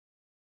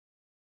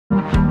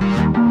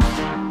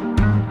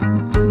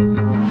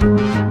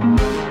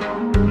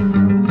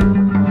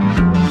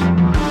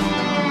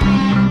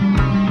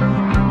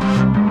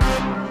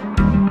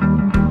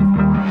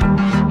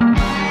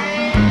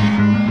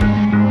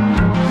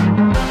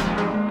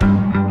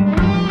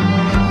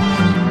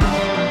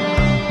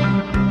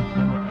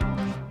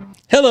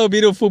Hello,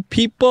 beautiful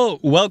people.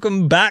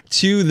 Welcome back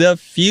to the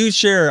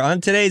future. On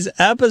today's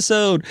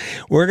episode,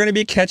 we're going to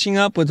be catching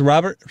up with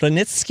Robert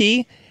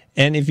Renitsky.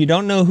 And if you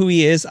don't know who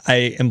he is,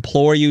 I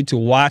implore you to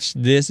watch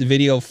this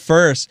video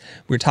first.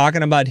 We're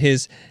talking about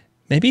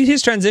maybe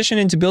his transition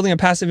into building a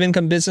passive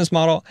income business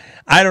model.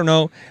 I don't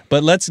know,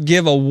 but let's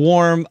give a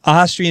warm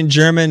Austrian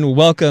German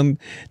welcome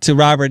to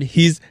Robert.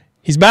 He's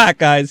back,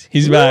 guys.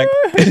 He's back.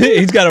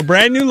 He's got a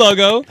brand new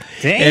logo.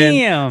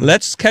 Damn. And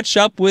let's catch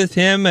up with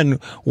him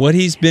and what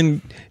he's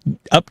been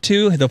up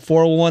to, the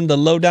 401, the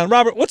lowdown.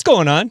 Robert, what's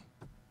going on?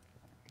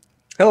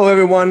 Hello,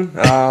 everyone.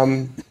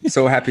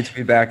 So happy to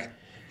be back.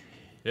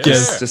 Yeah.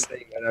 Just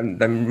saying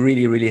that I'm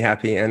really, really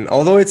happy. And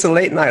although it's a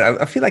late night,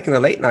 I feel like in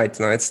the late night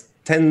now. It's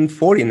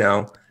 10:40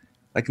 now,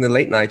 like in the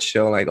late night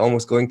show, like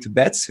almost going to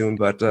bed soon.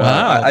 But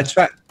wow. I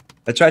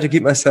try to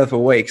keep myself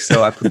awake.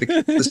 So I put the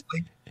kids to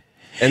sleep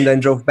and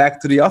then drove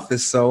back to the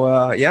office.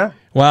 So yeah.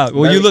 Wow.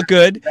 Well, you look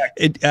good.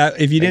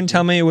 If you didn't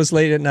tell me it was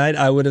late at night,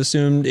 I would have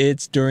assumed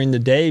it's during the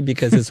day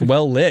because it's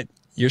well lit.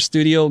 Your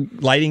studio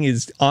lighting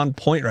is on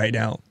point right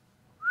now.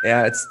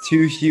 Yeah, it's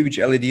two huge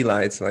LED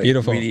lights, like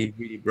beautiful, really,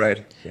 really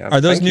bright. Yeah, are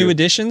those new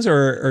additions,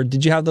 or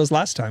did you have those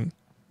last time?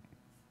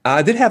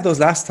 I did have those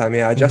last time.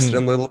 Yeah, I adjusted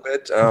them a little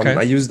bit. Okay.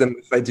 I use them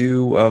if I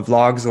do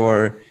vlogs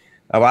or,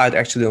 well, I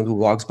actually don't do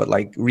vlogs, but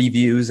like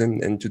reviews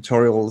and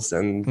tutorials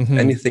and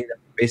anything that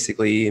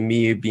basically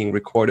me being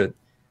recorded,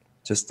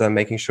 just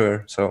making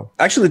sure. So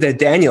actually they're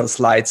Daniel's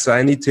lights, so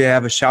I need to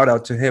have a shout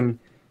out to him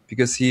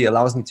because he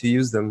allows me to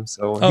use them.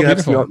 So he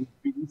helps me out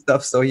with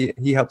stuff, so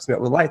he helps me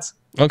out with lights.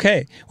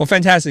 Okay, well,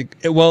 fantastic.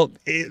 Well,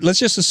 let's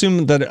just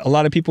assume that a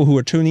lot of people who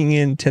are tuning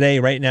in today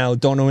right now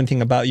don't know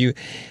anything about you.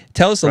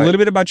 Tell us a little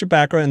bit about your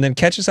background and then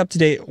catch us up to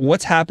date.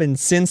 What's happened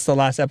since the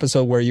last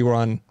episode where you were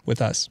on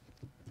with us?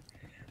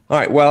 All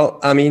right,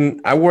 well, I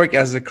mean, I work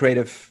as a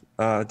creative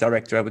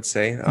director, I would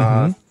say,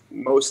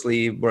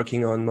 mostly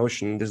working on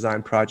motion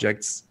design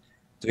projects,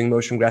 doing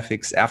motion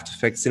graphics, After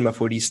Effects, Cinema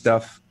 4D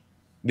stuff,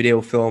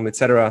 video, film,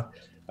 etc.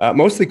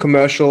 Mostly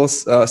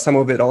commercials, some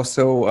of it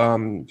also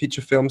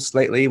feature films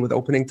lately with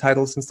opening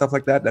titles and stuff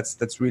like that.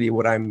 That's really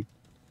what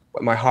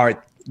my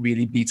heart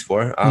really beats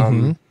for.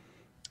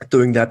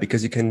 Doing that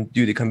because you can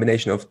do the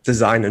combination of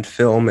design and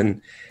film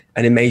and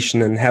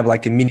animation and have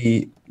like a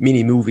mini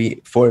movie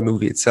for a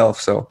movie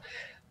itself. So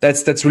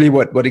that's really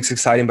what is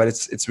exciting, but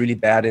it's really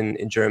bad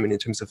in Germany in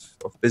terms of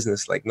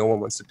business. Like no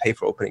one wants to pay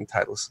for opening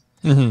titles.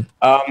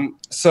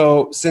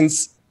 So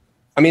since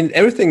I mean,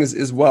 everything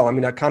is well. I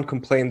mean, I can't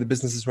complain. The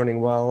business is running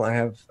well. I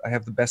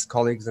have the best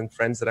colleagues and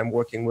friends that I'm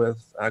working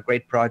with.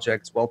 Great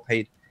projects, well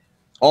paid.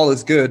 All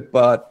is good.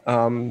 But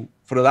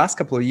for the last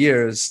couple of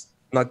years,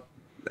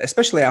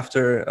 especially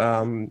after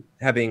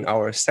having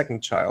our second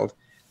child,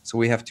 so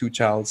we have two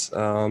childs,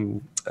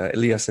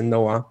 Elias and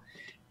Noah,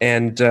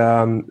 and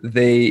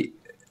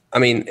I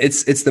mean,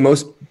 it's the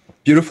most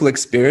beautiful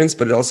experience,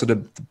 but also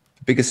the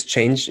biggest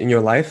change in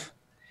your life.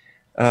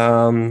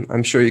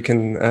 I'm sure you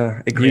can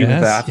agree with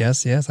that.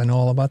 Yes, I know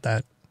all about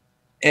that.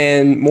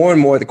 And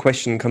more the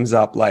question comes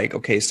up like,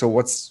 okay, so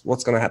what's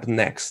going to happen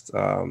next?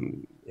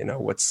 You know,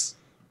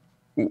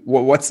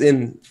 what's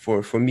in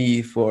for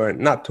me for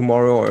not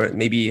tomorrow or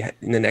maybe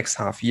in the next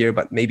half year,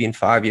 but maybe in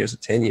 5 years or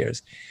 10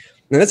 years?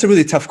 And that's a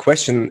really tough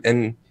question.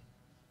 And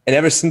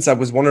ever since I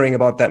was wondering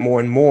about that more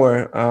and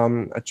more,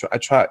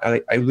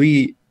 I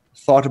really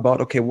thought about,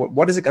 okay,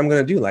 what is it I'm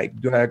going to do? Like,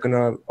 do I going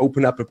to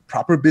open up a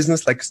proper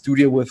business, like a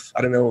studio with,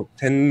 I don't know,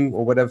 10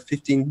 or whatever,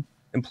 15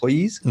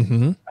 employees?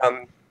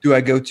 Do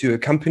I go to a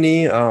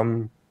company?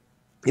 You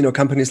know,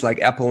 companies like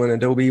Apple and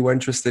Adobe were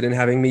interested in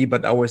having me,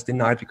 but I was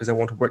denied because I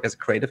want to work as a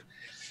creative,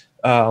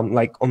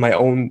 like on my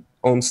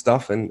own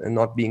stuff and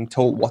not being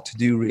told what to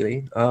do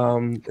really.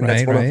 And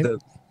that's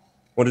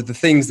one of the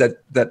things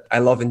that I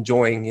love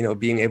enjoying, you know,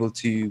 being able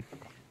to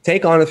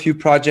take on a few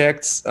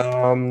projects,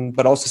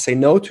 but also say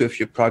no to a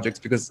few projects,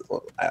 because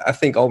I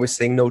think always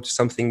saying no to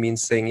something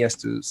means saying yes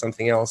to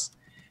something else.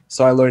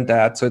 So I learned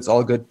that, so it's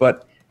all good.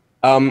 But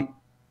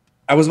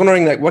I was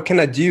wondering, like, what can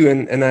I do?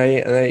 And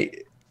I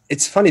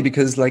it's funny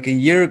because like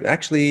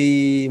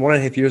actually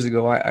 1.5 years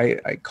ago,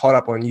 I caught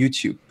up on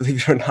YouTube, believe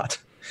it or not.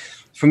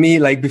 For me,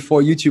 like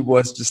before YouTube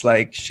was just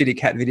like shitty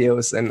cat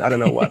videos and I don't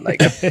know what,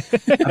 like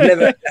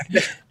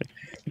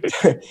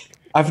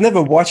I've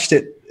never watched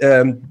it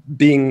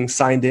being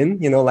signed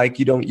in, you know, like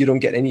you don't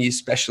get any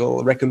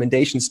special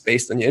recommendations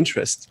based on your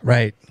interest.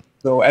 Right.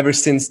 So ever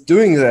since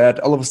doing that,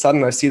 all of a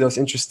sudden I see those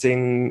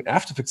interesting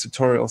After Effects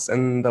tutorials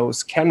and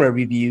those camera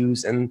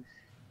reviews and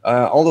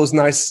all those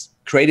nice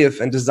creative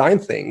and design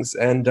things.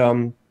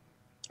 And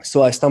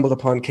so I stumbled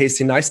upon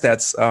Casey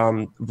Neistat's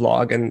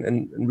vlog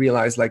and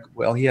realized like,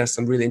 well, he has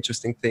some really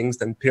interesting things.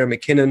 Then Peter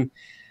McKinnon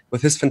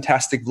with his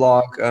fantastic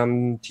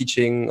vlog,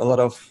 teaching a lot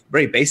of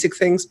very basic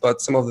things,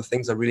 but some of the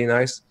things are really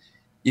nice,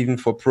 even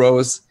for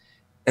pros.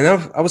 And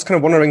I was kind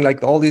of wondering,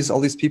 like all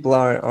these people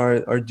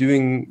are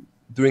doing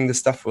this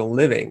stuff for a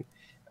living.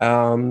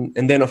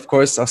 And then of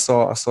course I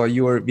saw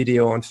your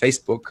video on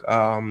Facebook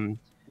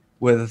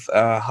with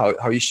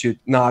how you should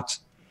not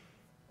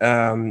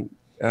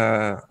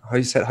how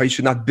you said, how you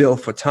should not bill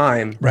for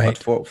time, Right. but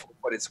for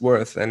what it's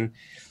worth. And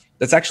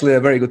that's actually a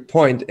very good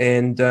point.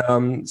 And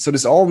so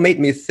this all made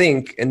me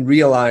think and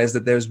realize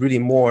that there's really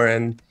more.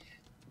 And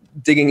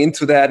digging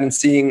into that and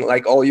seeing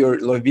like all your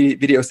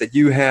videos that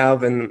you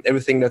have and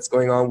everything that's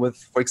going on with,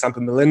 for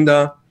example,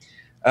 Melinda.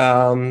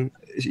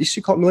 Is she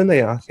called Melinda?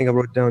 Yeah, I think I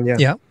wrote it down. Yeah.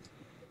 Yeah.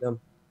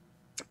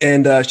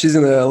 And she's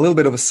in a little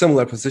bit of a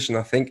similar position,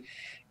 I think.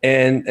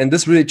 And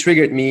this really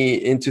triggered me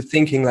into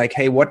thinking like,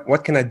 hey,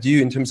 what can I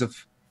do in terms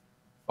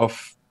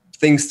of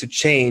things to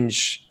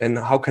change, and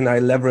how can I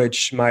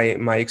leverage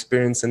my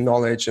experience and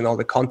knowledge and all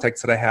the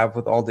contacts that I have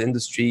with all the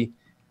industry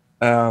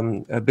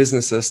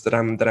businesses that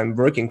I'm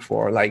working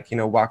for, like, you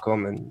know,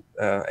 Wacom and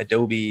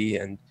Adobe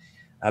and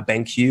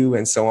BenQ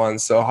and so on.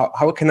 So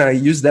how can I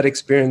use that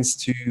experience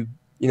to,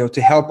 you know,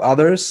 to help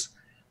others,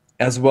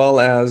 as well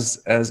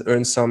as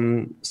earn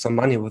some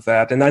money with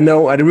that? And I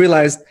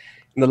realized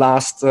in the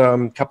last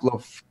couple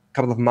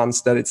of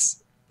months that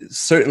it's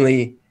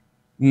certainly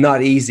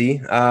not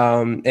easy.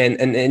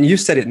 And you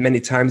said it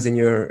many times in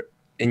your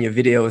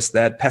videos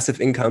that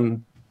passive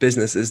income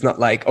business is not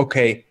like,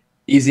 okay,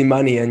 easy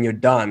money and you're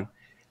done.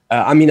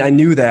 I mean, I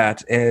knew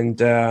that, and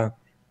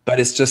but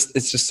it's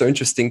just so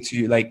interesting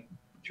to like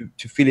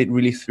to feel it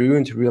really through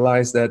and to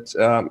realize that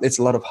it's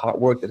a lot of hard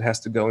work that has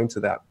to go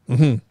into that.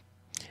 Mm-hmm.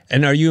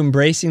 And are you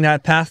embracing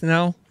that path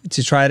now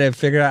to try to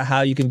figure out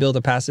how you can build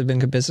a passive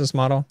income business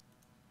model?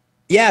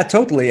 Yeah,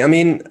 totally. I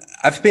mean,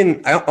 I've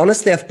been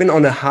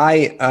on a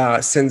high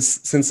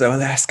since our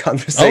last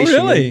conversation.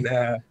 Oh, really?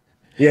 And,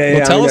 yeah.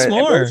 Well, tell us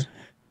more.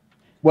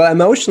 Well,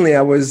 emotionally,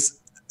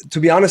 to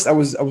be honest, I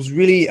was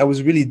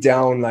really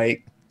down,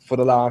 like, for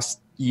the last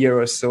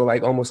year or so,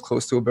 like almost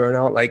close to a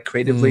burnout, like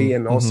creatively,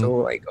 and also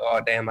like, oh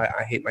damn, I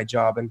hate my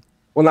job. And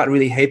well, not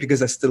really hate,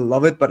 because I still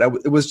love it, but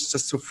it was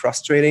just so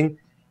frustrating.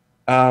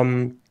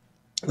 A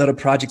lot of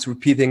projects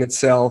repeating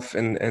itself,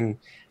 and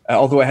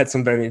although I had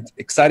some very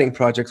exciting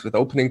projects with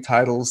opening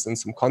titles and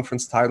some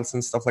conference titles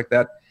and stuff like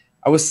that,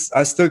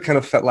 I still kind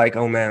of felt like,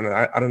 oh man,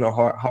 I don't know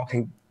how I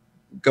can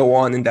go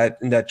on in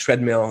that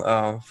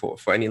treadmill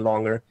for any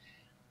longer.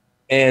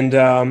 And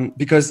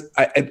because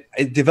I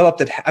developed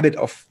that habit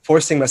of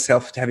forcing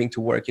myself to having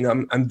to work. You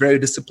know, I'm very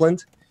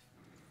disciplined,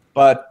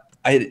 but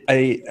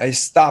I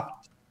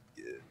stopped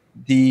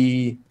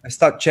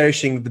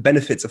cherishing the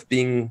benefits of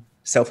being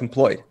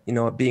self-employed. You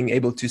know, being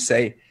able to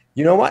say,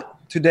 you know what,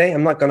 today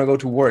I'm not going to go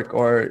to work,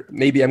 or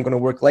maybe I'm going to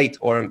work late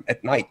or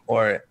at night,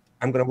 or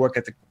I'm going to work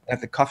at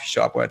the coffee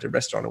shop or at the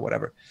restaurant or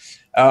whatever.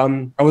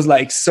 I was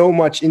like so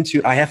much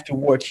into, I have to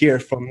work here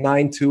from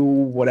 9 to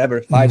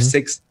whatever, 5,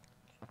 6.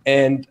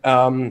 And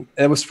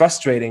it was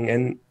frustrating.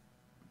 And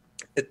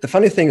the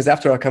funny thing is,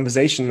 after our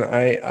conversation,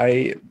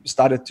 I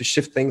started to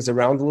shift things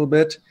around a little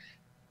bit.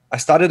 I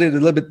started it a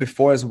little bit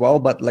before as well,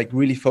 but like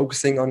really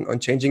focusing on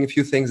changing a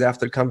few things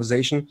after the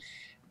conversation,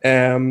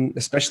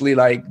 especially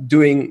like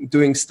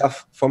doing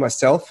stuff for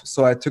myself.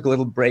 So I took a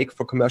little break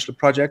for commercial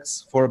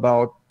projects for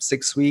about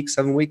 6 weeks,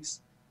 7 weeks.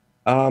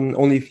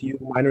 Only a few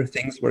minor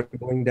things were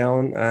going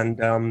down.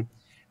 And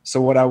so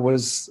what I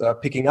was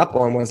picking up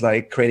on was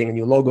like creating a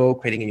new logo,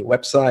 creating a new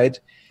website,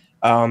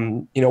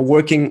 you know,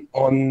 working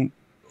on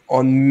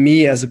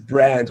me as a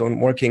brand,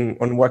 working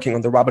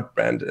on the Robert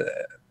brand.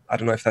 I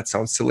don't know if that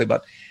sounds silly,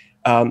 but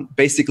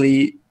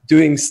basically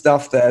doing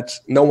stuff that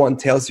no one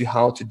tells you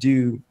how to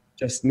do,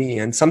 just me.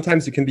 And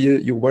sometimes you can be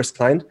your worst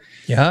client.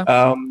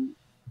 Yeah.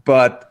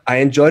 But I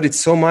enjoyed it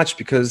so much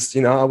because,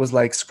 you know, I was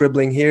like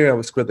scribbling here, I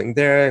was scribbling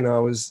there, and I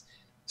was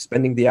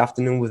spending the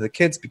afternoon with the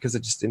kids because I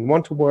just didn't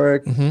want to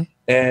work.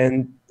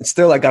 And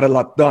still I got a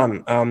lot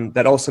done.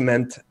 That also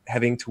meant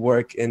having to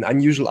work in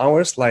unusual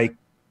hours, like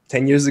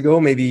 10 years ago,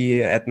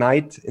 maybe at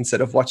night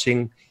instead of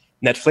watching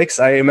Netflix.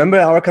 I remember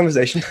our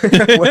conversation. You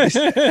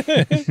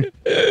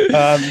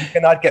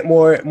cannot get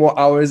more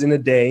hours in a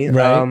day,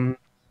 right.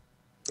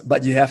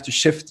 But you have to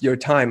shift your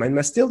time. And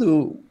I still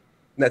do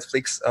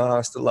Netflix,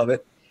 still love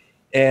it.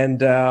 And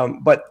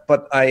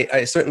but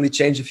I certainly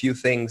changed a few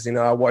things. You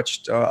know, I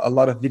watched a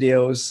lot of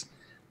videos,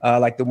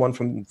 like the one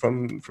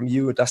from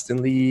you,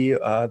 Dustin Lee,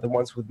 the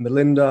ones with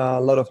Melinda,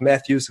 a lot of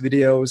Matthew's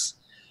videos.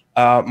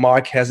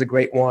 Mark has a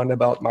great one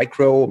about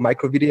micro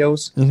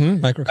videos,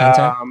 micro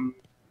content,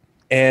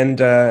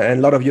 and a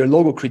lot of your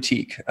logo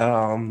critique.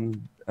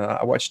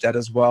 I watched that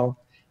as well.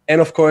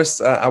 And of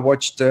course, I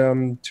watched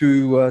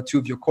two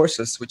of your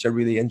courses, which I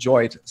really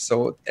enjoyed.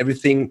 So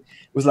everything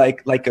was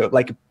like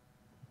a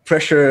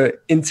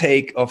pressure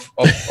intake of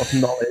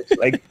knowledge,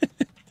 like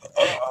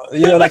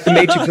you know, like the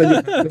Matrix, when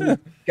you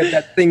get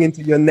that thing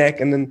into your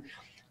neck, and then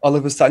all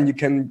of a sudden you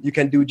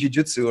can do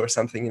jiu-jitsu or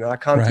something. You know, I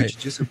can't do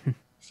jiu-jitsu.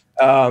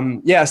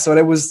 Yeah, so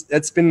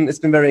it's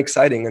been very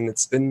exciting, and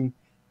it's been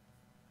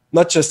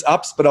not just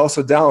ups but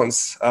also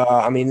downs.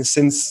 I mean,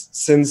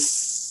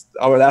 since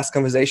our last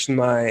conversation,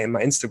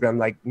 my Instagram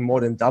like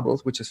more than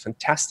doubled, which is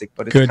fantastic.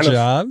 But it's good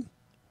job.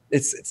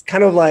 It's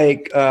kind of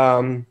like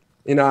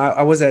you know,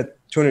 I was at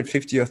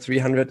 250 or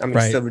 300. I mean,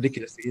 still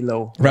ridiculously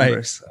low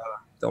numbers.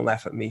 Don't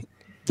laugh at me.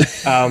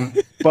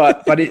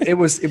 But it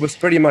was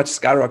pretty much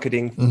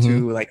skyrocketing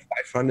to like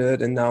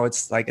 500, and now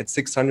it's like at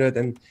 600,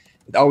 and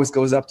it always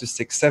goes up to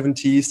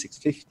 670,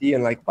 650,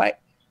 and like why?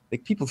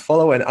 Like people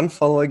follow and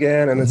unfollow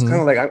again, and it's kind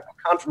of like I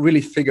can't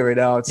really figure it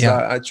out. So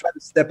I try to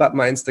step up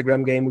my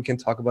Instagram game. We can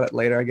talk about it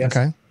later, I guess.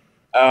 Okay.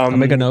 I'll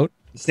make a note.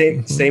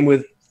 Same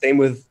with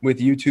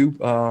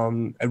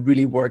YouTube. I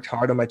really worked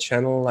hard on my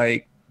channel,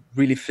 like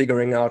really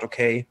figuring out,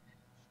 okay,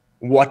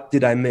 what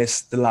did I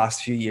miss the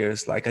last few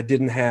years? Like I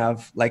didn't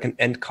have like an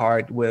end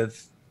card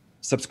with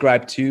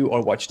subscribe to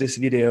or watch this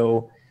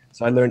video.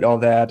 So I learned all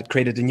that,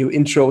 created a new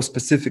intro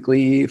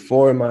specifically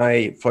for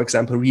my, for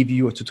example,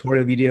 review or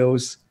tutorial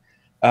videos.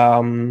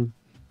 A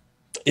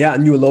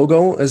new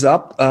logo is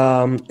up,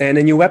 and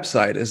a new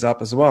website is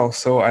up as well.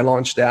 So I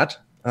launched that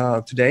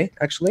today,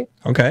 actually.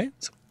 Okay.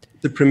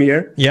 The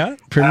premiere. Yeah,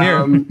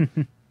 premiere.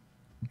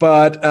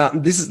 But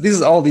this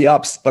is all the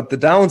ups. But the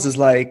downs is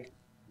like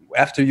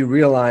after you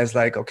realize,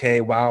 like,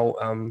 okay,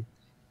 wow,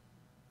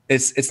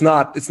 it's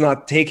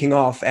not taking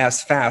off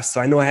as fast. So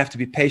I know I have to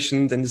be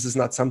patient, and this is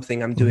not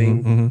something I'm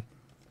doing.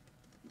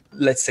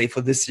 Let's say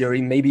for this year,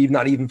 maybe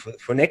not even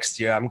for next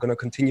year. I'm going to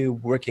continue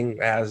working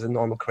as a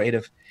normal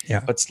creative,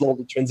 but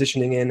slowly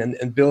transitioning in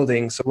and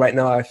building. So right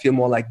now I feel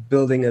more like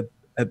building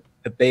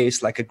a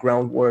base, like a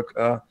groundwork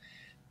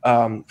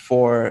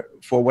for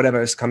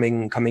whatever is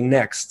coming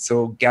next.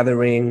 So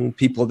gathering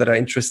people that are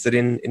interested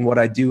in what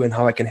I do and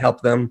how I can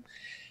help them.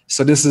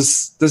 So this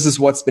is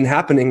what's been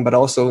happening, but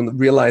also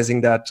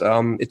realizing that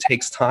it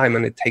takes time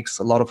and it takes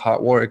a lot of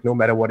hard work, no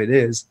matter what it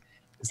is.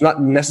 It's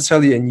not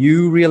necessarily a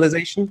new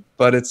realization,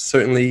 but it's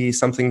certainly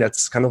something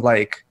that's kind of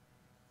like,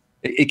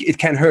 it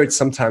can hurt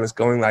sometimes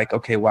going like,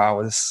 okay,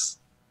 wow,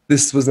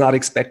 this was not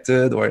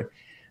expected, or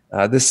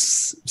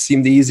this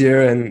seemed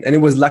easier. And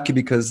it was lucky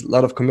because a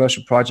lot of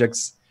commercial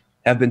projects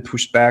have been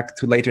pushed back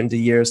to later in the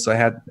year. So I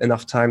had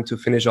enough time to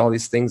finish all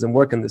these things and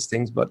work on these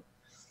things. But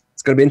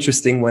it's going to be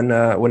interesting when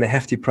a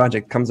hefty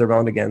project comes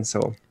around again.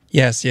 So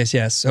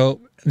Yes.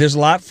 So there's a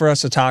lot for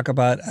us to talk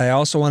about. I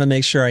also want to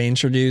make sure I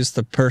introduce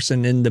the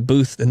person in the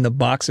booth, in the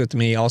box with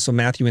me, also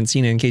Matthew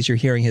Encina, in case you're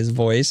hearing his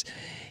voice.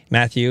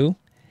 Matthew,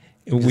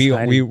 we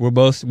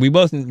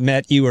both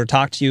met you or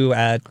talked to you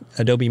at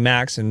Adobe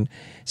Max, and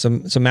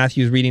so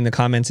Matthew's reading the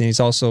comments, and he's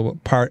also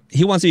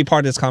he wants to be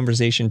part of this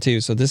conversation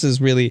too. So this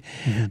is really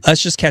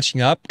us just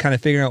catching up, kind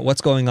of figuring out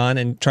what's going on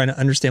and trying to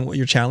understand what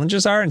your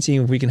challenges are and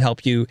seeing if we can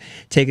help you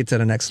take it to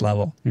the next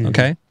level.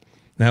 Okay?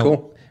 Now,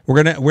 cool.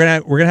 We're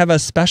gonna have a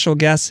special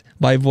guest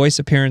by voice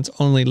appearance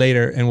only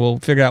later, and we'll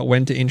figure out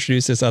when to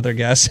introduce this other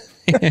guest.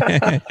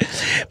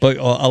 But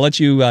I'll let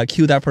you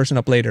cue that person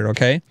up later,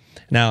 okay?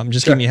 Now I'm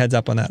just giving you a heads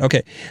up on that.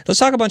 Okay, let's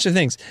talk a bunch of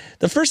things.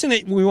 The first thing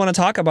that we want to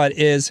talk about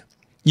is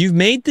you've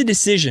made the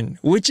decision,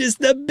 which is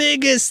the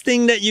biggest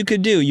thing that you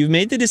could do. You've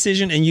made the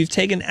decision and you've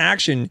taken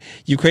action.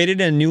 You created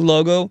a new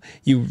logo,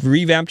 you've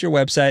revamped your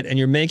website, and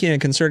you're making a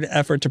concerted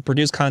effort to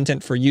produce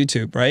content for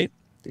YouTube, right?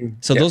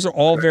 So those are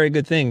all very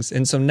good things.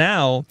 And so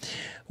now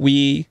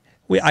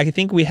I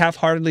think we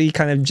half-heartedly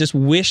kind of just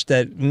wish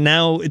that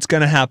now it's going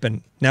to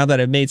happen. Now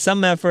that I've made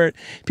some effort,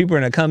 people are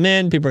going to come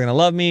in, people are going to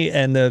love me,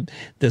 and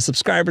the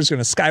subscribers are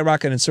going to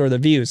skyrocket and so are the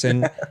views.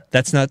 And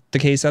that's not the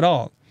case at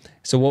all.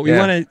 So what we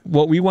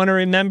want to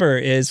remember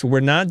is we're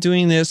not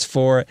doing this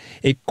for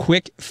a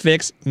quick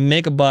fix,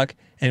 make a buck,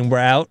 and we're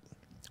out.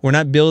 We're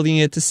not building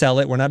it to sell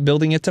it. We're not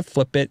building it to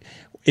flip it.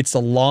 It's a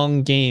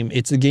long game.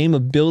 It's a game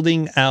of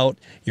building out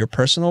your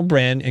personal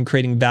brand and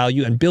creating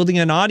value and building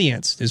an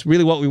audience is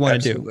really what we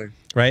want to do,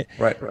 right?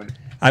 Right.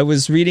 I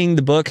was reading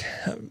the book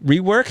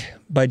Rework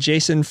by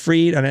Jason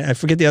Fried, and I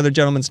forget the other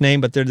gentleman's name,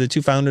 but they're the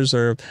two founders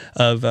of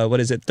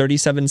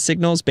 37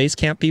 Signals,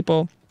 Basecamp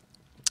people.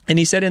 And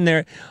he said in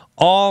there,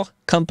 all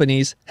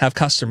companies have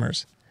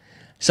customers.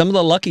 Some of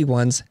the lucky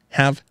ones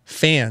have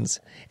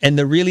fans. And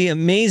the really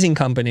amazing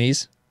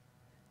companies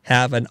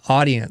have an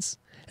audience.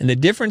 And the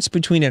difference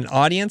between an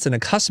audience and a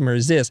customer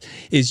is this,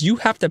 is you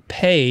have to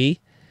pay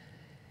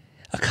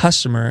a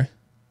customer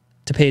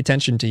to pay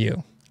attention to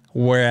you,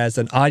 whereas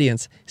an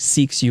audience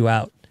seeks you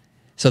out.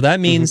 So that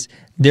means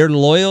their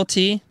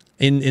loyalty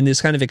in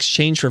this kind of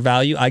exchange for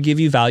value, I give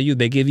you value,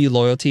 they give you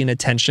loyalty and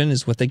attention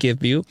is what they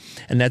give you.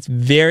 And that's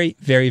very,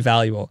 very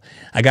valuable.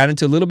 I got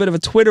into a little bit of a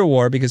Twitter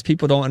war because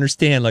people don't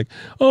understand, like,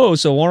 oh,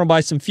 so I want to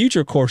buy some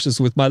future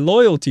courses with my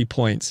loyalty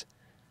points.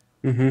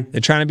 They're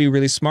trying to be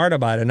really smart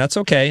about it, and that's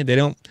okay. They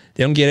don't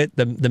get it.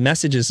 The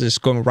message is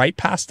just going right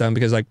past them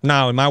because, like,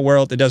 no, in my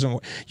world, it doesn't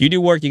work. You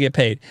do work, you get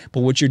paid. But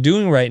what you're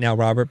doing right now,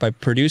 Robert, by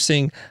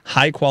producing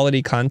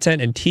high-quality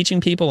content and teaching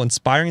people,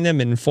 inspiring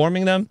them, and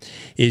informing them,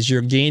 is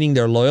you're gaining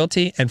their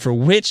loyalty, and for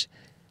which,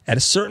 at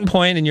a certain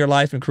point in your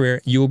life and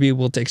career, you will be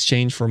able to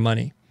exchange for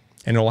money,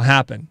 and it will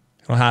happen.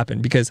 It'll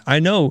happen because I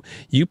know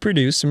you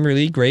produce some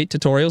really great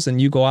tutorials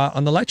and you go out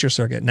on the lecture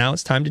circuit. Now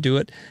it's time to do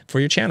it for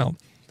your channel.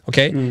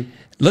 Okay?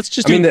 Let's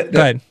just go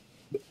ahead.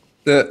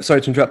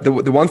 Sorry to interrupt. The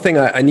one thing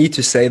I need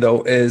to say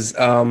though is,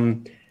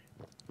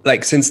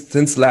 like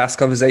since last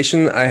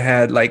conversation, I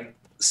had like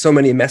so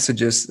many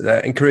messages,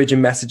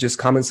 encouraging messages,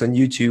 comments on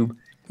YouTube,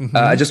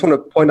 I just want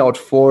to point out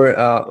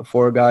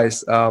four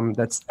guys.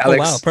 That's Alex. Oh,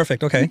 wow.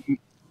 Perfect. Okay.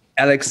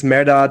 Alex,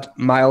 Merdad,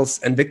 Miles,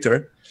 and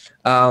Victor.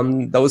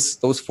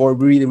 Those four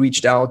really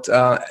reached out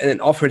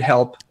and offered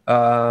help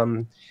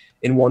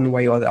in one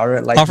way or the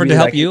other. Like offered really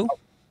to help you?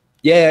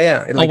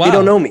 Yeah. And, like, wow. they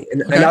don't know me,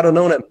 and I don't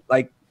know them.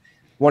 Like,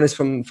 one is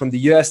from the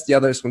US, the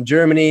other is from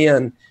Germany.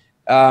 And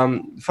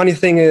funny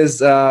thing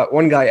is,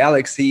 one guy,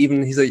 Alex,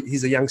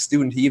 he's a young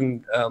student. He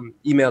even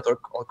emailed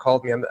or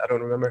called me. I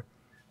don't remember.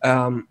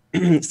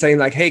 Saying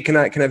like, hey, can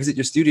I visit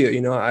your studio?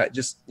 You know, I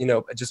just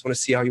want to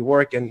see how you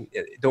work, and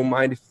don't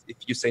mind if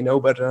you say no,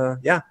 but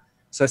yeah.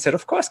 So I said,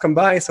 of course, come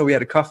by. So we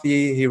had a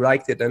coffee. He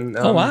liked it, and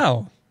oh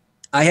wow.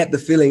 I had the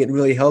feeling it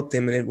really helped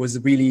him, and it was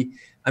really.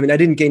 I mean, I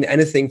didn't gain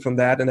anything from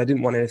that, and I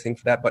didn't want anything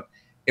for that, but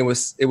it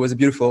was a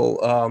beautiful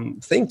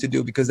thing to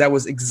do, because that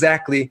was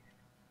exactly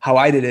how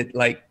I did it,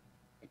 like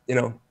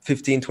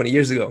 15, 20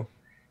 years ago,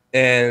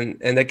 and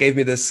that gave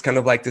me this kind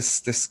of like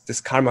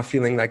this karma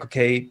feeling, like,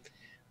 okay,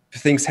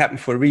 things happen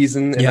for a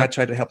reason, and I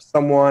try to help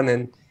someone,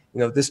 and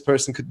this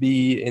person could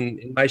be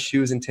in my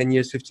shoes in 10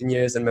 years, 15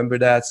 years, and remember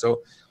that.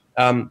 So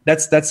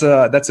that's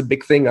a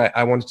big thing.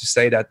 I wanted to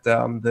say that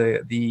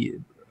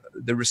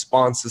the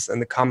responses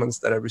and the comments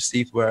that I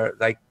received were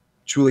like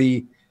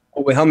truly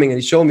overwhelming, and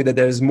it showed me that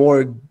there's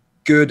more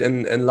good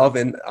and love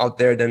out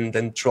there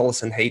than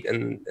trolls and hate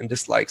and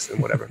dislikes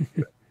and whatever.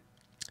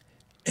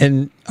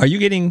 And are you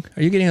getting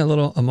a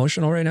little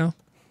emotional right now?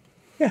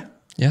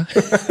 Yeah.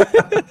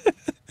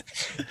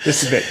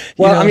 Just a bit.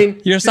 Well, I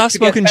mean, you're a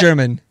soft-spoken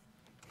German.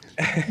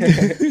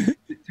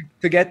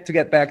 to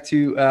get back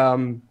to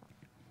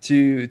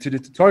the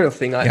tutorial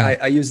thing,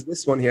 I use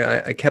this one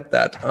here. I kept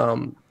that.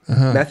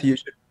 Matthew,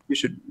 you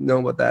should know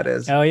what that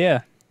is. Oh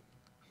yeah.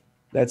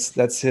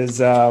 That's his.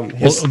 Well,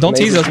 don't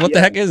tease us. What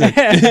the heck is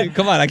it?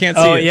 Come on, I can't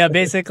see it. Oh yeah,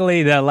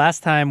 basically the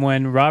last time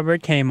when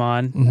Robert came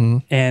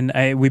on,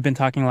 and we've been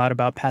talking a lot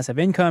about passive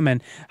income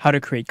and how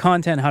to create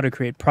content, how to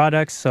create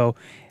products. So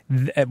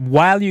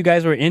while you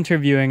guys were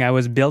interviewing, I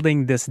was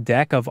building this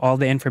deck of all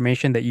the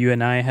information that you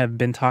and I have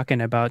been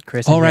talking about,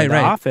 Chris, in the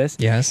office.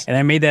 Yes. And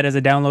I made that as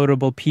a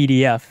downloadable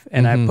PDF,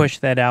 and I pushed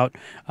that out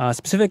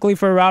specifically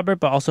for Robert,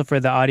 but also for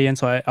the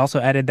audience. So I also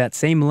added that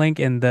same link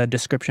in the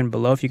description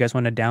below if you guys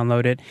want to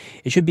download it.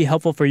 It should be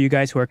helpful for you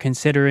guys who are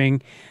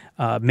considering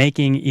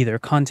making either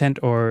content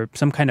or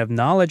some kind of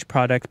knowledge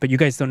product, but you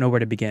guys don't know where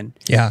to begin.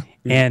 Yeah.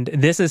 And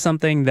this is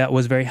something that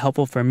was very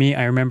helpful for me.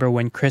 I remember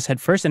when Chris had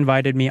first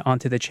invited me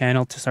onto the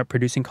channel to start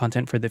producing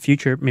content for the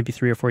future, maybe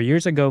 3 or 4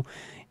 years ago.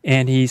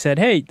 And he said,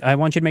 hey, I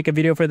want you to make a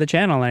video for the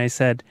channel. And I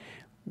said,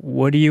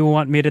 what do you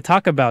want me to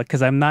talk about?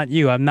 Because I'm not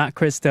you. I'm not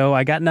Christo.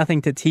 I got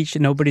nothing to teach.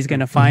 Nobody's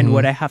going to find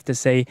what I have to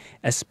say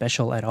as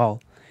special at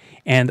all.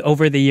 And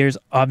over the years,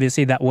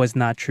 obviously, that was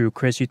not true.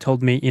 Chris, you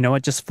told me, you know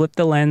what, just flip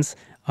the lens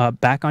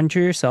back onto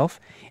yourself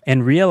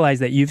and realize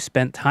that you've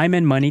spent time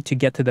and money to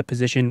get to the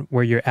position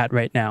where you're at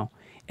right now.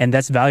 And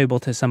that's valuable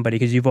to somebody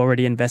because you've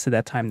already invested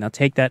that time. Now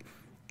take that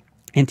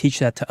and teach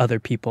that to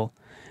other people.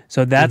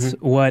 So that's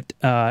what,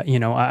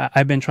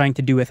 I've been trying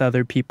to do with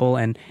other people.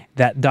 And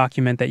that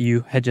document that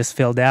you had just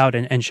filled out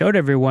and showed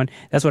everyone,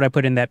 that's what I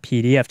put in that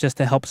PDF just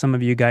to help some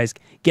of you guys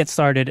get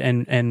started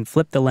and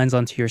flip the lens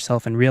onto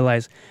yourself and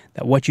realize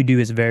that what you do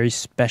is very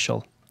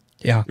special.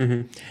 Yeah.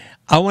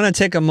 I want to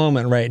take a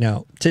moment right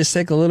now, just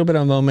take a little bit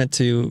of a moment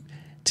to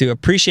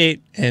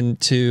appreciate and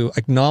to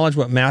acknowledge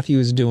what Matthew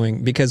is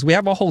doing, because we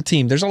have a whole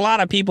team. There's a lot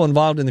of people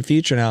involved in the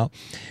future now.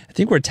 I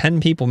think we're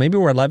 10 people, maybe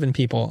we're 11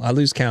 people. I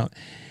lose count.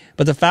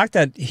 But the fact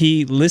that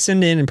he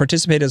listened in and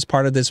participated as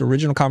part of this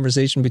original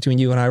conversation between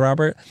you and I,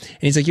 Robert,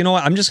 and he's like, you know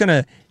what, I'm just going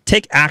to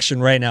take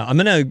action right now. I'm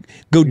going to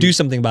go do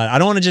something about it. I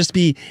don't want to just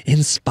be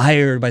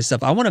inspired by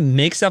stuff. I want to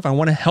make stuff. I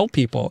want to help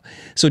people.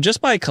 So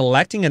just by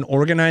collecting and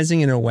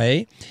organizing in a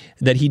way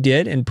that he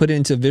did and put it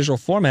into visual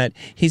format,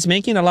 he's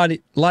making it a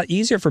lot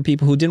easier for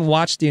people who didn't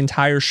watch the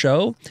entire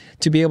show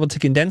to be able to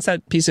condense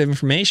that piece of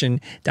information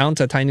down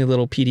to a tiny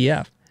little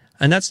PDF.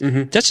 And that's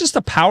just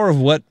the power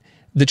of what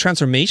the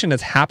transformation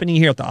that's happening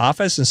here at the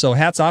office. And so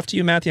hats off to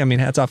you, Matthew. I mean,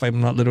 hats off.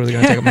 I'm not literally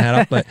going to take my hat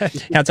off, but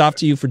hats off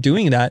to you for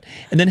doing that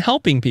and then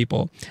helping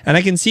people. And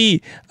I can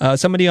see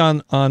somebody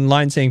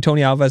online saying, Tony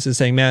Alves is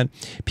saying, man,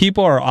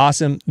 people are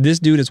awesome. This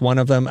dude is one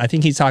of them. I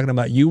think he's talking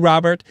about you,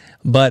 Robert,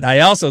 but I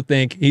also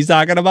think he's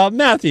talking about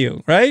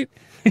Matthew, right?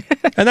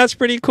 And that's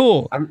pretty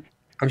cool.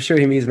 I'm sure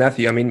he means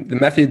Matthew. I mean,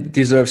 Matthew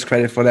deserves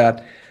credit for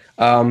that.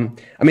 I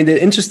mean, the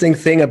interesting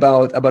thing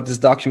about this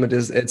document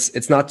is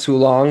it's not too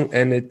long,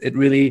 and it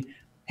really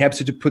helps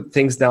you to put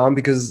things down,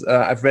 because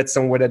I've read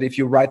somewhere that if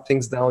you write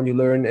things down, you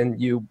learn, and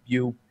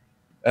you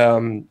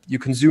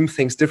consume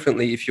things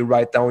differently if you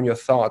write down your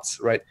thoughts,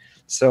 right?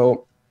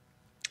 So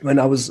when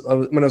I was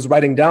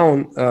writing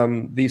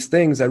down these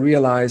things, I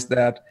realized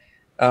that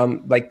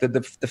like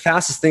the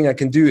fastest thing I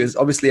can do is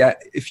obviously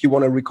if you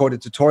want to record a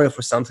tutorial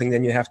for something,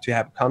 then you have to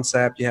have a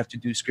concept, you have to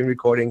do screen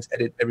recordings,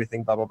 edit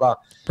everything, blah blah blah.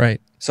 Right.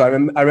 So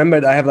I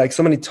remembered I have like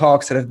so many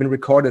talks that have been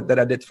recorded that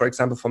I did, for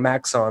example, for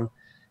Maxon.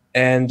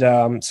 And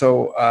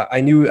so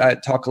I knew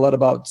I'd talk a lot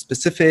about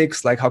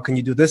specifics, like how can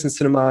you do this in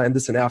cinema and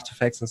this in After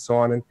Effects and so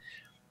on.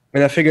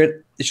 And I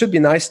figured it should be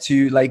nice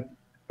to like,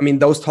 I mean,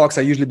 those talks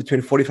are usually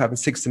between 45 and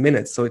 60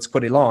 minutes, so it's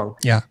pretty long.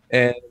 Yeah.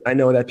 And I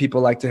know that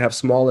people like to have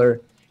smaller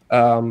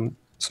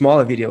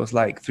videos,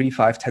 like 3,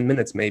 5, 10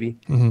 minutes maybe.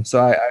 So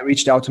I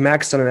reached out to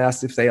Maxon and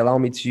asked if they allow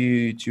me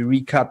to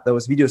recut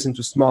those videos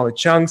into smaller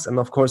chunks, and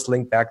of course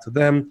link back to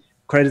them,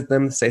 credit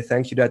them, say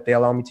thank you that they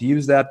allow me to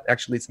use that.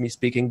 Actually, it's me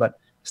speaking, but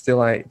still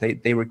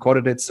they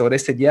recorded it. So they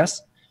said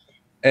yes.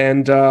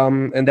 And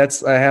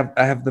that's I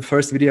have the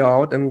first video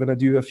out. I'm gonna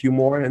do a few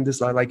more, and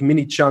this are like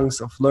mini chunks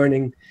of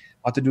learning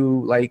how to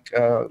do like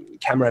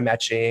camera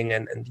matching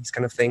and these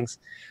kind of things.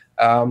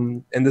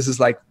 And this was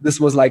like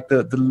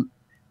the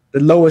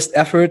lowest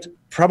effort,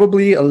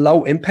 probably a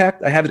low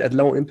impact. I have it at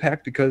low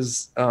impact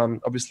because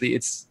obviously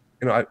it's,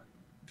 you know, I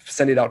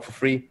send it out for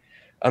free.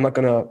 I'm not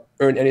gonna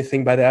earn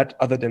anything by that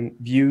other than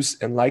views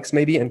and likes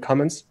maybe and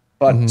comments,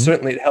 but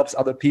certainly it helps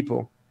other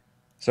people.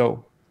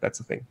 So that's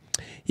the thing.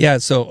 Yeah.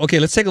 So, okay,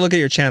 let's take a look at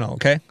your channel.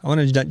 Okay. I want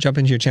to jump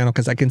into your channel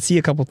because I can see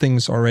a couple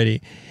things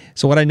already.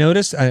 So what I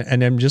noticed,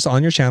 and I'm just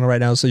on your channel right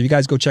now, so you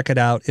guys go check it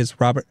out, is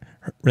Robert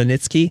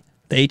Ranitsky.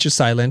 The H is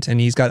silent, and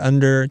he's got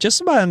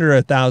just about under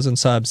 1,000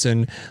 subs.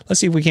 And let's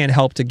see if we can't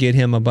help to get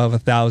him above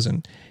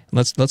 1,000.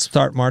 Let's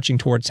start marching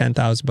towards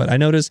 10,000. But I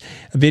noticed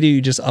a video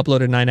you just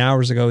uploaded 9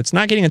 hours ago. It's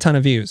not getting a ton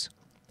of views.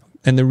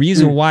 And the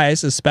reason why I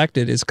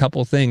suspected is a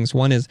couple things.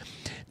 One is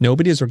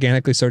nobody is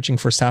organically searching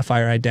for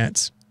Sapphire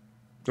Idents.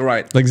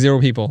 Right. Like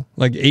 0 people.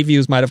 Like 8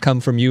 views might have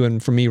come from you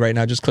and from me right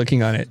now just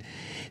clicking on it.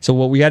 So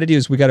what we got to do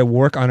is we got to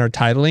work on our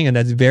titling, and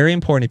that's very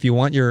important. If you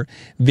want your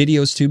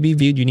videos to be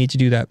viewed, you need to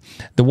do that.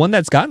 The one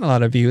that's gotten a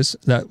lot of views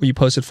that we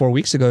posted 4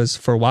 weeks ago is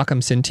for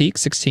Wacom Cintiq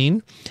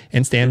 16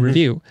 and Stand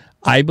Review.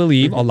 I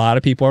believe a lot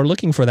of people are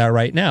looking for that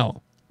right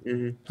now.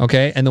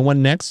 Okay, and the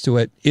one next to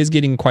it is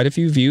getting quite a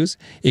few views.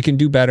 It can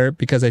do better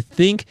because I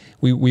think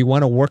we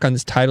want to work on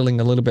this titling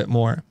a little bit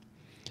more.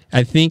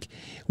 I think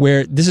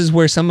this is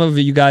where some of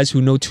you guys who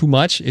know too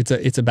much,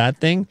 it's a bad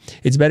thing.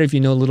 It's better if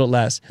you know a little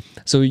less.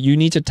 So you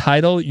need to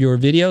title your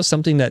video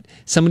something that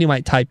somebody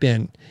might type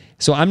in.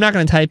 So I'm not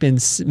going to type in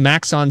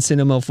Maxon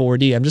Cinema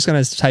 4D. I'm just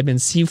going to type in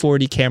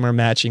C4D camera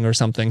matching or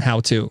something, how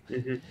to.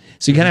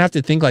 So you kind of have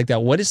to think like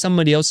that. What is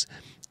somebody else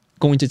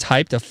going to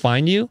type to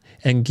find you,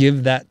 and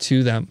give that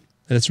to them?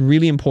 That's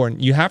really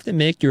important. You have to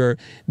make your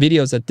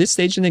videos at this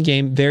stage in the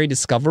game very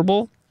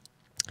discoverable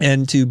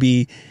and to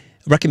be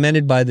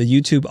recommended by the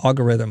YouTube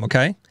algorithm,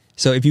 okay?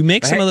 So if you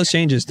make some of those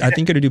changes, I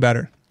think it'll do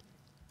better.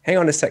 Hang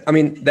on a sec. I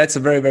mean, that's a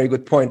very, very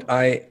good point.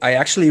 I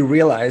actually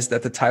realized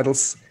that the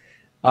titles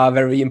are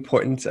very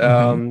important,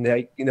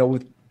 like, you know,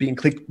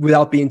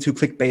 without being too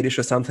clickbaitish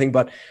or something.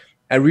 But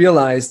I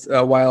realized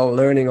while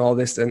learning all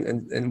this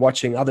and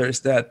watching others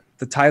that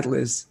the title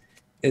is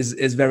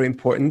very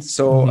important.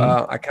 So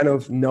I kind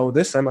of know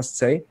this, I must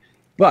say.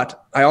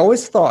 But I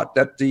always thought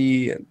that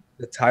the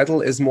title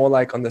is more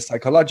like on the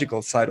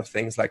psychological side of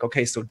things. Like,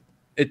 okay, so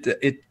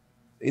it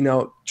you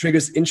know,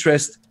 triggers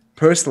interest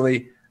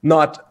personally,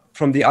 not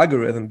from the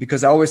algorithm.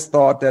 Because I always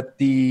thought that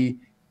the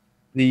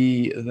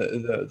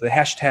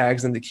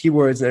hashtags and the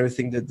keywords and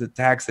everything, the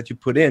tags that you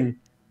put in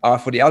are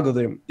for the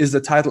algorithm. Is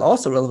the title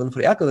also relevant for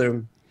the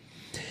algorithm?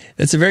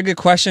 That's a very good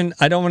question.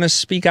 I don't want to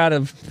speak out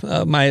of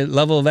my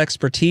level of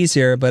expertise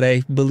here, but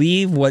I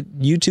believe what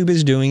YouTube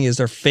is doing is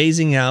they're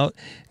phasing out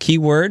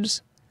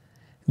keywords.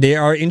 They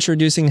are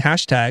introducing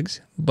hashtags,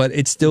 but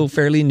it's still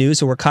fairly new,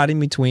 so we're caught in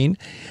between.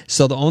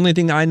 So the only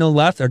thing I know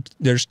left are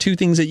there's 2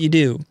 things that you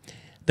do: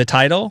 the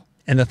title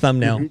and the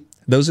thumbnail.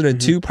 Those are the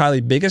 2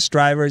 probably biggest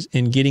drivers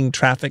in getting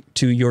traffic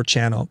to your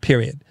channel,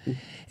 period.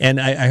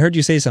 And I heard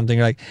you say something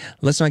like,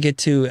 let's not get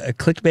too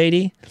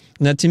clickbaity.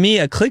 Now, to me,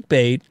 a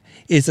clickbait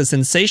is a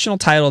sensational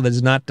title that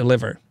does not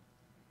deliver.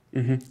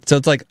 So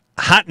it's like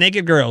hot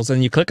naked girls,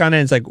 and you click on it,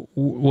 and it's like,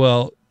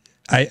 well,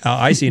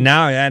 I see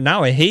now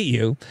I hate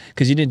you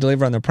because you didn't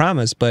deliver on the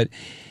promise. But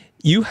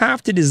you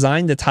have to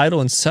design the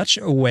title in such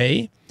a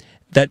way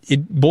that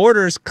it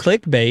borders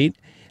clickbait,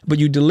 but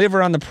you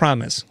deliver on the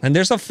promise. And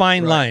there's a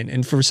fine line.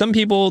 And for some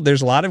people,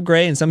 there's a lot of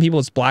gray, and some people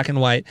it's black and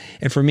white.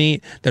 And for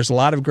me, there's a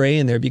lot of gray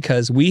in there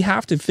because we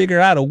have to figure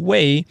out a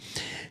way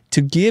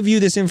to give you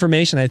this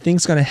information I think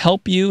is going to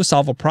help you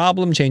solve a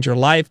problem, change your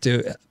life,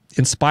 to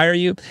inspire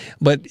you.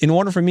 But in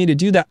order for me to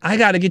do that, I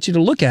got to get you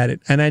to look at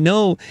it. And I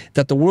know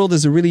that the world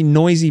is a really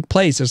noisy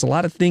place. There's a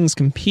lot of things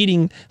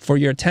competing for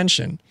your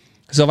attention.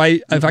 So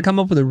if I come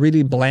up with a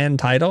really bland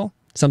title,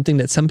 something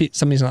that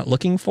somebody's not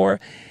looking for,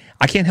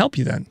 I can't help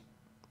you then.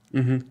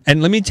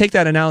 And let me take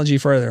that analogy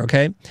further,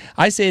 okay?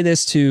 I say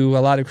this to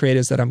a lot of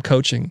creatives that I'm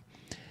coaching.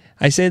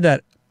 I say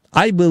that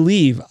I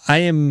believe I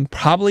am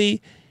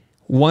probably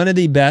one of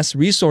the best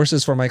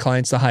resources for my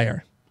clients to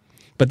hire.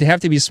 But they have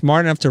to be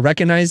smart enough to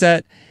recognize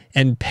that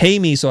and pay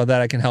me so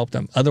that I can help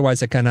them.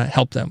 Otherwise, I cannot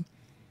help them.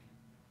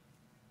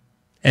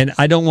 And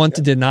I don't want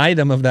to deny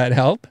them of that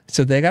help,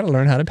 so they got to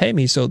learn how to pay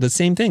me. So the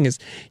same thing is,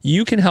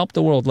 you can help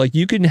the world. Like,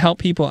 you can help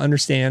people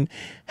understand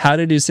how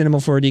to do Cinema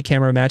 4D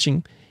camera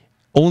matching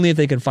only if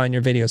they can find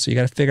your video. So you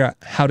got to figure out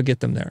how to get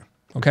them there.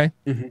 Okay?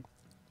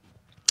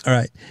 All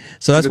right.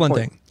 So that's one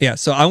thing. Yeah.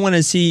 So I want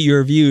to see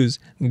your views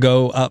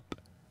go up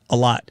a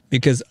lot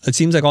because it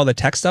seems like all the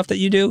tech stuff that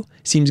you do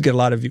seems to get a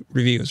lot of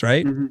reviews,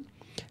 right?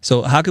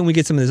 So how can we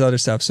get some of this other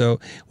stuff? So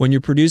when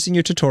you're producing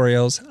your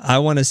tutorials, I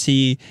want to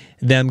see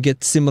them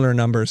get similar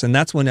numbers. And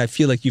that's when I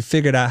feel like you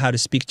figured out how to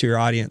speak to your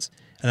audience.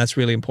 And that's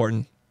really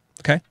important.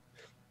 Okay.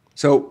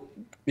 So,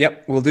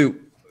 yep, we'll do.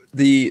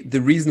 The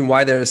reason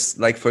why there's,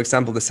 like, for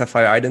example, the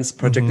Sapphire Idents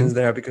project is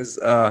there because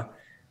I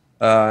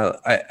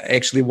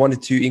actually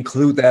wanted to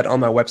include that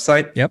on my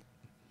website. Yep.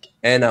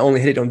 And I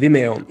only hit it on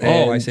Vimeo.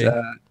 Oh, I see.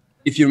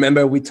 If you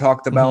remember, we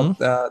talked about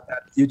that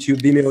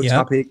YouTube Vimeo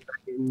topic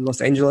in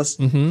Los Angeles.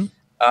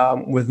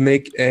 With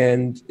Nick,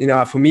 and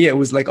for me it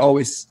was like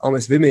always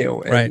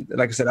Vimeo, and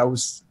like I said, I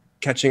was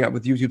catching up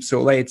with YouTube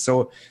so late,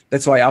 so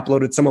that's why I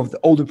uploaded some of the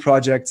older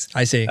projects.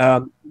 I see.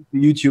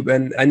 YouTube,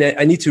 and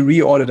I need to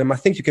reorder them. I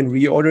think you can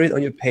reorder it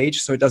on your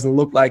page so it doesn't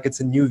look like it's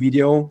a new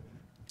video.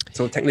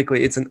 So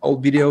technically it's an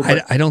old video.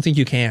 I don't think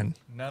you can.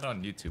 Not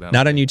on YouTube.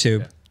 Not on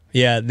YouTube.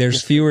 Yeah,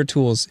 there's fewer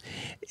tools.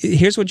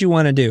 Here's what you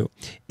want to do.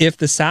 If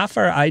the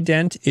Sapphire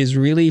ident is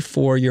really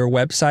for your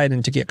website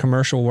and to get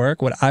commercial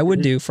work, what I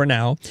would do for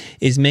now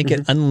is make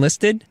it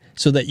unlisted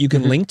so that you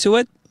can link to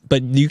it,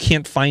 but you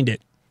can't find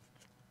it.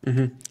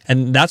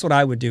 And that's what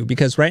I would do,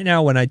 because right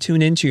now when I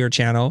tune into your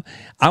channel,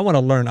 I want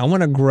to learn, I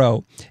want to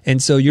grow.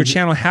 And so your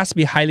channel has to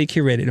be highly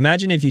curated.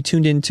 Imagine if you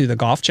tuned into the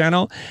golf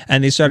channel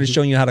and they started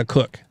showing you how to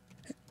cook.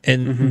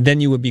 And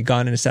then you would be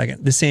gone in a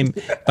second. The same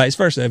vice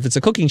versa. If it's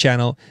a cooking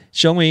channel,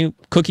 show me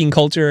cooking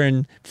culture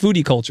and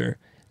foodie culture.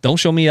 Don't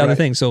show me other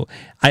things. So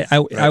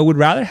I would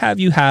rather have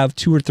you have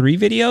 2 or 3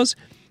 videos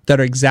that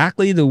are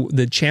exactly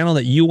the channel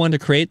that you want to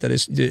create,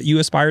 that you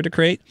aspire to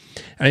create.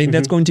 And I think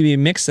that's going to be a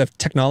mix of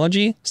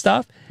technology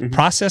stuff,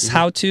 process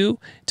how-to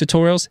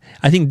tutorials.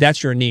 I think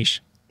that's your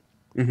niche.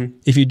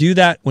 If you do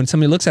that, when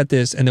somebody looks at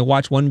this and they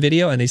watch one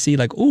video and they see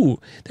like, ooh,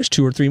 there's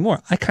 2 or 3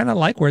 more. I kind of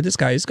like where this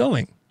guy is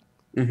going.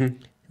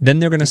 Then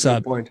they're going to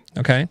sub.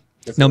 Okay.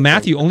 Now,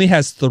 Matthew only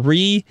has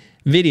 3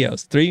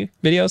 videos. 3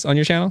 videos on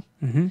your channel?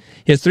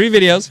 He has 3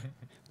 videos.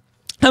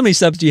 How many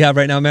subs do you have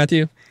right now,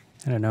 Matthew?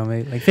 I don't know,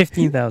 maybe like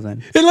 15,000.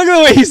 And look at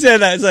the way he said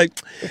that. It's like,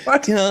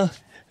 what?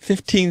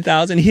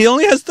 15,000. He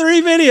only has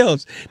 3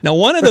 videos. Now,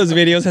 one of those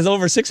videos has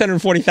over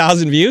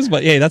 640,000 views,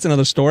 but hey, that's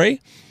another story.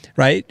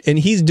 Right? And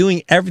he's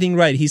doing everything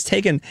right. He's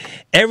taken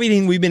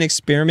everything we've been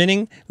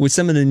experimenting with,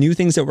 some of the new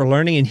things that we're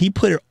learning, and he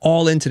put it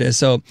all into this.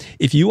 So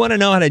if you want to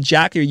know how to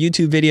jack your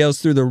YouTube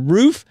videos through the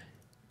roof,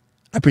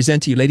 I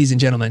present to you, ladies and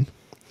gentlemen,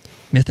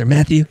 Mr.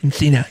 Matthew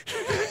Encina.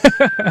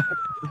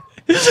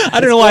 I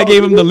don't know why I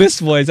gave him the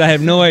list voice. I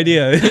have no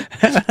idea.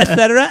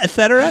 Etc.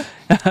 Etc.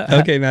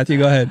 Okay, Matthew,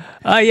 go ahead.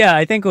 Yeah,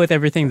 I think with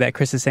everything that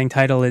Chris is saying,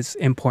 title is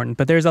important,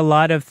 but there's a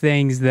lot of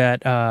things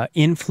that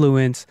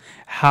influence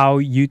how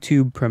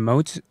YouTube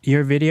promotes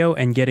your video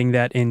and getting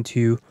that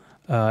into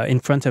in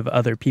front of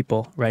other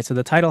people, right? So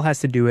the title has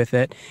to do with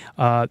it.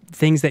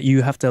 Things that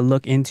you have to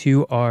look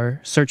into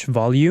are search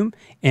volume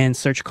and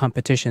search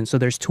competition. So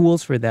there's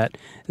tools for that.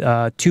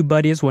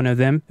 TubeBuddy is one of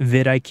them.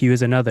 vidIQ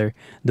is another.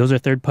 Those are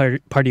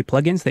third-party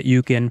plugins that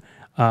you can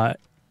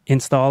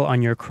install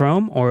on your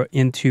Chrome or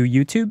into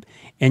YouTube,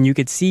 and you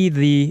could see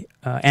the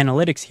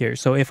analytics here.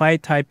 So if I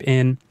type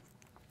in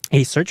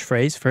a search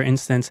phrase, for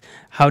instance,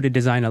 how to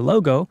design a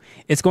logo,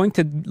 it's going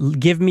to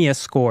give me a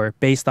score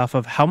based off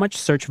of how much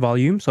search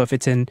volume. So if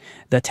it's in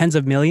the tens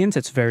of millions,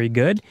 it's very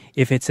good.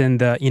 If it's in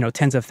the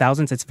tens of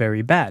thousands, it's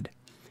very bad.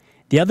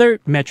 The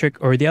other metric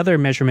or the other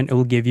measurement it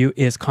will give you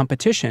is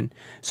competition.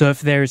 So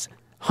if there's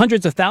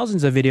hundreds of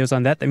thousands of videos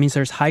on that, that means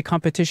there's high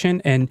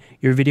competition and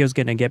your video is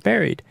going to get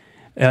buried.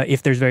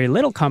 If there's very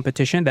little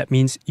competition, that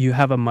means you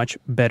have a much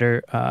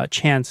better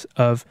chance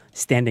of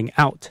standing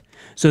out.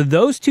 So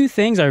those 2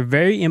 things are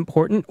very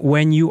important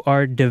when you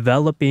are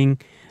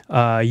developing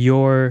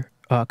your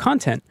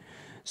content.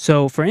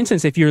 So for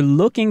instance, if you're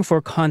looking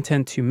for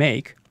content to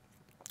make,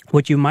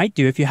 what you might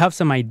do, if you have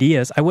some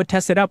ideas, I would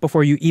test it out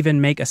before you even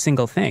make a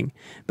single thing.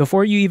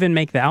 Before you even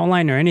make the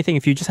outline or anything,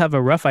 if you just have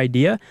a rough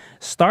idea,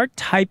 start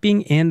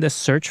typing in the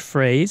search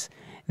phrase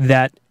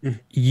that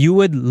you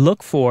would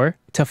look for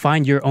to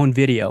find your own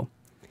video.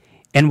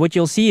 And what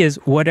you'll see is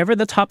whatever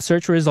the top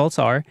search results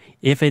are,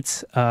 if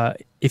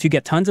you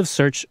get tons of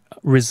search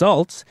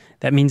results,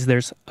 that means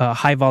there's a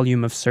high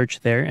volume of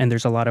search there and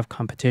there's a lot of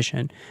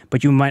competition.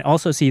 But you might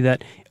also see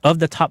that of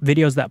the top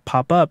videos that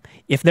pop up,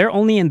 if they're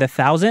only in the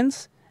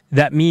thousands,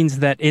 that means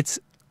that it's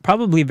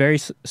probably very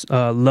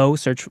low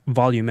search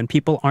volume and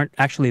people aren't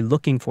actually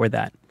looking for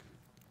that.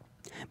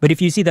 But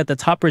if you see that the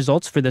top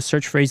results for the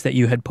search phrase that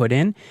you had put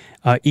in,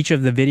 each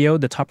of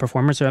the top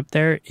performers are up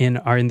there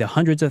are in the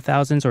hundreds of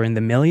thousands or in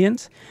the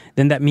millions,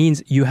 then that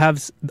means you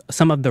have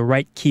some of the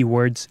right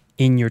keywords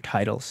in your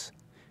titles.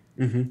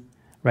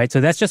 Right? So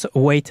that's just a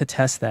way to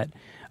test that.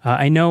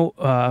 I know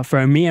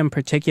for me in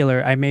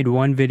particular, I made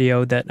one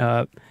video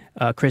that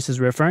Chris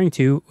is referring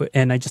to,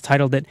 and I just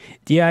titled it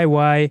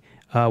DIY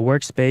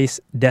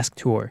Workspace Desk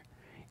Tour.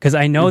 Because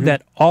I know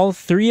that all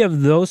 3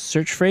 of those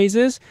search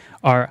phrases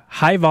are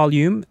high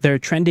volume. They're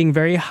trending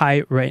very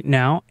high right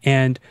now.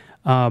 And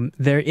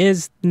there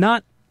is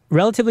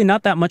relatively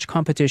not that much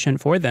competition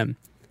for them.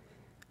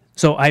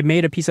 So I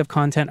made a piece of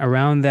content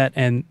around that,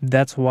 and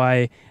that's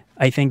why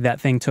I think that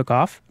thing took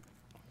off,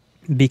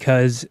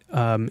 because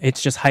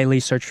it's just highly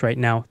searched right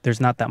now. There's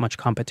not that much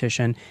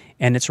competition,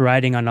 and it's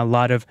riding on a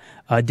lot of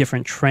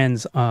different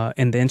trends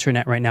in the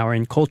internet right now, or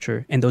in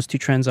culture. And those two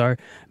trends are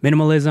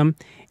minimalism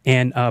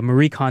and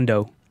Marie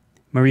Kondo.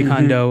 Marie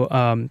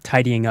Kondo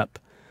tidying up.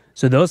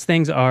 So those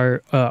things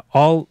are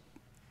all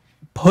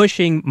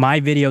pushing my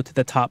video to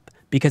the top,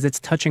 because it's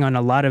touching on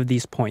a lot of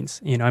these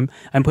points. You know,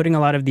 I'm putting a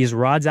lot of these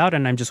rods out,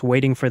 and I'm just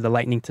waiting for the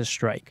lightning to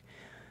strike.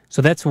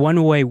 So that's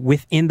one way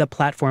within the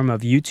platform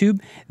of YouTube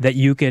that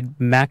you could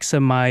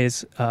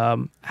maximize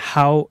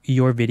how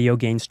your video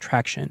gains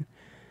traction.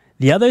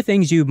 The other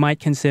things you might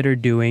consider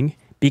doing,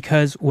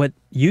 because what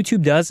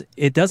YouTube does,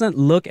 it doesn't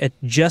look at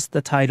just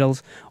the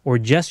titles or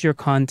just your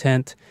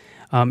content.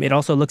 It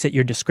also looks at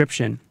your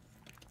description.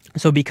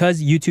 So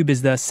because YouTube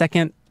is the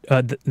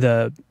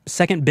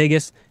second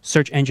biggest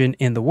search engine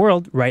in the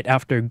world, right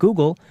after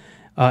Google,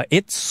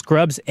 it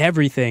scrubs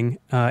everything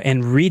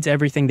and reads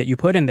everything that you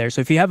put in there.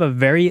 So if you have a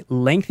very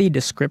lengthy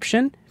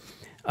description,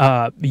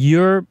 and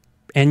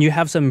you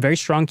have some very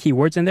strong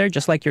keywords in there,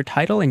 just like your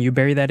title, and you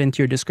bury that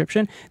into your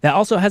description, that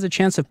also has a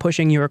chance of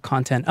pushing your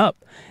content up.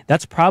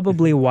 That's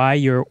probably why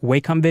your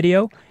Wacom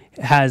video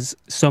has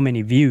so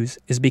many views,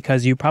 is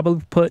because you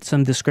probably put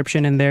some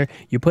description in there,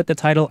 you put the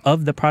title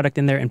of the product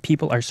in there, and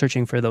people are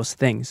searching for those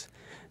things.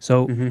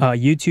 So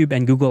YouTube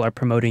and Google are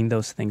promoting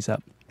those things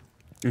up.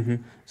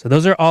 So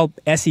those are all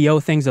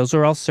SEO things, those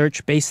are all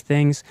search-based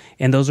things,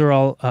 and those are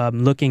all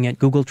looking at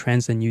Google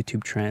Trends and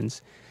YouTube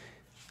Trends.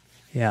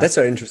 Yeah, that's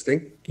very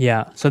interesting.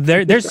 Yeah, so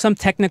there's some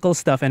technical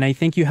stuff, and I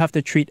think you have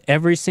to treat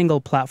every single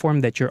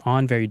platform that you're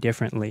on very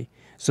differently.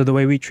 So the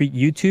way we treat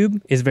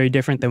YouTube is very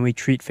different than we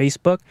treat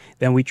Facebook,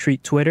 than we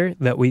treat Twitter,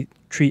 that we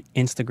treat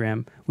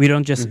Instagram. We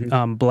don't just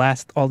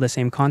blast all the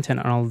same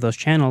content on all of those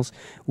channels.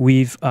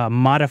 We've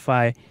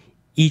modified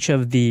each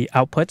of the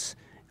outputs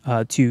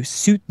to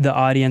suit the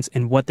audience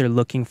and what they're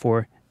looking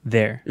for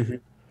there,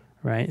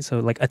 right? So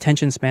like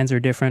attention spans are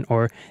different,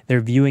 or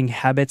their viewing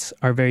habits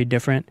are very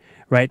different,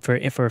 right? For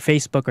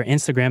Facebook or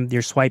Instagram,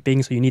 you're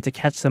swiping, so you need to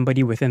catch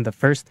somebody within the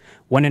first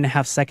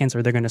 1.5 seconds,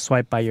 or they're going to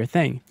swipe by your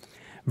thing.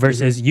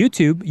 Versus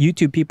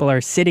YouTube people are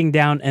sitting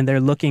down and they're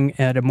looking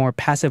at a more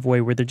passive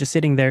way, where they're just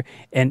sitting there,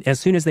 and as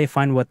soon as they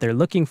find what they're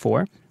looking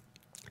for,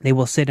 they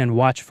will sit and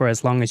watch for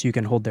as long as you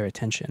can hold their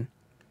attention.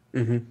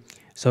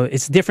 So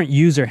it's different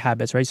user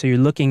habits, right? So you're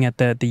looking at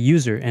the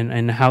user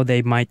and how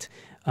they might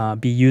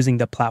be using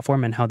the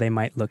platform and how they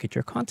might look at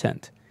your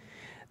content.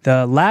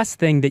 The last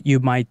thing that you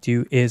might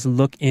do is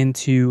look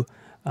into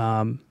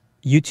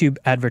YouTube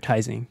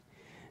advertising.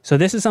 So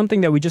this is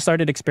something that we just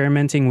started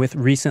experimenting with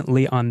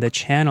recently on the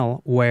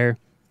channel, where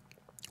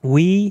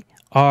we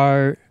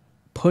are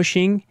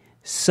pushing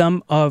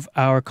some of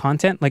our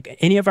content, like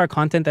any of our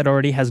content that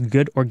already has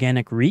good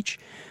organic reach.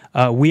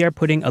 We are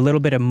putting a little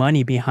bit of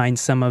money behind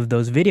some of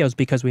those videos,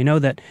 because we know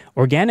that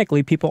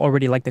organically people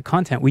already like the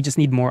content. We just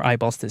need more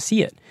eyeballs to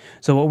see it.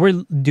 So what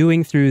we're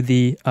doing through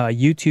the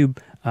YouTube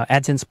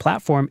AdSense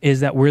platform is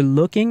that we're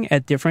looking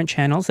at different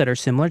channels that are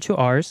similar to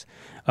ours,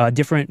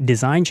 different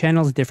design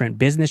channels, different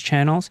business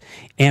channels,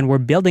 and we're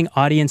building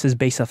audiences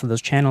based off of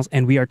those channels,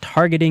 and we are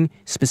targeting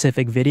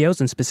specific videos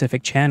and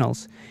specific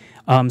channels.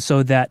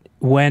 So that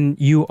when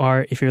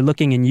if you're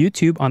looking in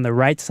YouTube, on the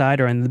right side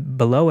or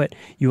below it,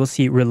 you will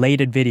see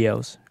related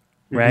videos,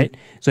 right?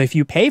 So if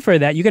you pay for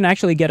that, you can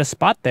actually get a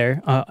spot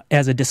there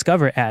as a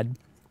Discover ad.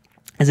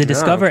 As a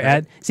Discover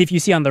ad, see if you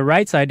see on the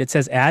right side, it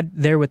says ad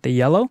there with the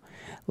yellow,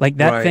 like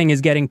that thing is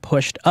getting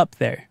pushed up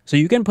there. So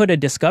you can put a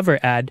Discover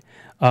ad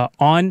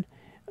on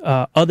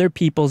other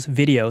people's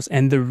videos.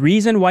 And the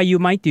reason why you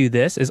might do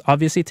this is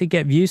obviously to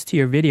get views to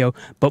your video.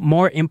 But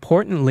more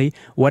importantly,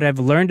 what I've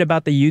learned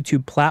about the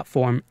YouTube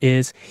platform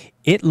is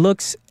it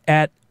looks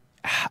at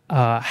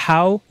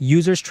how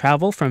users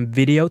travel from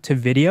video to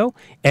video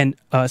and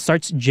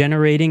starts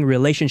generating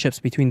relationships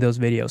between those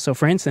videos. So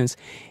for instance,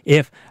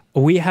 if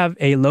we have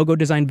a logo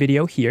design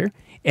video here,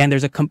 and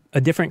there's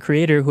a different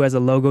creator who has a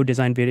logo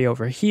design video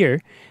over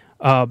here,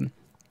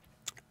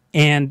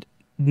 and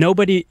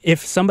if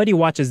somebody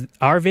watches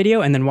our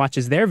video and then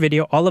watches their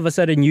video, all of a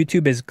sudden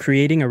YouTube is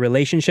creating a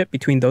relationship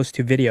between those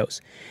two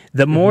videos.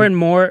 The more and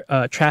more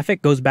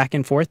traffic goes back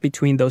and forth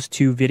between those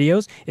two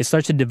videos, it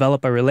starts to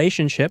develop a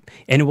relationship,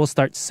 and it will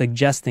start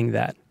suggesting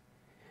that.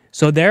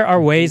 So there are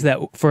ways that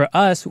for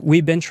us,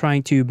 we've been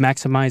trying to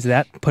maximize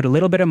that, put a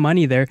little bit of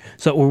money there,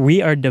 so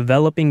we are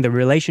developing the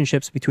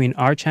relationships between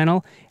our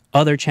channel,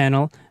 other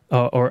channel,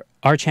 or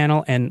our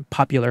channel and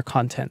popular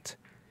content.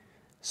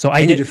 So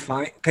can you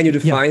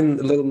define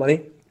a little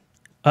money?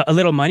 A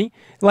little money,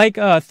 like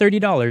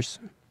 $30,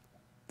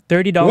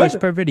 $30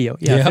 per video.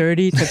 Yeah,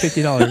 $30 to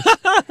 $50.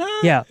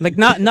 Yeah, like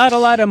not a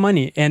lot of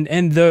money.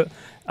 And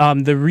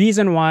the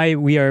reason why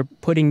we are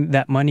putting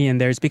that money in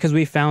there is because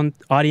we found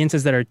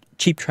audiences that are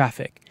cheap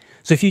traffic.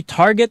 So if you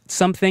target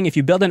something, if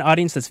you build an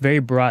audience that's very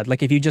broad,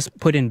 like if you just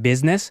put in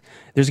business,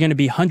 there's going to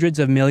be hundreds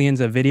of millions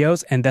of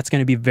videos, and that's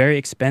going to be very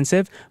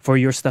expensive for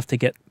your stuff to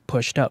get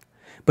pushed up.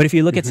 But if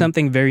you look at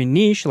something very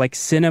niche like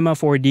Cinema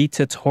 4D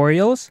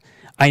tutorials,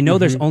 I know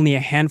there's only a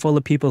handful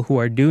of people who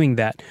are doing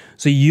that.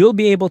 So you'll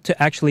be able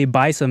to actually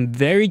buy some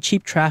very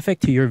cheap traffic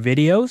to your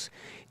videos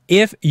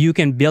if you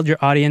can build your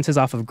audiences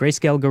off of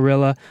Grayscale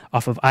Gorilla,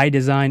 off of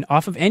iDesign,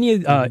 off of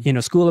any,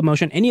 School of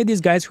Motion, any of these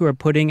guys who are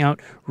putting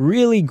out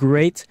really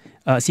great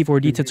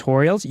C4D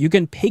tutorials, you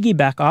can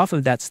piggyback off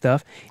of that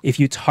stuff if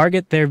you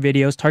target their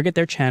videos, target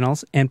their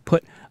channels, and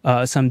put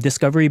some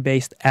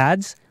discovery-based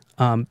ads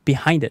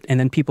behind it. And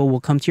then people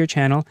will come to your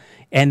channel.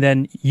 And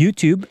then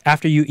YouTube,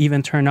 after you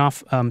even turn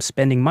off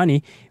spending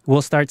money,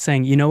 will start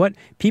saying, you know what?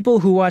 People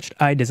who watched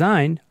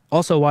iDesign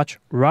also watch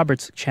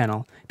Robert's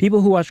channel.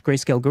 People who watch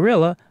Grayscale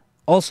Gorilla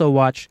also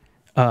watch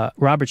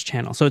Robert's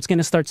channel. So it's going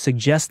to start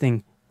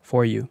suggesting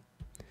for you.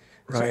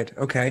 Right.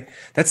 Okay.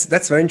 That's a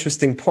very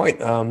interesting point.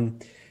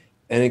 And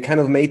it kind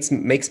of makes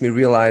me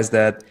realize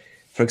that,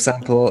 for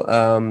example,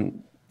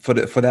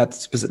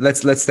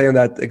 let's stay on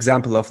that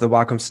example of the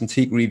Wacom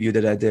Cintiq review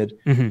that I did.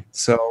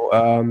 So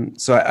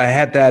I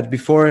had that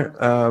before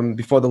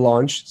the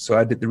launch. So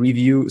I did the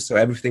review. So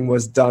everything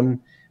was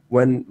done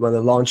when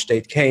the launch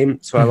date came.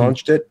 So I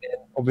launched it.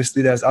 And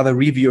obviously, there's other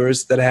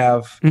reviewers that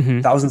have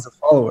thousands of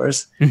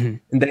followers,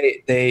 and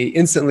they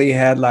instantly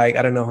had like,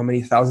 I don't know how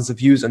many thousands of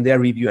views on their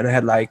review, and I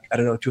had like, I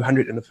don't know,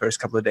 200 in the first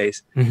couple of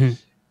days, and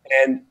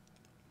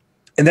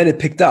then it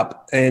picked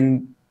up,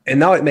 and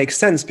now it makes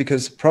sense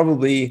because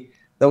probably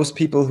those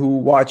people who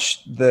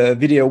watched the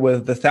video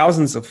with the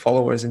thousands of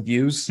followers and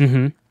views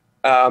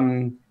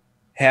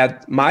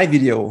had my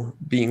video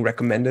being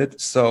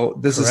recommended. So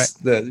this is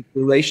the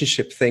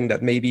relationship thing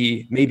that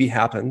maybe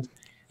happened.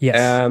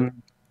 Yes.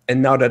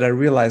 And now that I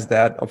realize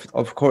that,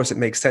 of course, it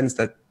makes sense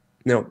that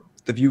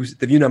the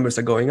view numbers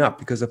are going up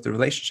because of the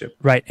relationship.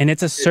 Right, and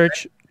it's a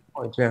search.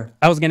 Yeah.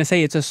 I was going to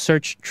say it's a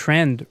search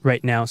trend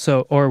right now.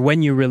 So, or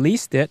when you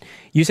released it,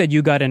 you said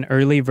you got an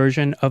early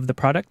version of the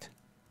product.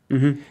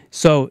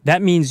 So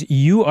that means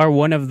you are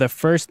one of the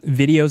first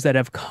videos that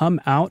have come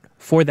out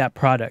for that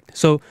product.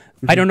 So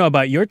I don't know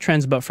about your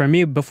trends, but for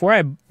me, before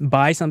I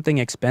buy something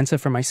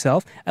expensive for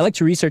myself, I like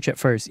to research it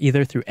first,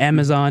 either through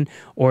Amazon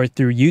or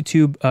through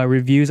YouTube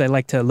reviews. I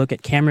like to look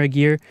at camera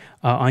gear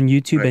on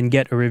YouTube and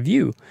get a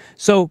review.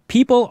 So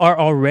people are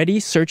already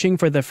searching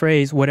for the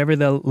phrase, whatever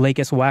the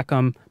latest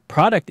Wacom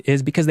product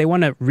is, because they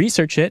want to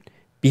research it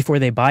before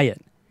they buy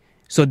it.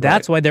 So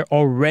that's why they're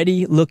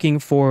already looking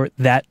for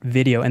that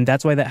video. And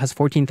that's why that has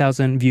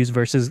 14,000 views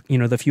versus,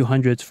 the few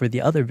hundreds for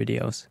the other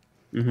videos.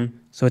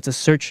 So it's a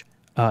search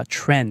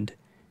trend,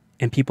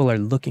 and people are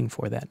looking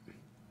for that.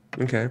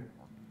 Okay.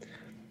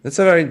 That's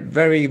a very,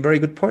 very, very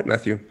good point,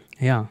 Matthew.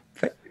 Yeah.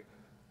 Thank you.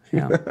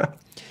 Yeah.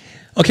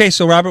 Okay,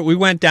 so Robert, we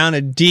went down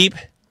a deep,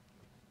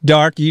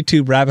 dark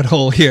YouTube rabbit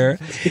hole here.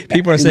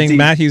 People are saying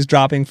Matthew's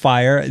dropping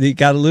fire. It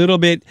got a little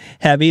bit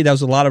heavy. That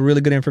was a lot of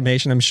really good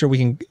information. I'm sure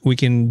we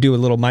can do a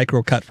little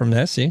micro cut from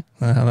this. See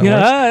how that works?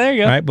 There you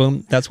go. All right,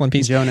 boom. That's one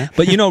piece. Jonah.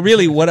 But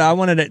really, what I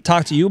wanted to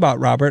talk to you about,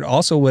 Robert,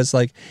 also was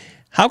like,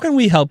 how can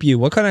we help you?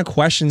 What kind of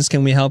questions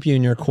can we help you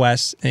in your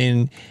quest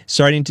in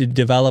starting to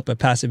develop a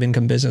passive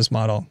income business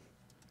model?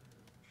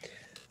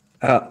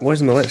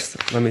 Where's my list?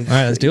 Let me. All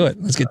right, let's do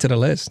it. Let's get to the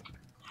list.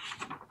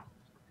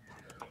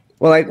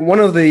 Well, like one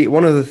of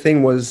the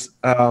thing was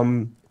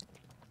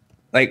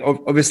like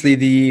obviously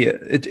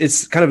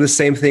it's kind of the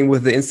same thing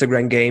with the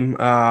Instagram game.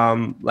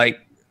 Like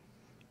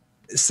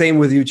same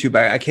with YouTube.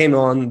 I came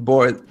on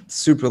board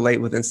super late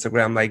with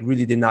Instagram. Like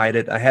really denied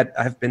it. I had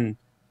an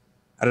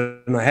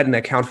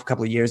account for a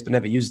couple of years, but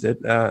never used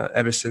it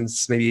ever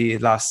since maybe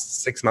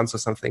last 6 months or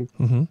something.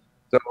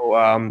 So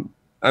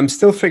I'm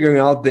still figuring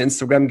out the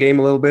Instagram game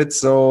a little bit.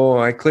 So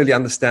I clearly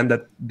understand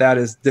that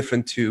is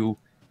different to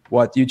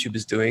what YouTube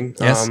is doing.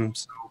 Yes.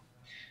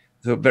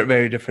 So very,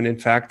 very different, in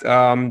fact.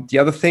 The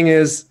other thing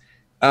is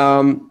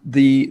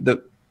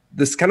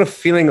this kind of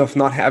feeling of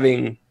not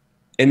having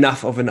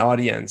enough of an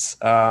audience.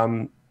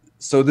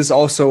 So this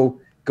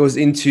also goes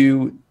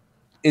into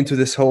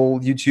this whole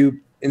YouTube,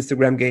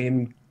 Instagram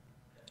game,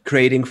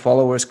 creating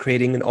followers,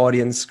 creating an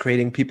audience,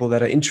 creating people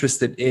that are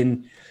interested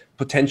in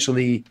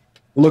potentially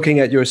looking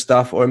at your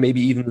stuff, or maybe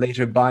even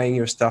later buying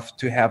your stuff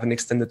to have an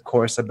extended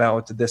course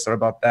about this or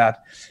about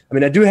that. I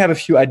mean, I do have a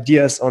few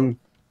ideas on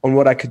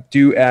what I could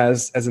do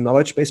as a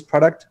knowledge-based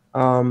product,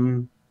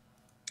 but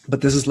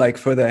this is like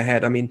further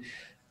ahead. I mean,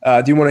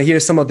 do you want to hear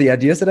some of the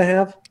ideas that I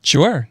have?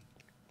 Sure.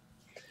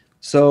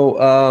 So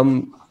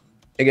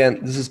again,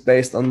 this is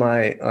based on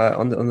my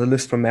on the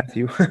list from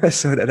Matthew,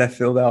 so that I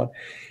filled out.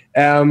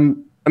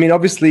 I mean,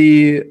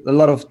 obviously, a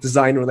lot of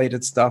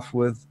design-related stuff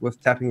with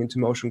tapping into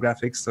motion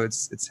graphics. So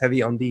it's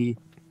heavy on the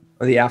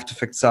After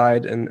Effects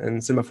side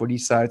and Cinema 4D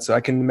side. So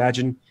I can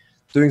imagine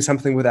doing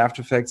something with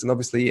After Effects. And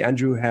obviously,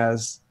 Andrew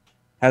has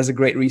a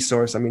great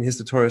resource. I mean,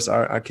 his tutorials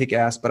are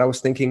kick-ass. But I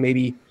was thinking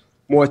maybe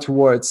more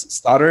towards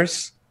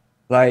starters.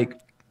 Like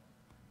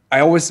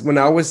when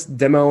I always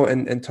demo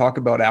and talk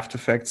about After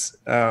Effects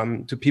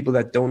to people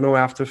that don't know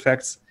After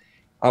Effects,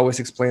 I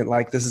always explain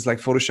like this is like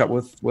Photoshop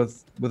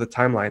with a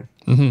timeline.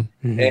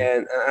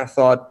 And I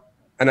thought,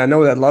 and I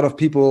know that a lot of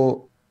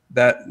people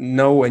that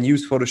know and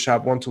use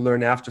Photoshop want to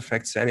learn After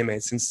Effects to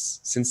animate, since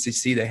they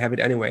see they have it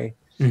anyway.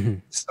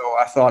 So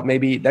I thought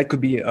maybe that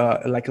could be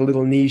like a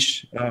little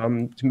niche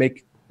to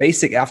make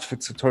basic After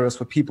Effects tutorials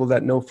for people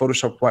that know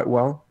Photoshop quite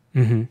well.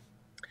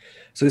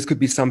 So this could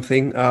be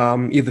something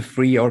either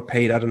free or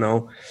paid. I don't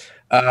know.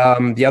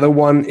 The other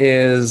one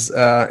is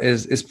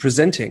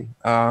presenting.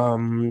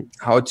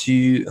 How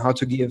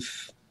to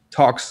give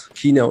talks,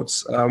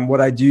 keynotes.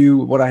 What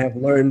I have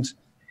learned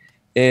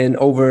in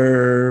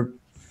over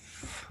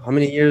how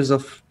many years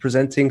of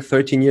presenting?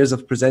 13 years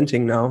of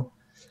presenting now,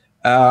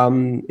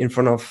 in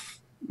front of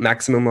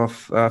maximum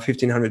of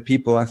 1,500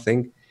 people, I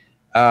think.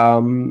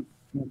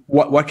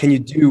 What can you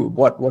do?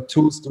 What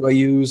tools do I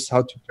use?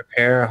 How to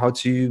prepare? How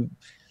to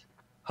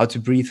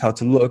breathe? How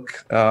to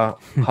look?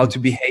 How to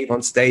behave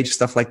on stage?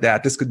 Stuff like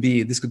that. This could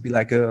be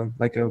like a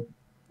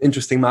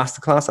interesting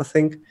masterclass, I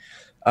think.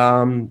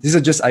 These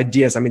are just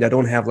ideas. I mean, I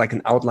don't have like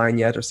an outline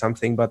yet or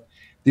something, but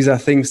these are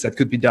things that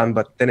could be done.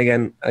 But then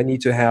again, I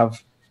need to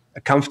have a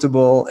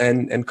comfortable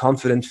and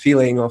confident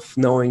feeling of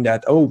knowing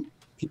that, oh,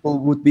 people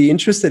would be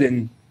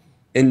interested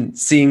in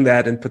seeing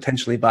that and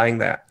potentially buying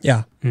that.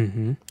 Yeah.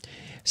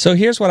 So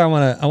here's what I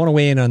want to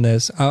weigh in on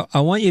this.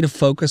 I want you to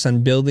focus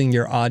on building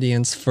your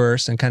audience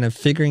first and kind of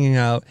figuring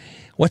out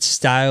what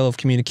style of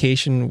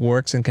communication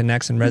works and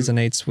connects and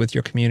resonates with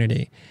your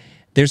community.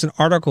 There's an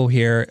article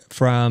here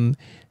from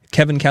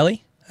Kevin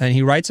Kelly, and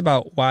he writes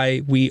about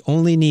why we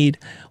only need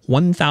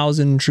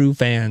 1,000 true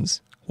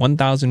fans.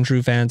 1,000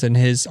 true fans, and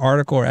his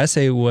article or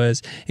essay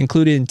was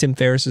included in Tim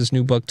Ferriss's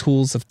new book,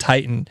 Tools of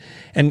Titan.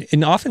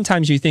 And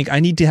oftentimes you think, I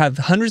need to have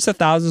hundreds of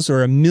thousands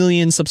or 1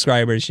 million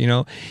subscribers, you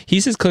know.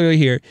 He says clearly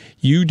here,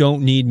 you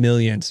don't need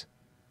millions.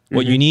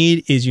 What you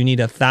need is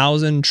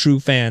 1,000 true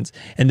fans.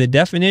 And the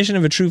definition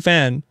of a true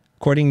fan,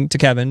 according to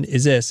Kevin,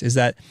 is this, is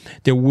that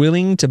they're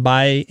willing to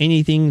buy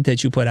anything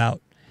that you put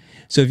out.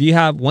 So if you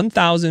have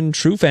 1,000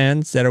 true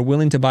fans that are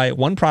willing to buy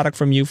one product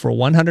from you for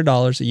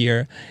 $100 a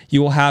year,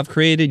 you will have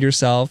created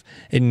yourself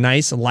a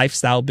nice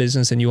lifestyle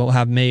business and you will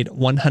have made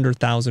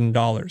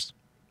 $100,000.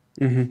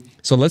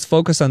 So let's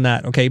focus on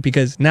that, okay?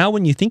 Because now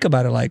when you think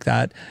about it like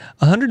that,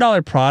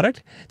 $100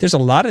 product, there's a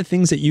lot of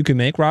things that you can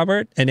make,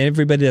 Robert, and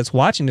everybody that's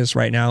watching this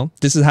right now,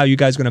 this is how you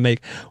guys are going to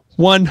make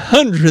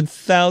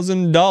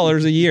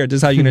 $100,000 a year. This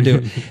is how you're going to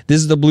do it.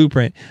 This is the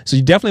blueprint. So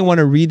you definitely want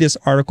to read this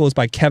article. It's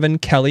by Kevin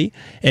Kelly,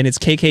 and it's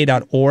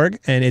kk.org,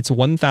 and it's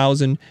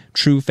 1,000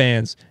 True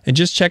Fans. And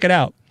just check it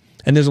out.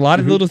 And there's a lot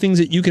of little things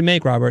that you can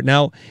make, Robert.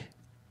 Now,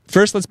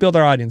 first, let's build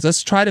our audience.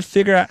 Let's try to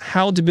figure out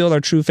how to build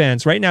our true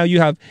fans. Right now, you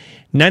have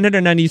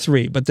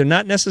 993, but they're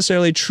not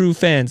necessarily true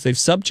fans. They've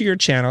subbed to your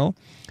channel.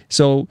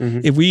 So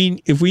if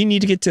we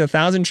need to get to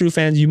 1,000 true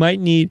fans, you might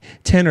need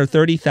 10 or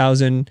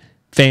 30,000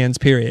 fans,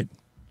 period.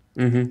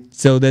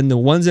 So then the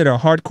ones that are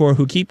hardcore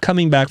who keep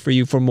coming back for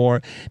you for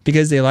more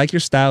because they like your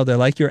style, they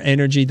like your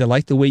energy, they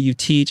like the way you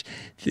teach,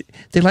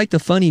 they like the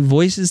funny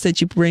voices that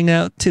you bring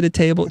out to the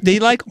table. They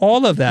like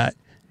all of that.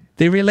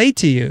 They relate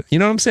to you. You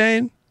know what I'm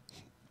saying?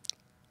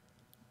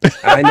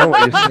 I know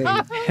what you're saying.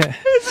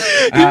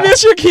 You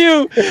missed your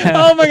cue.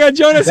 Oh my God,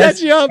 Jonas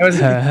set you up.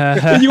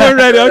 You weren't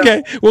ready.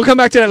 Okay, we'll come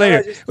back to that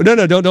later.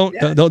 No,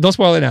 don't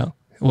spoil it now.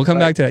 We'll come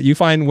back to that. You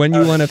find when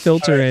you want to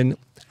filter in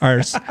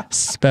our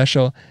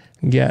special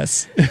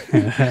guests.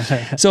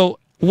 So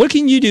what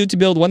can you do to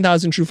build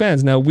 1,000 true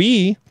fans? Now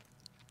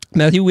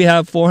Matthew, we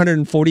have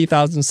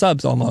 440,000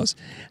 subs almost.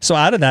 So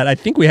out of that, I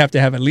think we have to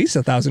have at least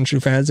 1,000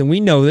 true fans. And we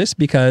know this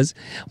because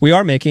we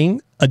are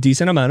making a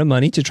decent amount of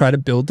money to try to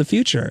build the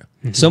future.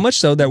 So much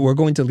so that we're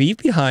going to leave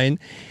behind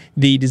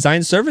the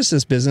design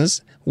services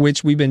business,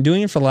 which we've been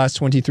doing for the last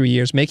 23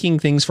 years, making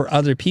things for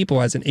other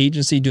people as an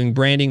agency, doing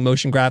branding,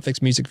 motion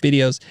graphics, music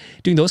videos,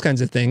 doing those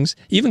kinds of things,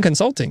 even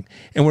consulting.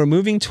 And we're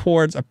moving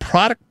towards a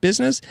product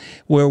business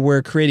where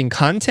we're creating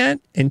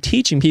content and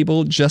teaching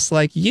people just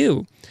like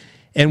you.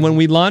 And when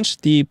we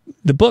launched the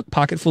book,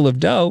 Pocket Full of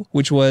Dough,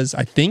 which was,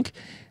 I think,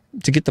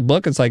 to get the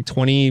book, it's like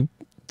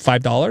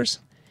 $25.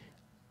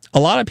 A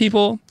lot of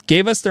people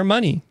gave us their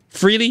money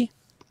freely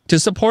to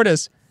support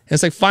us. And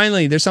it's like,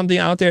 finally, there's something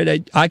out there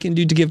that I can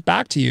do to give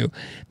back to you.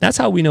 That's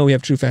how we know we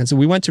have true fans. So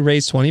we went to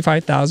raise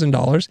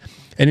 $25,000,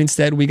 and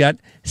instead we got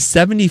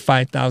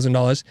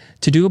 $75,000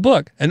 to do a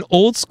book, an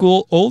old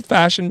school,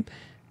 old-fashioned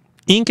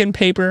ink and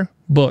paper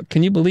book.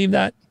 Can you believe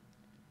that?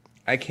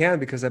 I can,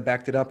 because I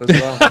backed it up as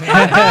well. All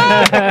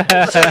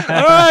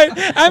right,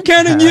 I'm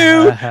counting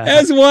you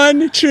as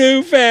one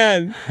true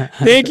fan.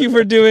 Thank you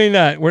for doing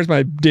that. Where's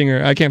my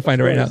dinger? I can't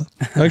find it right now.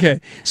 Okay,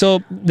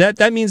 so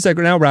that means that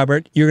now,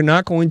 Robert, you're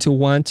not going to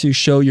want to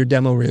show your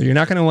demo reel. You're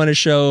not going to want to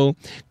show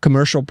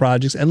commercial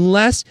projects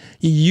unless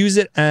you use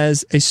it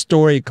as a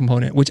story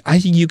component, which I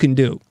think you can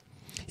do.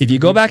 If you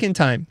go back in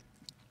time,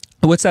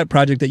 what's that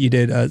project that you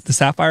did, the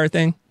Sapphire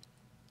thing?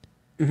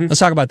 Let's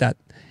talk about that.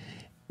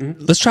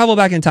 Let's travel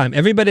back in time.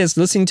 Everybody that's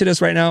listening to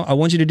this right now, I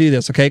want you to do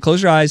this, okay?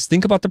 Close your eyes.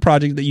 Think about the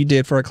project that you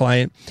did for a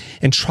client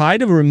and try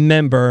to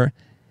remember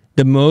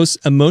the most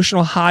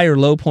emotional high or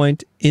low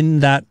point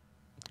in that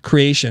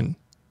creation.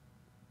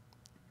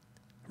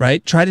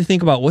 right? Try to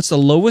think about what's the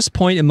lowest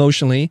point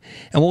emotionally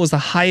and what was the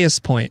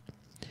highest point,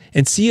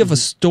 and see if a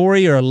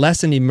story or a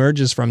lesson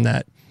emerges from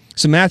that.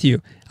 So Matthew,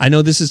 I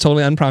know this is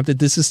totally unprompted.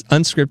 This is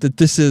unscripted.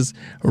 This is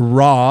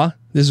raw.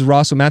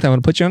 So Matthew, I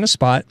want to put you on the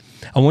spot.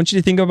 I want you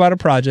to think about a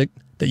project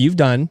that you've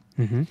done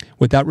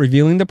without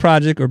revealing the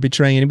project or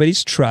betraying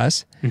anybody's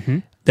trust,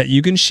 that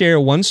you can share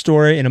one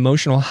story, an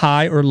emotional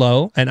high or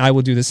low, and I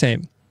will do the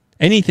same.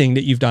 Anything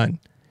that you've done.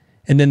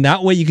 And then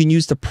that way you can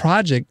use the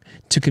project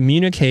to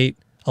communicate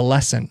a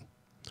lesson.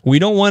 We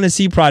don't want to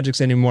see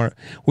projects anymore.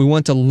 We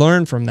want to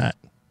learn from that.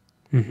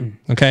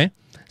 Okay?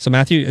 So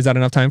Matthew, is that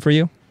enough time for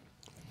you?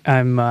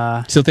 I'm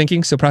still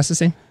thinking, still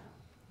processing?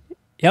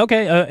 Yeah,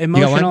 okay.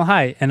 Emotional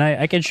high. And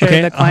I can share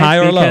Okay, the a high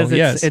or clients low,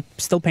 because yes. it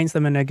still paints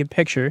them in a good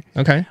picture.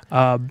 Okay.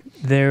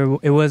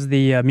 It was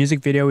the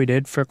music video we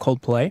did for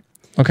Coldplay.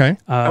 Okay.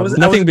 Nothing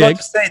nothing I was big. about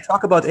to say,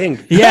 talk about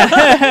ink.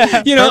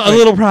 Yeah. You know, a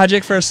little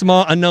project for a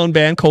small unknown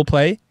band,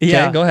 Coldplay. Okay,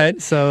 Yeah. go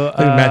ahead. So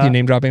Look at Matthew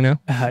name dropping now.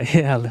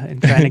 yeah, I'm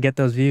trying to get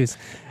those views.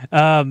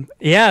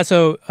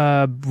 So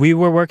we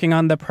were working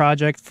on the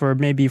project for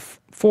maybe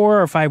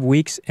 4 or 5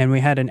 weeks, and we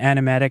had an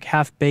animatic,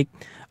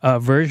 half-baked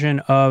version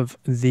of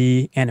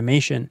the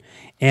animation.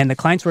 And the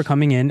clients were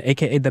coming in,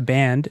 aka the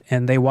band,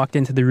 and they walked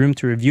into the room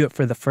to review it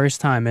for the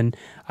first time. And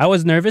I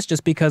was nervous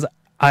just because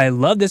I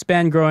loved this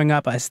band growing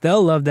up. I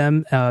still love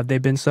them.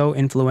 They've been so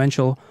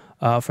influential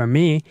for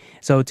me.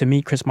 So to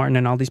meet Chris Martin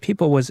and all these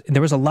people,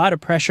 there was a lot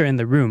of pressure in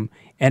the room.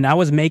 And I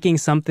was making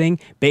something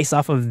based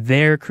off of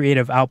their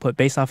creative output,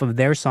 based off of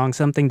their song,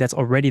 something that's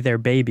already their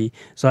baby.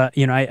 So,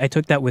 I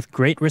took that with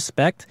great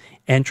respect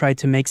and tried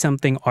to make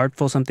something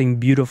artful, something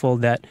beautiful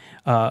that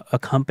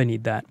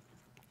accompanied that.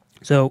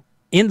 So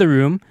in the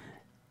room,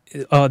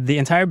 the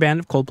entire band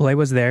of Coldplay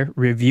was there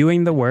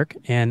reviewing the work,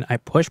 and I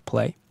pushed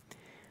play.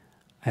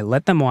 I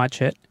let them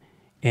watch it,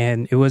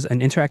 and it was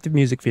an interactive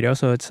music video,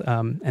 so it's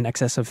in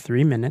excess of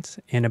 3 minutes.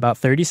 And about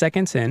 30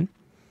 seconds in,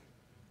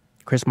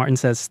 Chris Martin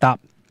says, "Stop.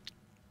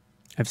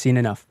 I've seen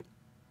enough."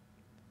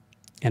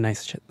 And I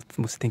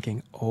was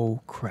thinking,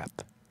 oh,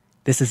 crap.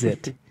 This is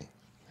it.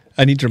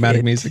 I need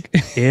dramatic music.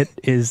 It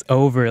is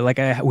over. Like,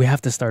 we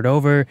have to start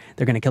over.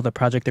 They're going to kill the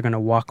project. They're going to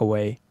walk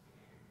away.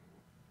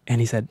 And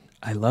he said,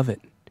 "I love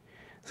it."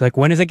 It's like,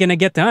 when is it going to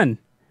get done?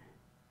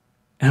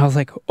 And I was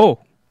like, oh,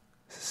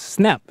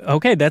 snap.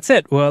 Okay, that's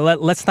it. Well,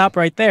 let's stop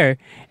right there.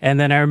 And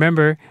then I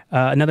remember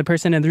another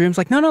person in the room was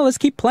like, no, let's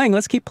keep playing.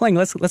 Let's keep playing.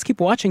 Let's keep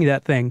watching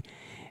that thing.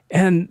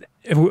 And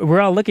we're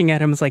all looking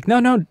at him. It's like,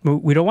 no,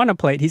 we don't want to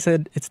play it. He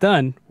said, it's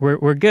done.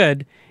 We're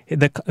good.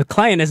 The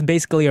client has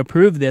basically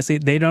approved this.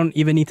 They don't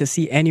even need to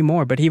see any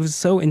more. But he was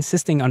so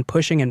insisting on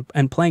pushing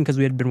and playing because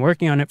we had been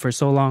working on it for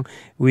so long.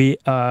 We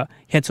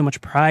had so much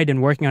pride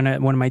in working on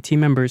it, one of my team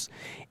members.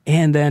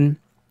 And then,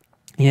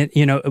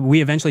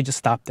 we eventually just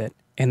stopped it.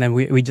 And then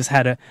we just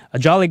had a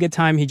jolly good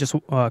time.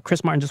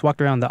 Chris Martin just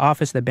walked around the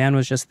office. The band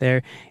was just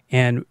there.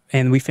 And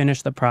we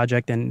finished the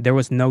project, and there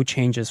was no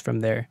changes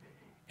from there.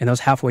 And that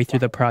was halfway through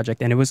the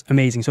project, and it was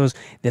amazing. So it was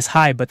this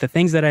high. But the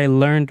things that I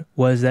learned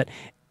was that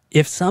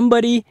if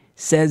somebody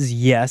says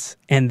yes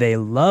and they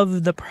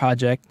love the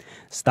project,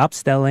 stop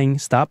stelling,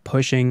 stop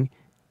pushing,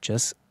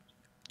 just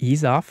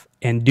ease off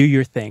and do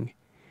your thing.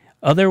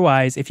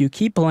 Otherwise, if you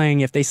keep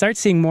playing, if they start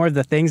seeing more of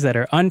the things that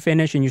are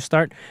unfinished and you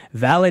start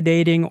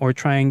validating or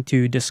trying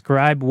to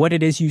describe what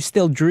it is you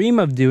still dream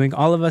of doing,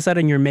 all of a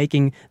sudden you're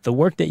making the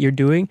work that you're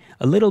doing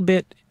a little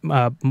bit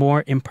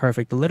more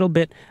imperfect, a little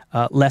bit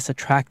less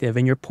attractive,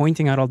 and you're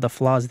pointing out all the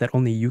flaws that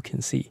only you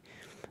can see.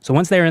 So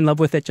once they're in love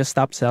with it, just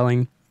stop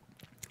selling.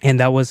 And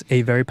that was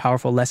a very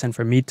powerful lesson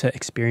for me to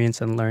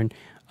experience and learn,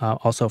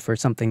 also for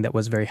something that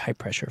was very high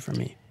pressure for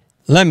me.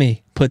 Let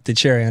me put the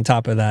cherry on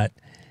top of that.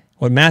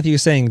 What Matthew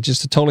is saying,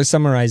 just to totally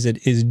summarize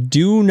it, is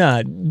do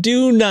not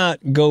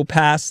go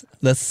past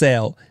the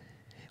sale.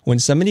 When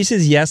somebody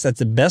says yes, that's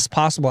the best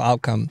possible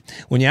outcome.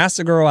 When you ask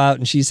the girl out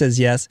and she says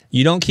yes,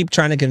 you don't keep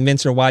trying to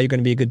convince her why you're going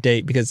to be a good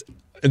date, because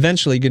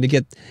eventually you're going to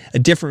get a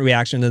different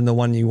reaction than the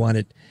one you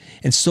wanted.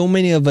 And so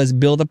many of us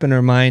build up in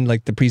our mind,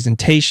 like the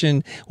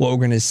presentation, what we're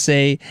going to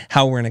say,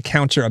 how we're going to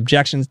counter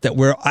objections, that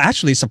we're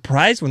actually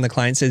surprised when the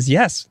client says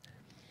yes.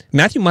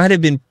 Matthew might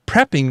have been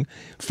prepping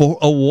for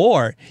a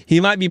war.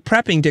 He might be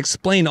prepping to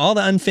explain all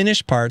the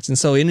unfinished parts. And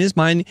so in his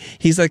mind,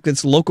 he's like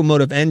this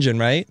locomotive engine,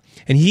 right?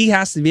 And he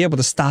has to be able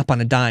to stop on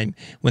a dime.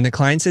 When the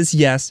client says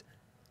yes,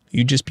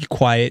 you just be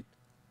quiet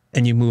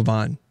and you move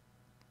on.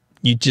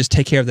 You just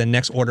take care of the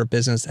next order of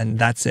business, and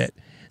that's it.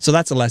 So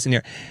that's a lesson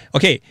here.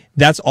 Okay,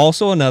 that's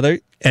also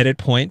another edit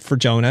point for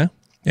Jonah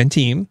and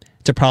team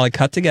to probably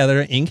cut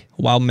together ink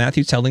while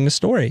Matthew's telling the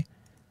story.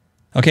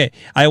 Okay,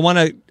 I want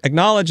to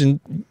acknowledge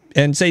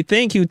and say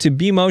thank you to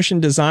B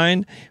Motion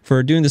Design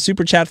for doing the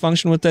super chat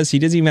function with us. He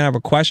doesn't even have a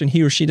question.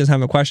 He or she doesn't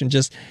have a question.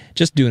 Just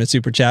doing a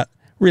super chat.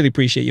 Really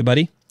appreciate you,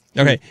 buddy.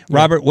 Okay,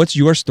 Robert, what's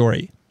your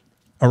story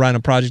around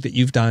a project that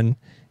you've done,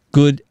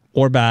 good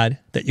or bad,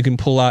 that you can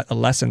pull out a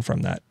lesson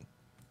from that?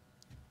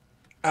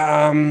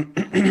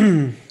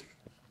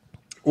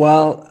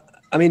 Well,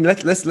 I mean,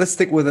 let's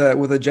stick with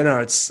a Gen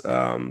Arts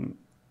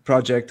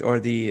project, or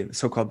the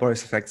so-called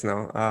Boris effects now,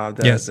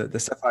 Yes. the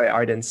Sapphire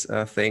Ardents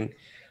thing.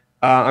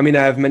 I mean,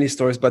 I have many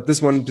stories, but this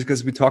one,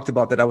 because we talked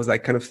about that, I was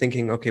like kind of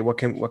thinking, okay, what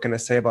can I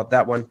say about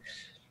that one?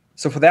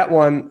 So for that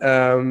one,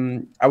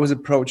 I was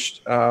approached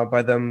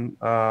by them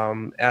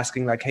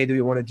asking like, hey, do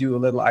you want to do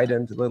a little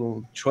ident, a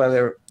little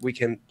trailer we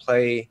can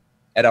play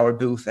at our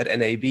booth at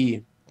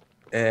NAB?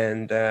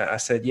 And I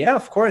said, yeah,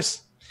 of course.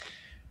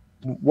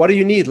 What do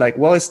you need? Like,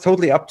 well, it's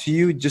totally up to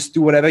you. Just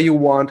do whatever you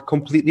want,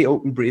 completely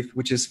open brief,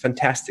 which is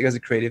fantastic as a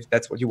creative.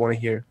 That's what you want to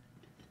hear.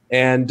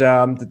 And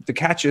the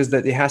catch is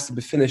that it has to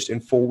be finished in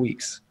 4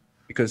 weeks,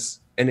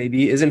 because NAB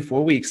is in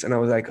 4 weeks. And I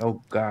was like,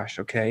 oh gosh,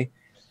 okay.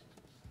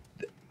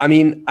 I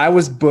mean, I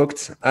was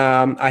booked.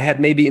 I had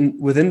maybe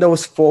within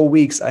those 4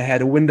 weeks, I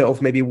had a window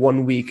of maybe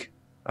 1 week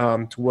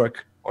to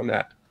work on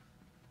that.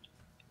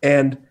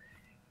 And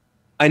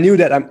I knew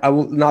that I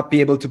will not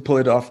be able to pull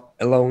it off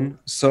alone.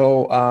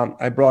 So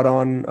I brought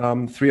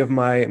on 3 of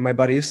my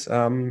buddies,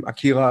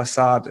 Akira,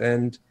 Saad,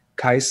 and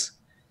Kais,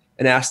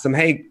 and asked them,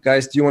 hey,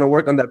 guys, do you want to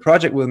work on that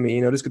project with me?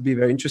 You know, this could be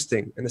very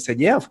interesting. And they said,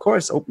 yeah, of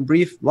course, open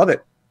brief, love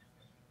it.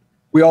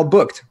 We all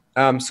booked.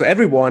 So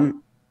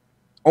everyone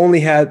only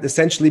had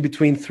essentially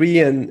between 3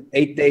 and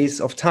 8 days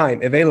of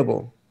time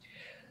available.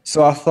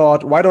 So I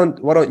thought, why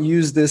don't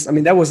use this? I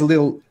mean, that was a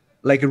little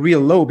like a real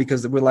low,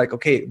 because we're like,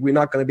 okay, we're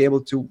not going to be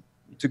able to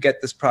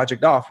get this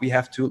project off. We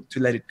have to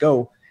let it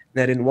go.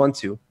 And I didn't want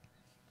to.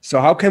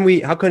 So how can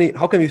we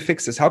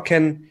fix this? How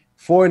can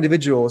 4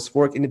 individuals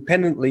work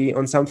independently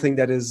on something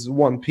that is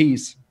one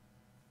piece?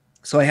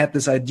 So I had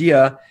this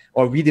idea,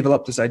 or we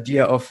developed this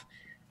idea of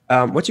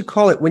what you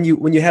call it when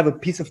you have a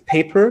piece of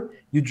paper,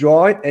 you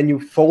draw it and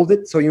you fold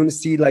it, so you only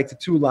see like the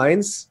 2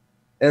 lines,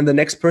 and the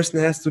next person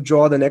has to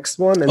draw the next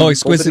one. And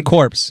Exquisite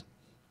Corpse.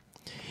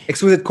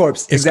 Exquisite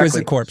Corpse. Exactly.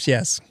 Exquisite Corpse.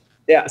 Yes.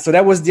 Yeah, so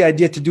that was the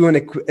idea, to do an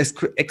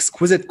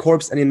exquisite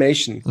corpse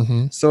animation.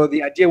 Mm-hmm. So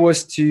the idea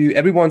was to,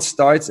 everyone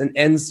starts and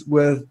ends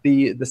with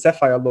the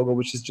Sapphire logo,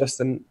 which is just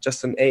an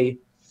A,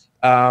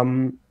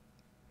 and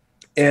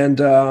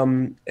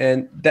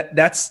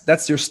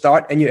that's your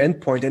start and your end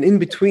point. And in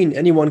between,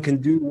 anyone can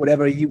do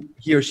whatever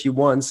he or she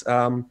wants.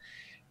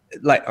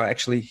 Like, or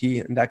actually, he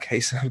in that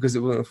case, because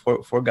it was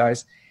 4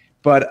 guys,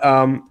 but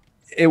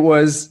it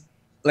was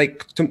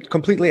like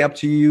completely up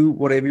to you.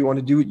 Whatever you want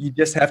to do, you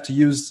just have to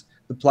use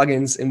the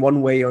plugins in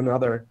one way or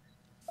another.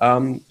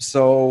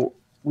 So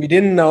we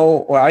didn't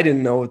know, or I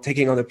didn't know,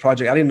 taking on the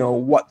project, I didn't know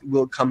what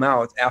will come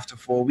out after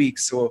 4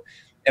 weeks. So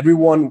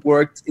everyone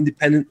worked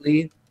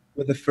independently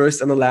with the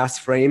first and the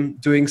last frame,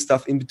 doing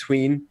stuff in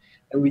between.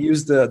 And we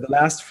used the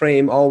last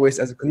frame always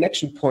as a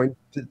connection point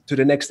to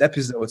the next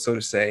episode, so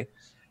to say.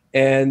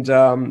 And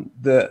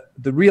the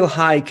real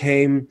high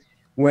came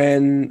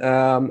when,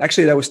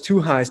 actually there was 2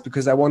 highs,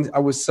 because I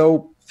was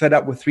so fed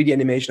up with 3D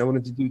animation. I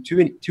wanted to do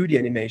 2D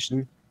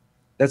animation.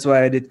 That's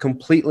why I did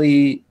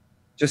completely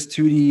just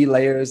 2D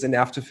layers and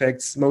After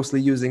Effects,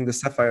 mostly using the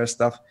Sapphire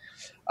stuff.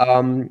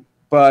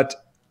 But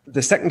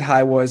the second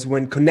high was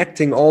when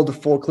connecting all the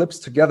 4 clips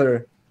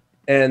together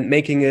and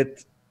making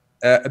it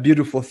a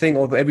beautiful thing.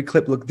 Although every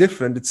clip looked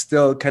different, it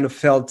still kind of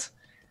felt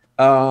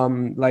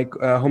like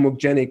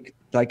homogenic,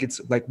 like it's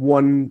like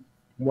one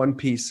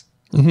piece.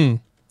 Mm-hmm.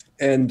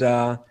 And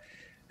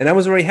I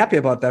was very happy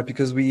about that,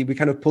 because we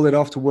kind of pulled it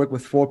off to work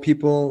with 4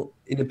 people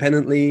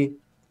independently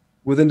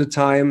within the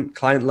time.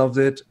 Client loved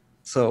it.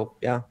 So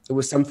yeah, it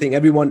was something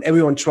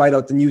everyone tried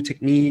out the new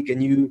technique, a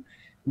new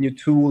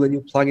tool, a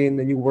new plugin,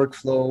 a new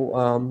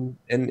workflow,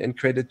 and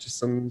created just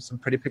some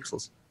pretty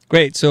pixels.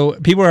 Great. So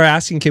people are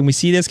asking, can we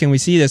see this? Can we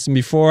see this? And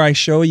before I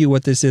show you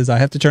what this is, I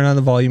have to turn on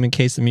the volume in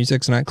case the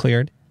music's not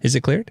cleared. Is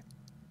it cleared?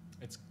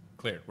 It's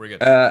cleared. We're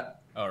good.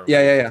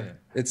 Yeah.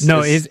 Is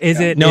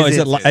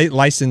it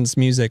licensed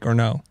music or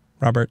no,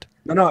 Robert?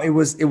 No. It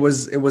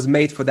was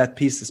made for that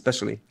piece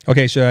especially.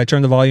 Okay. Should I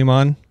turn the volume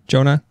on,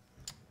 Jonah?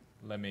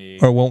 Let me.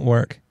 Or it won't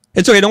work.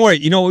 It's okay. Don't worry.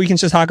 You know what? We can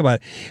just talk about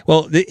it.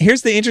 Well,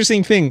 here's the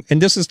interesting thing,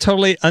 and this is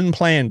totally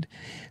unplanned.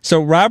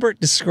 So Robert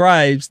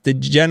describes the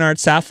GenArt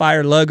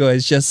Sapphire logo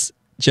as just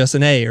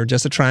an A, or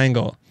just a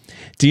triangle.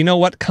 Do you know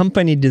what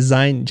company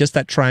designed just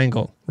that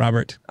triangle,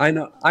 Robert? I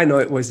know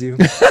it was you.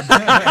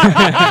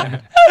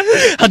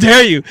 How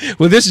dare you?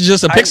 Well, this is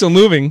just a pixel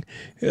moving,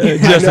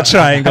 just a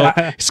triangle.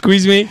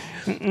 Squeeze me.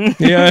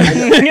 Yeah.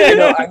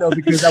 I know,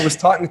 because I was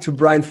talking to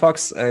Brian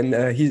Fox, and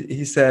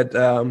he said,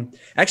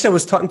 actually, I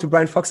was talking to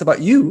Brian Fox about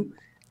you.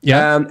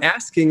 Yeah.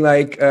 Asking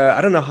like,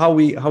 I don't know how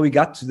we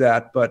got to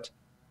that, but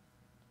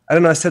I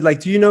don't know. I said like,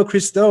 do you know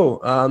Chris Doe?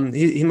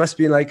 He must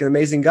be like an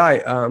amazing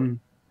guy.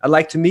 I'd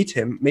like to meet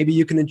him. Maybe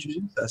you can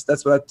introduce us.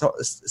 That's what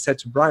I said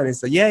to Brian. He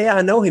said, yeah,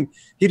 I know him.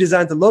 He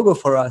designed the logo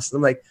for us. And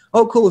I'm like,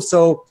 oh, cool.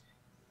 So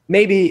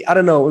maybe, I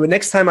don't know,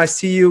 next time I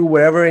see you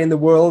wherever in the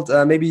world,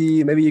 maybe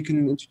you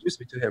can introduce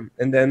me to him.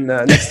 And then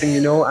next thing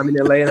you know, I'm in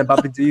LA and I'm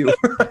bumping to you.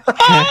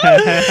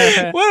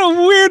 What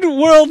a weird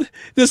world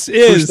this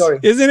is.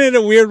 Isn't it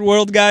a weird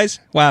world, guys?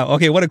 Wow.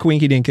 Okay, what a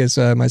quinky dink, as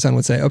my son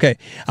would say. Okay,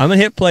 I'm going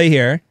to hit play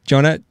here.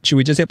 Jonah, should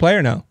we just hit play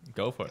or no?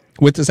 Go for it.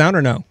 With the sound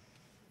or no?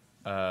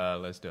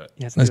 Let's do it.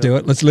 Yes, Let's do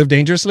it. Let's live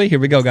dangerously. Here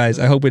we go, guys.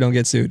 I hope we don't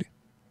get sued.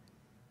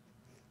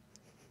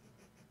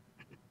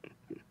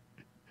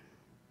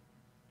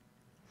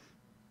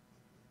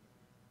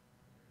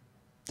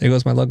 There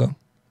goes my logo.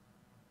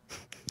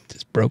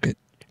 Just broke it.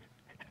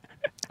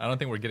 I don't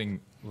think we're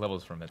getting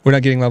levels from it. We're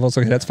not getting levels.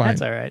 Okay, that's fine.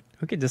 That's all right.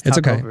 We could just It's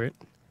talk okay. over it.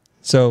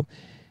 So,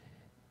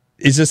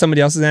 is this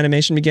somebody else's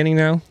animation beginning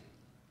now?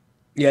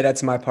 Yeah,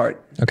 that's my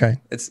part. Okay.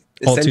 It's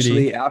Alt 2D.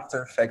 essentially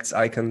After Effects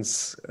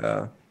icons,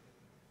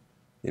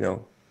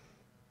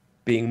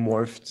 being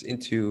morphed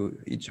into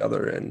each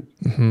other, and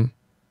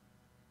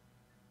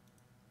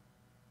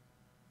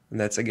and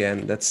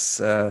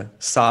that's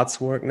Saad's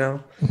work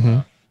now.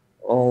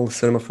 All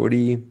Cinema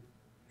 4D.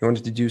 He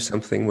wanted to do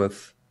something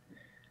with,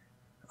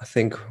 I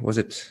think, was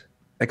it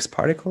X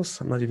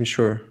particles? I'm not even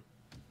sure.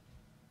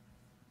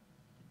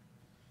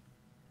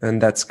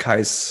 And that's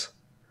Kai's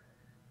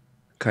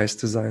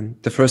design.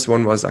 The first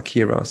one was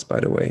Akira's, by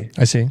the way.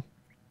 I see.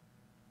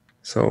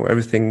 So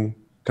everything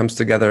comes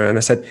together. And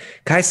I said,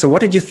 Kai, so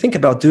what did you think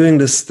about doing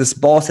this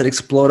balls that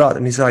explode out?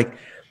 And he's like,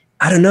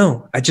 I don't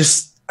know. I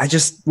just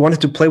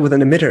wanted to play with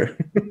an emitter.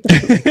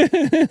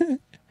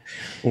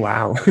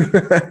 Wow.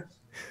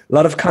 A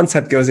lot of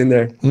concept goes in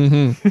there.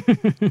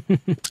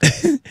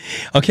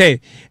 Okay,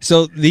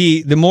 so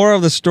the moral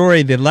of the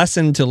story, the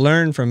lesson to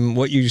learn from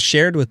what you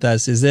shared with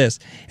us is this.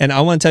 And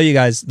I want to tell you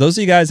guys, those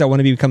of you guys that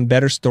want to become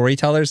better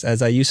storytellers,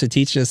 as I used to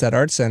teach this at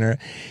Art Center,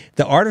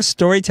 the art of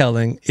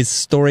storytelling is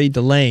story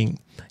delaying.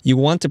 You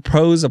want to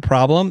pose a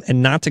problem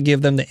and not to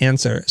give them the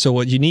answer. So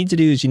what you need to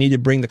do is you need to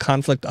bring the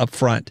conflict up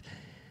front.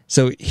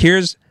 So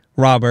here's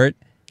Robert,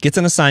 gets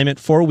an assignment,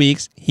 4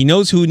 weeks. He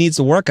knows who needs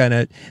to work on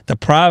it. The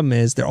problem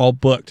is they're all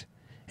booked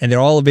and they're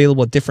all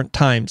available at different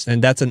times.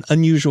 And that's an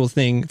unusual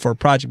thing for a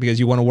project because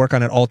you want to work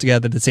on it all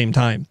together at the same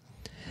time.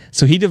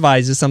 So he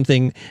devises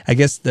something, I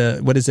guess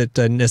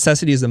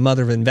necessity is the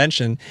mother of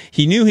invention.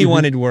 He knew he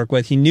wanted to work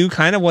with, he knew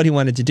kind of what he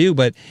wanted to do,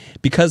 but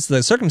because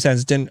the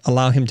circumstances didn't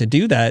allow him to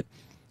do that,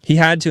 he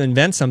had to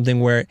invent something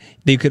where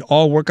they could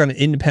all work on it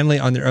independently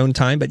on their own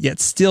time, but yet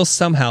still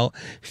somehow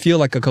feel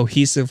like a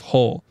cohesive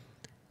whole.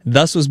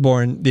 Thus was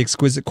born the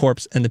Exquisite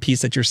Corpse and the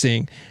piece that you're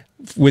seeing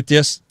with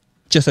just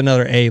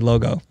another A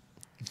logo.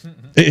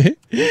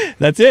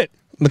 That's it.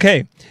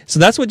 Okay, so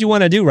that's what you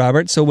want to do,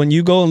 Robert. So when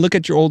you go and look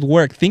at your old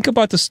work, think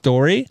about the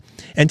story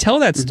and tell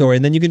that story,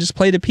 and then you can just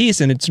play the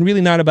piece. And it's really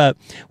not about,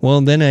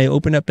 well, then I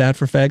opened up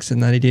After Effects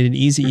and then I did an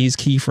easy ease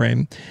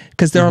keyframe.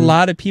 Because there are a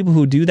lot of people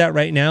who do that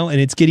right now, and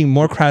it's getting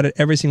more crowded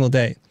every single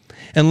day.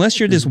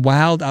 Unless you're this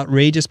wild,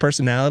 outrageous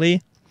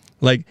personality,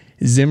 like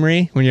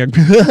Zimri, when you're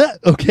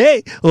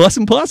okay, well,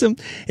 awesome possum.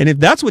 And if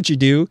that's what you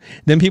do,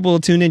 then people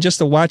will tune in just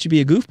to watch you be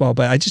a goofball.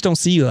 But I just don't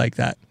see you like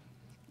that.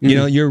 You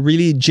know, you're a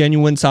really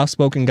genuine,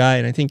 soft-spoken guy,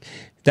 and I think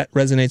that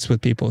resonates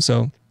with people.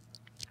 So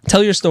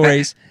tell your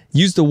stories,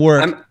 use the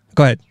work.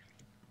 Go ahead.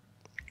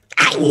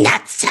 I'm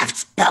not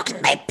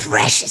soft-spoken, my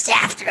precious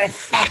After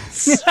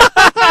Effects.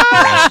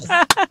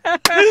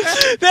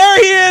 There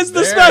he is,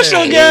 the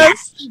special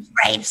guest.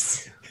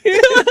 Rapes.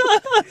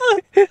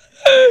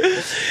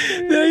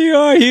 There you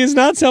are. He is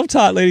not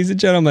self-taught, ladies and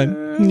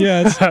gentlemen.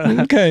 Yes.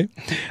 Okay.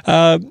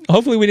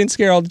 Hopefully we didn't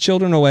scare all the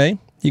children away.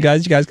 You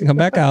guys can come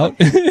back out.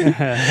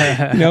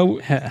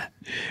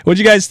 What'd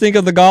you guys think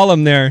of the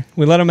Golem there?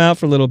 We let him out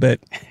for a little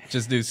bit.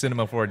 Just do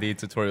Cinema 4D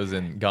tutorials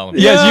in Gollum.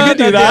 Yes, you can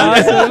do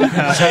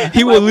that.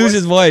 He will lose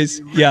his voice.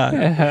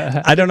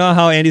 Yeah. I don't know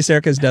how Andy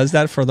Serkis does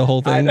that for the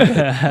whole thing.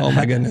 Oh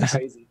my goodness.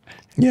 Crazy.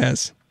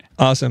 Yes.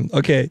 Awesome.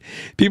 Okay.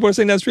 People are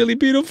saying that's really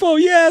beautiful.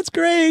 Yeah, it's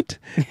great.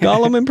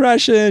 Gollum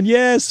impression.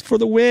 Yes, for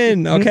the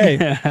win.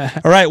 Okay.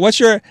 All right. What's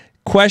your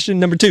question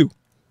number 2?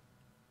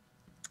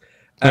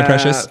 My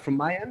precious. From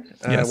my end,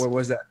 Yes. what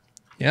was that?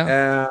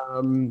 Yeah.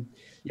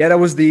 Yeah, that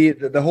was the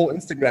whole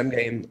Instagram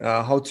game.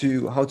 How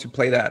to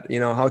play that?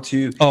 How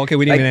to? Oh, okay.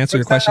 We didn't even answer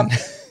your question.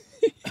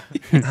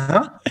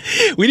 Huh?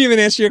 We didn't even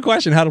answer your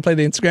question. How to play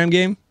the Instagram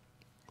game?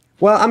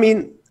 Well, I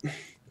mean,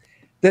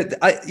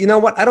 you know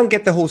what? I don't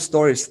get the whole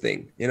stories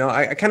thing.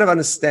 I kind of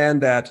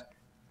understand that.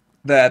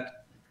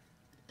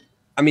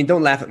 I mean,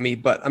 don't laugh at me,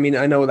 but I mean,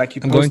 I know like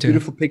you post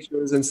beautiful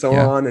pictures and so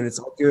on, and it's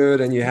all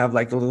good, and you have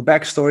like the little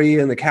backstory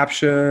and the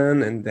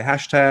caption and the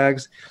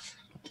hashtags.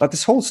 But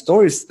this whole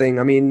stories thing,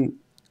 I mean,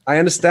 I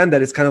understand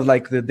that it's kind of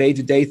like the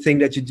day-to-day thing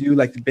that you do,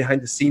 like the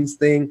behind-the-scenes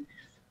thing,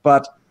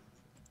 but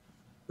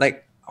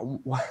like,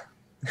 like,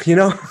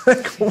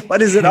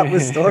 what is it up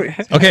with stories?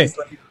 Okay,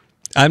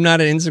 I'm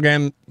not an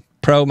Instagram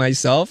pro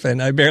myself, and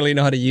I barely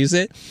know how to use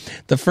it.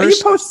 The first,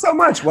 you post so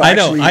much. Well, I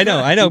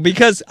know,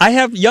 because I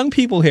have young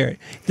people here,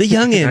 the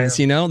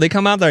youngins. They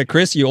come out there,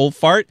 Chris, you old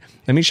fart.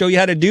 Let me show you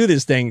how to do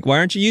this thing. Why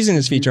aren't you using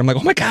this feature? I'm like,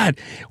 oh my god,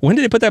 when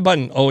did they put that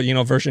button? Oh,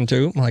 version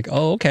 2. I'm like,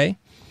 oh, okay.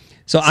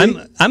 So I'm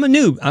a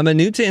noob. I'm a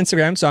noob to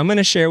Instagram, so I'm going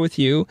to share with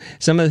you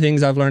some of the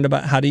things I've learned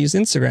about how to use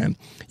Instagram.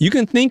 You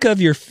can think of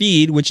your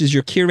feed, which is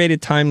your curated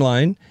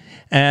timeline,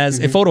 as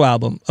a photo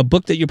album, a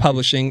book that you're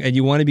publishing, and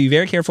you want to be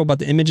very careful about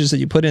the images that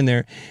you put in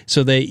there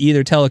so they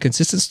either tell a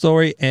consistent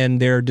story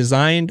and they're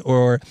designed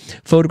or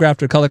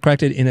photographed or color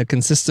corrected in a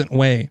consistent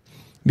way.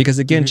 Because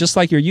again, just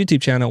like your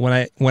YouTube channel,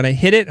 when I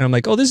hit it and I'm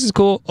like, oh, this is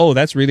cool. Oh,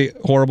 that's really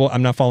horrible.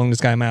 I'm not following this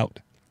guy. I'm out.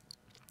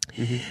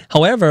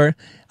 However,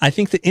 I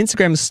think the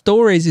Instagram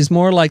stories is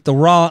more like the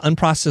raw,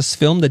 unprocessed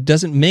film that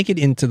doesn't make it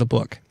into the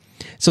book.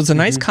 So it's a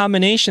nice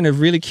combination of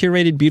really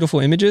curated, beautiful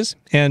images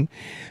and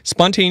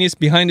spontaneous,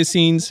 behind the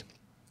scenes,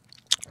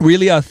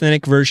 really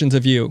authentic versions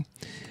of you.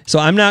 So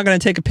I'm not going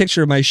to take a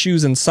picture of my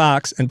shoes and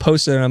socks and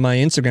post it on my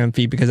Instagram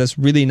feed because that's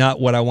really not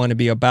what I want to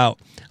be about.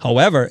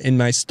 However, in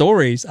my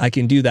stories, I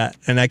can do that,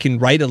 and I can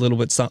write a little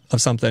bit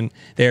of something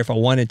there if I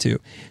wanted to.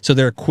 So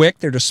they're quick,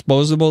 they're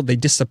disposable, they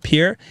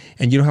disappear,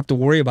 and you don't have to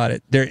worry about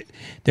it.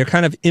 They're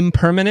kind of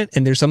impermanent,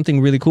 and there's something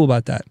really cool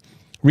about that.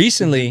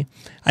 Recently,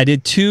 I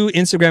did 2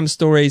 Instagram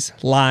stories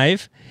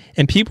live,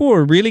 and people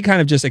were really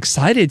kind of just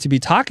excited to be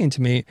talking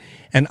to me,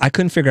 and I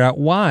couldn't figure out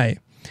why.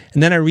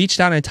 And then I reached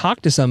out and I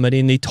talked to somebody,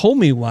 and they told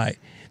me why.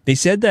 They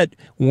said that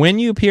when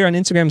you appear on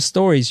Instagram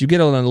stories, you get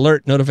an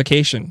alert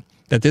notification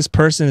that this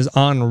person is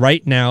on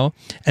right now,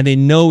 and they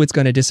know it's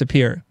going to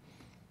disappear.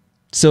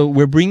 So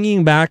we're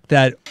bringing back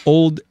that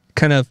old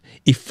kind of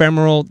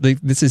ephemeral,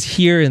 this is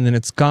here and then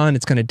it's gone,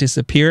 it's going to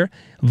disappear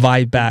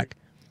vibe back.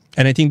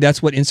 And I think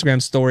that's what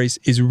Instagram stories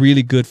is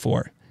really good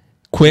for.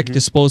 Quick,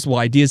 disposable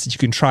ideas that you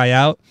can try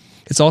out.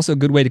 It's also a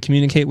good way to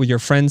communicate with your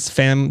friends,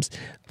 fans,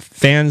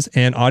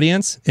 and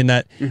audience, in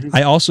that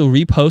I also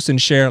repost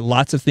and share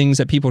lots of things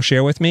that people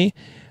share with me,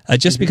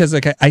 just because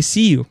like I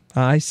see you.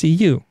 I see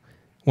you.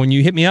 When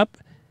you hit me up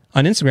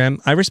on Instagram,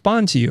 I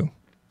respond to you,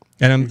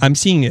 and I'm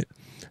seeing it.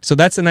 So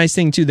that's a nice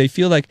thing too. They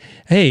feel like,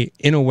 hey,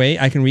 in a way,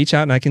 I can reach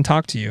out and I can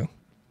talk to you,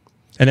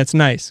 and that's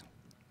nice.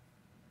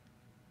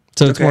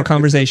 So it's more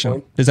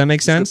conversational. Does that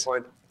make sense?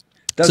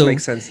 Does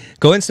make sense.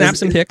 Go and snap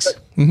some pics.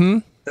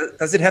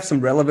 Does it have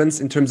some relevance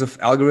in terms of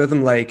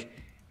algorithm? Like,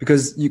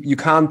 because you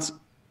can't,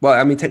 well,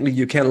 I mean, technically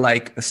you can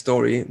like a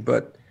story,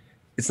 but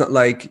it's not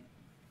like,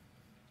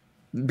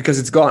 because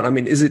it's gone. I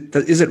mean, is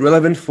it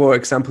relevant, for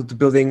example, to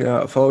building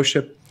a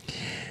followership?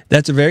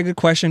 That's a very good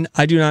question.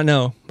 I do not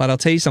know, but I'll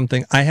tell you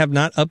something. I have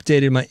not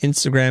updated my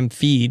Instagram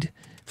feed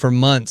for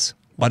months,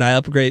 but I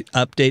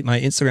update my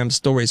Instagram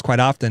stories quite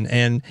often.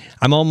 And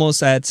I'm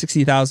almost at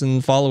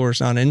 60,000 followers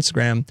on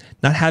Instagram,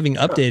 not having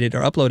updated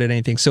or uploaded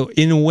anything. So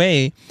in a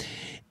way,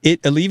 it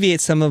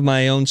alleviates some of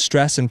my own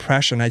stress and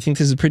pressure. And I think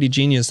this is pretty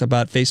genius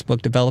about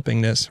Facebook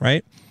developing this,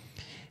 right?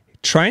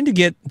 Trying to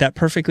get that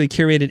perfectly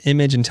curated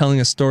image and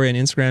telling a story on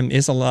Instagram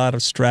is a lot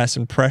of stress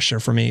and pressure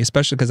for me,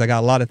 especially because I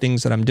got a lot of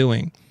things that I'm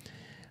doing.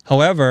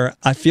 However,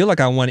 I feel like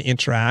I want to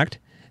interact.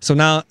 So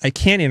now I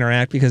can't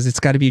interact because it's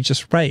got to be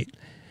just right.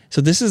 So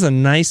this is a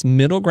nice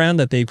middle ground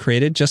that they've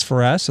created just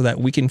for us, so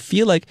that we can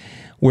feel like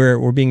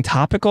we're being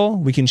topical.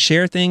 We can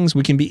share things.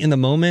 We can be in the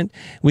moment.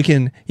 We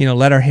can,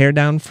 let our hair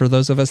down for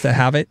those of us that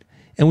have it.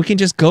 And we can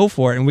just go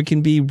for it, and we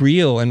can be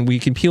real, and we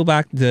can peel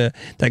back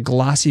that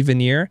glossy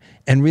veneer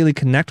and really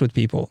connect with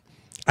people.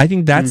 I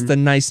think that's the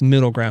nice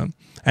middle ground.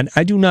 And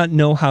I do not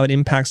know how it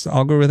impacts the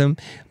algorithm,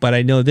 but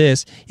I know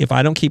this: if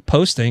I don't keep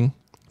posting,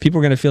 people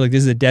are going to feel like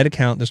this is a dead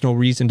account. There's no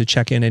reason to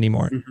check in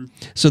anymore.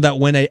 So that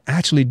when I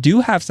actually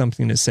do have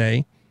something to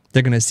say,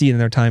 they're going to see it in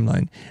their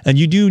timeline. And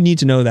you do need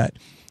to know that.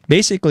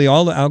 Basically,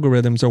 all the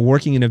algorithms are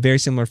working in a very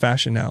similar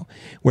fashion now,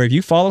 where if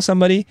you follow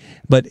somebody,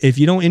 but if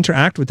you don't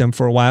interact with them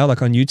for a while,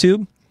 like on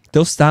YouTube,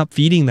 they'll stop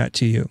feeding that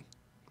to you.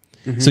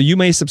 So you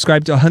may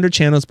subscribe to 100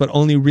 channels, but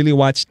only really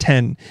watch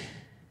 10.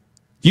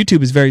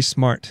 YouTube is very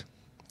smart.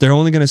 They're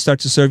only going to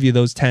start to serve you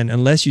those 10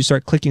 unless you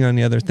start clicking on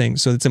the other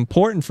things. So it's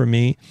important for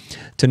me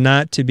to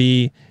not to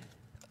be,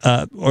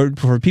 or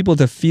for people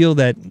to feel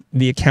that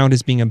the account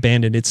is being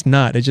abandoned. It's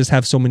not. I just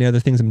have so many other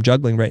things I'm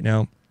juggling right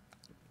now.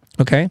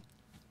 Okay?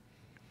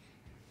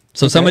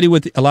 So somebody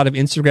with a lot of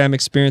Instagram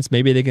experience,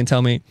 maybe they can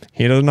tell me,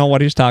 he doesn't know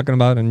what he's talking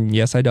about. And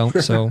yes, I don't.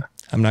 So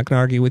I'm not going to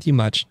argue with you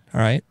much.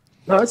 All right?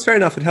 No, it's fair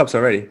enough. It helps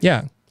already.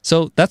 Yeah.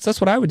 So that's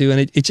what I would do.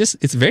 And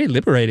it's very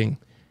liberating.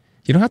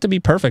 You don't have to be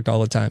perfect all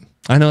the time.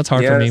 I know it's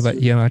hard for me, but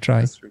I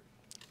try. That's true.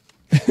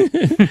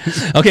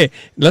 Okay,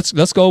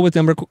 let's go with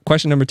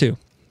question number 2.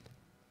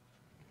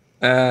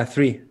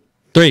 3.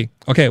 3.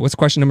 Okay, what's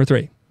question number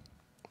 3?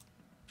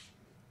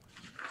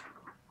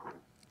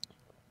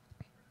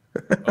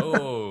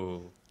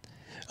 Oh.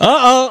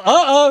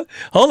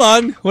 Hold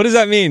on. What does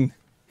that mean?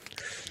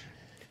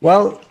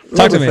 Well,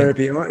 Talk to me.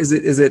 therapy. Is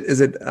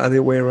it the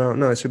other way around?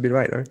 No, it should be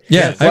right. Right?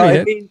 Yeah, well,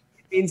 I mean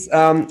it means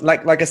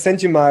like I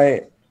sent you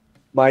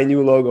my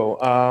new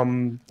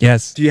logo.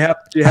 Yes. Do you have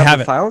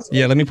the files?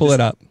 Yeah, let me pull it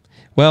up.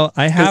 Well,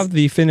 I have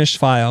the finished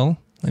file.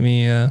 Let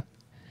me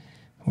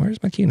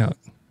where's my keynote?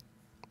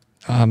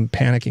 I'm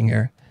panicking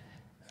here.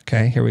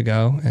 Okay, here we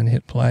go, and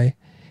hit play.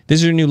 This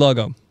is your new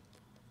logo.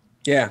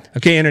 Yeah.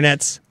 Okay,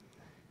 internets.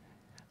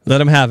 Let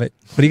them have it.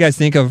 What do you guys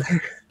think of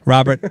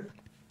Robert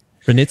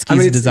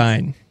Renitsky's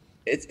design?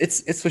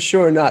 It's for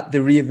sure not the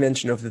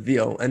reinvention of the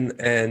wheel,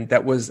 and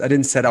that was, I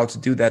didn't set out to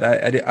do that.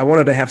 I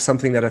wanted to have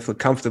something that I feel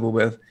comfortable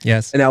with.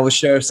 Yes. And I will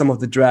share some of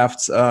the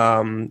drafts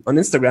on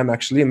Instagram,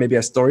 actually, and maybe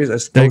as stories. I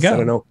suppose. There you go. I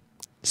don't know.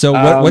 So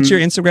what's your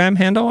Instagram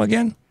handle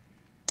again?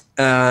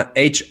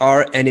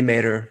 HR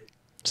Animator.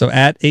 So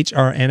at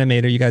HR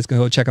Animator, you guys can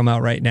go check him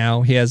out right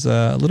now. He has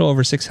a little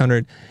over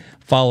 600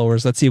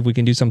 followers. Let's see if we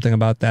can do something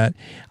about that.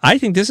 I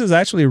think this is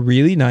actually a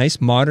really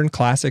nice, modern,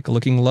 classic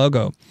looking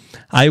logo.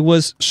 I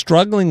was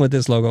struggling with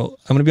this logo.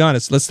 I'm going to be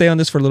honest. Let's stay on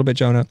this for a little bit,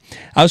 Jonah.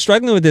 I was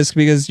struggling with this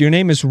because your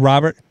name is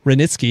Robert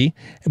Renitsky,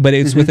 but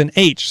it's with an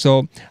H.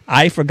 So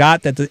I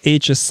forgot that the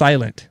H is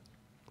silent.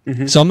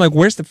 So I'm like,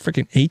 where's the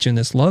freaking H in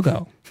this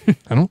logo?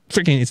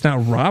 It's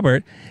not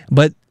Robert,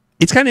 but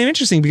it's kind of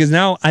interesting because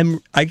now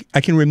I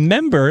can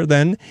remember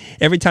then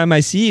every time I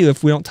see you,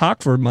 if we don't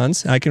talk for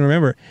months, I can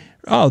remember,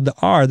 oh, the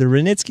R, the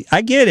Renitsky.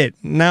 I get it.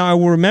 Now I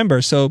will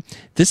remember. So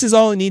this is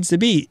all it needs to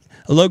be.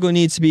 A logo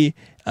needs to be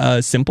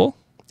simple.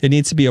 It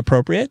needs to be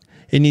appropriate.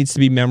 It needs to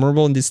be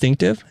memorable and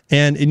distinctive.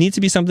 And it needs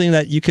to be something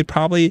that you could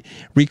probably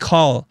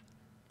recall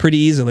pretty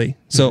easily.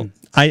 So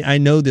I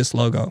know this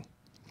logo.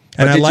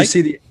 And But did you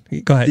see the,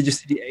 go ahead. Did you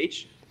see the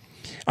H?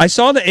 I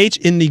saw the H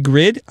in the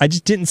grid. I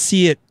just didn't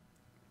see it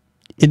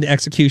in the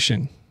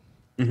execution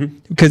because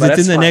But it's in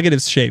that's the fine.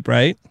 negative shape,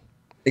 right?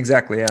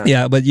 Exactly, yeah.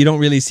 Yeah, but you don't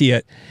really see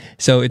it.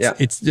 So Yeah.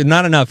 it's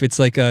not enough. It's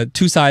like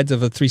two sides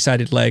of a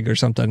three-sided leg or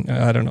something.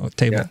 I don't know,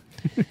 table.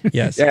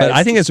 Yes, Yeah, but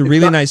I think it's a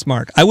really not- nice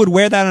mark. I would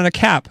wear that on a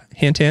cap.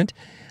 Hint, hint.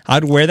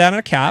 I'd wear that on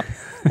a cap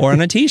or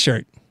on a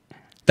T-shirt.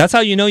 That's how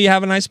you know you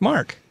have a nice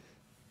mark.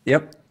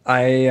 Yep.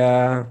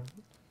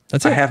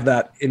 That's I it. have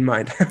that in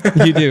mind.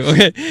 You do.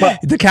 Okay. But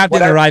The cap what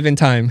didn't I- arrive in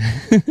time.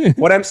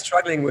 What I'm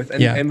struggling with,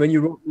 and, Yeah. and when you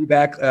wrote me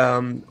back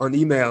on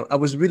email, I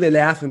was really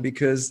laughing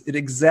because it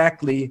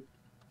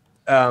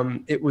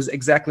was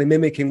exactly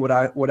mimicking what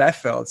I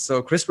felt.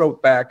 So Chris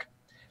wrote back,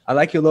 "I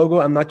like your logo.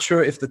 I'm not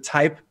sure if the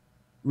type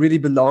really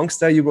belongs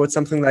there." You wrote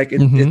something like,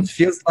 "It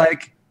feels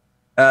like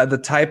the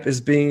type is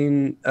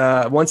being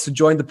wants to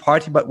join the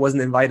party but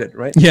wasn't invited,"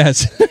 right?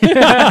 Yes.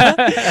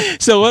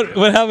 So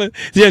what happened?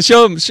 Yeah,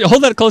 show him.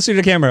 Hold that closer to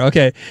the camera.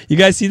 Okay, you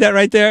guys see that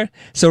right there?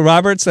 So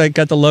Robert's like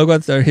got the logo,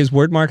 his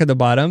word mark at the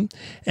bottom,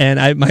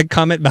 and my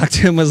comment back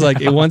to him was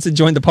like, "It wants to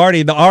join the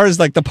party." The R is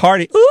like the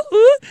party. Ooh,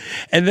 ooh.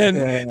 And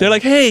then they're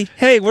like,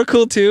 "Hey, we're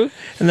cool too."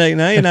 And they're like,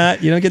 "No, you're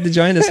not. You don't get to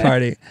join this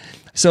party."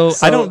 So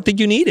I don't think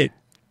you need it.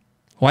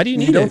 Why do you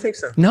need it? You don't think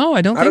so? No,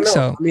 I don't I think don't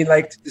know. so. I mean,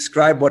 like to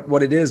describe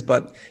what it is,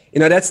 but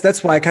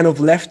that's why I kind of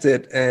left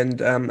it,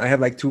 and I have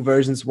like two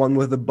versions, one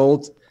with the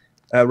bold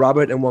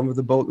Robert and one with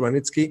the bold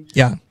Renitsky.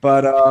 Yeah.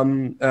 But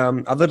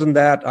other than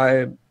that,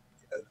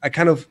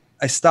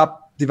 I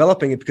stopped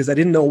developing it because I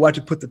didn't know where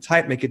to put the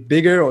type, make it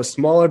bigger or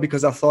smaller,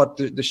 because I thought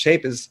the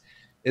shape is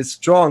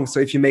strong. So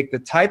if you make the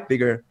type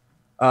bigger,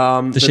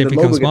 The shape logo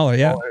becomes gets smaller.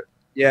 Yeah.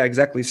 Yeah,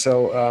 exactly.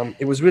 So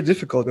it was really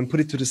difficult, and put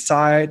it to the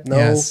side. No.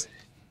 Yes.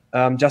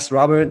 Just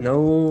Robert,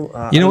 no.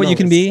 You know what you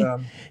can be?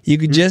 It's, You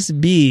could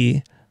just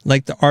be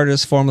like the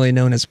artist formerly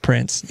known as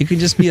Prince. You could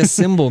just be a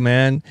symbol,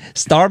 man.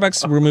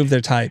 Starbucks removed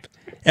their type.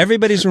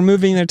 Everybody's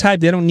removing their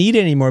type. They don't need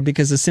it anymore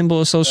because the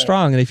symbol is so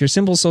strong. And if your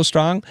symbol is so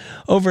strong,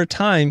 over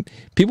time,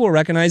 people will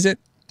recognize it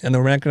and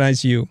they'll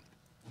recognize you.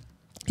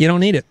 You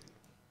don't need it.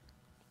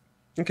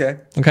 Okay,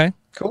 Okay?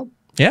 cool.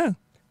 Yeah.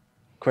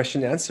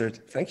 Question answered.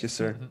 Thank you,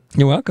 sir.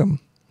 You're welcome.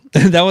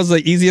 That was the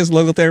easiest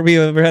logo therapy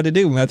I've ever had to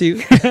do, Matthew.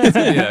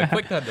 Yeah,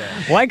 quick that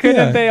down. Why couldn't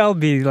Yeah. they all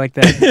be like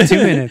that? 2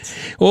 minutes.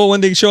 Well,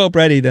 when they show up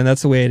ready, then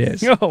that's the way it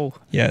is. No.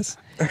 Yes.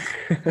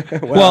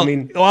 Well, I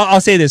mean,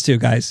 I'll say this too,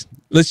 guys.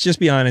 Let's just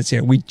be honest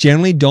here. We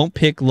generally don't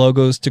pick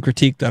logos to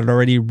critique that are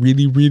already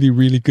really, really,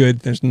 really good.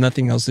 There's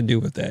nothing else to do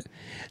with it.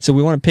 So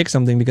we want to pick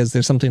something because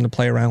there's something to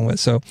play around with.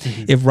 So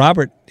if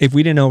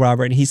we didn't know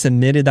Robert and he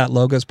submitted that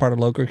logo as part of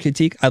logo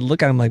critique, I'd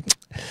look at him like,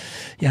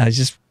 yeah, it's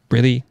just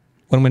really,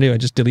 what am I do? I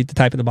just delete the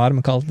type at the bottom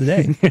and call it a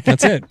day.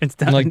 That's it. It's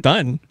I'm like,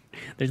 done.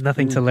 There's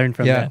nothing to learn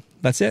from Yeah, that.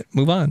 that's it.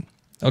 Move on.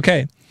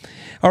 Okay.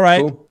 All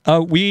right.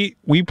 Cool.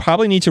 We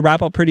probably need to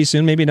wrap up pretty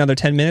soon, maybe another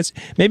 10 minutes.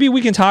 Maybe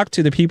we can talk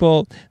to the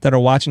people that are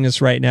watching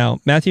this right now.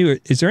 Matthew,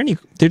 is there any,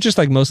 they're just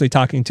like mostly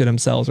talking to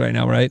themselves right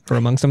now, right? Or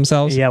amongst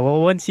themselves? Yeah,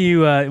 well, once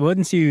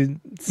you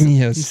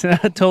Yes.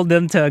 told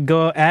them to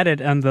go at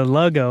it on the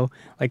logo,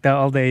 like that,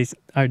 all they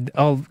are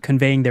all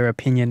conveying their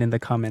opinion in the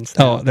comments.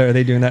 now. Oh, are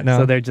they doing that now?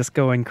 So they're just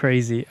going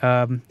crazy.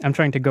 I'm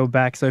trying to go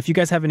back. So if you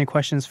guys have any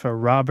questions for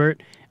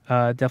Robert,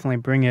 definitely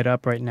bring it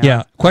up right now.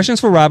 Yeah. Questions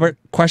for Robert.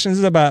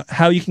 Questions about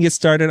how you can get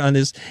started on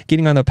this,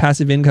 getting on the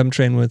passive income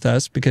train with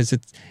us, because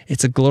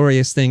it's a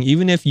glorious thing.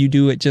 Even if you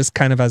do it just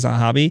kind of as a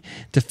hobby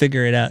to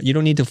figure it out, you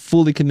don't need to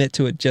fully commit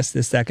to it just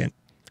this second.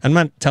 I'm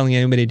not telling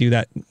anybody to do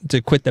that,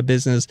 to quit the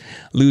business,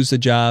 lose the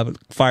job,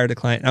 fire the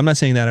client. I'm not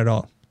saying that at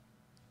all.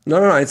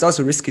 no. It's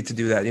also risky to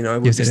do that. It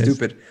would Yes, be it is.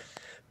 stupid.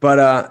 But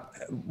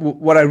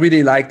what I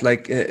really liked,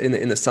 like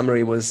in the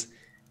summary, was,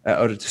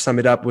 or to sum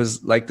it up,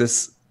 was like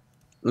this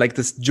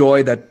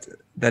joy that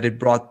it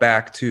brought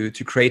back to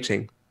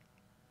creating.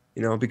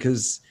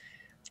 Because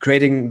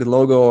creating the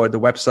logo or the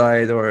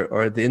website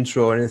or the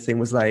intro or anything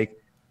was like,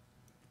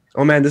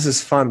 oh man, this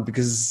is fun,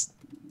 because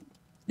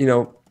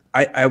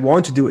I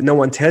want to do it. No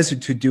one tells you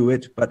to do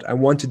it, but I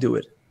want to do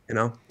it.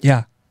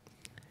 Yeah.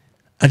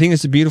 I think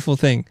it's a beautiful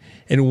thing.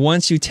 And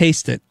once you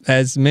taste it,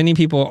 as many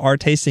people are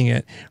tasting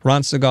it,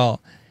 Ron Segal,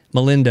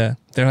 Melinda,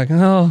 They're like,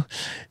 oh,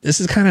 this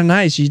is kind of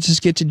nice. You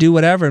just get to do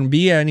whatever and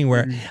be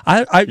anywhere.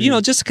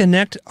 Just to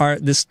connect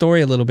this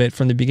story a little bit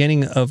from the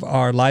beginning of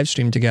our live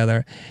stream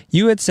together,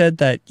 you had said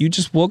that you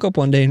just woke up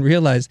one day and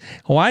realized,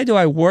 why do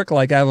I work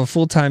like I have a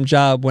full-time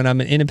job when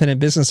I'm an independent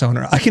business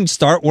owner? I can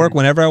start work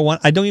whenever I want.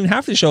 I don't even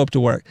have to show up to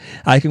work.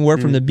 I can work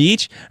from the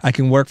beach. I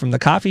can work from the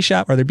coffee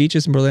shop. Are there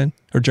beaches in Berlin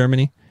or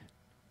Germany?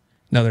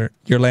 No,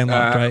 you're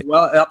landlocked, right?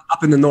 Well,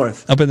 up in the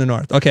north. Up in the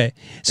north. Okay.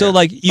 So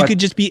you could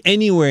just be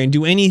anywhere and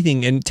do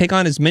anything and take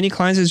on as many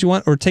clients as you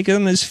want or take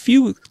on as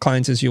few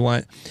clients as you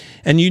want.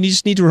 And you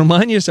just need to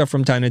remind yourself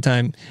from time to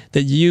time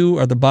that you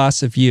are the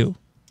boss of you.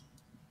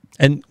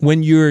 And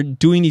when you're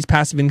doing these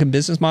passive income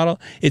business model,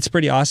 it's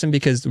pretty awesome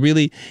because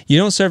really you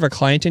don't serve a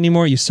client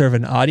anymore. You serve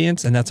an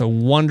audience, and that's a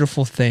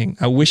wonderful thing.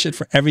 I wish it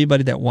for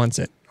everybody that wants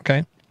it.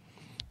 Okay.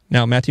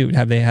 Now, Matthew,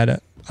 have they had an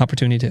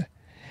opportunity to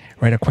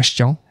write a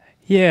question?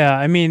 Yeah,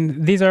 I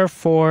mean, these are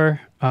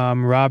for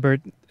Robert.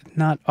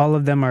 Not all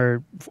of them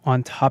are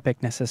on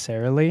topic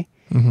necessarily.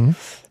 And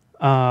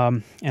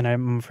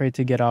I'm afraid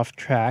to get off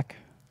track.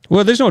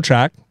 Well, there's no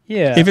track.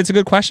 Yeah. If it's a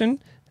good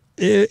question,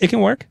 it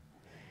can work.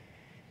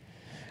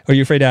 Or are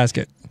you afraid to ask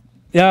it?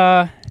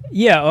 Yeah,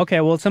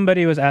 okay. Well,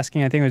 somebody was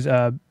asking, I think it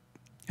was,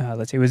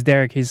 let's see, it was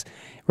Derek.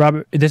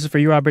 Robert, this is for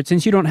you, Robert.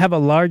 Since you don't have a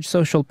large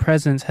social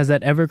presence, has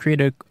that ever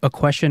created a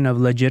question of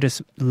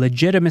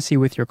legitimacy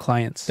with your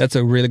clients? That's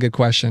a really good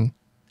question.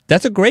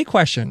 That's a great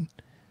question.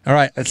 All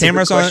right, That's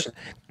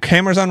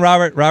cameras on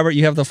Robert. Robert,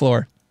 you have the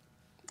floor.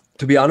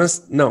 To be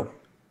honest, no.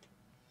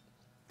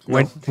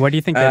 What do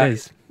you think that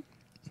is?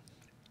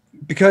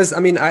 Because,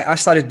 I mean, I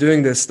started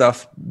doing this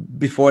stuff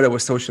before there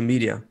was social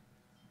media.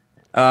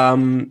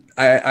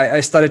 I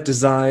studied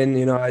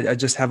design, I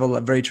just have a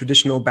very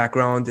traditional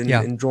background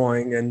in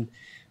drawing and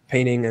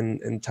painting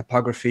and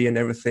typography and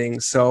everything.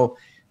 So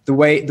the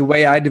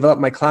way I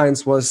developed my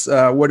clients was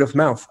word of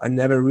mouth. I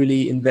never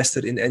really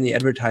invested in any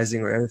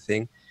advertising or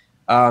anything.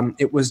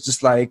 It was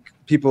just like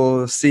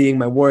people seeing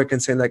my work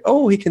and saying like,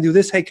 oh, he can do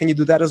this. Hey, can you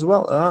do that as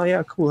well? Oh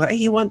yeah, cool. Hey,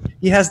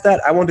 he has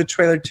that. I want a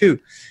trailer too.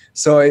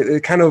 So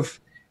it kind of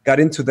got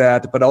into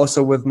that, but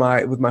also with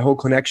my whole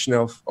connection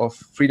of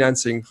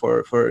freelancing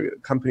for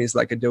companies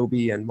like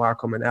Adobe and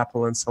Wacom and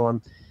Apple and so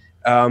on.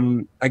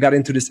 I got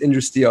into this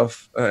industry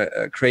of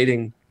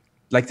creating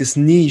like this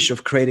niche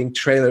of creating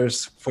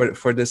trailers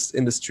for this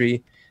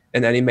industry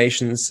and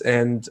animations,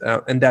 and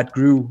that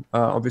grew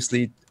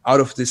obviously out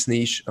of this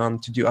niche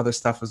to do other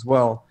stuff as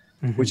well,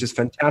 which is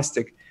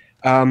fantastic.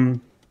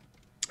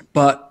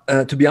 But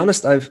to be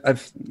honest,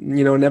 I've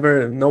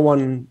no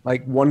one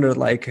like wondered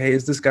like, hey,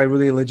 is this guy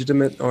really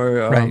legitimate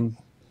or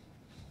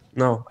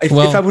no? If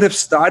I would have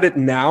started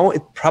now,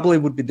 it probably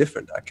would be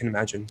different. I can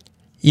imagine.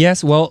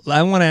 Yes. Well,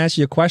 I want to ask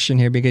you a question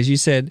here because you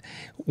said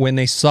when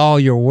they saw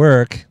your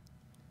work,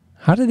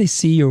 how did they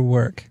see your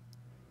work?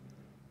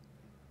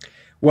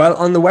 Well,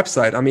 on the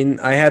website. I mean,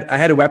 I had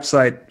a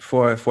website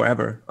for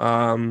forever.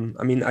 I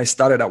mean, I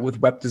started out with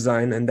web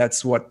design, and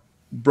that's what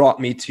brought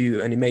me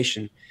to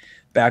animation.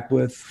 Back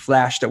with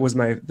Flash, that was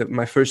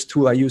my first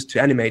tool I used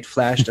to animate.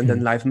 Flash and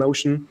then Live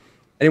Motion.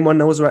 Anyone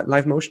knows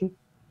Live Motion?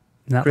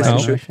 Not Chris,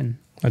 Live Motion.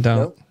 I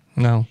don't.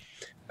 No.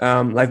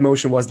 Live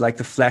Motion was like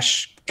the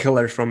Flash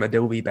killer from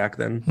Adobe back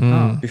then,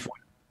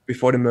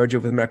 before the merger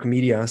with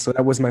Macromedia. So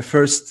that was my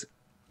first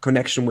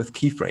connection with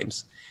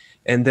keyframes,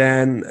 and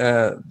then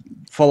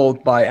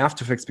followed by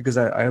After Effects, because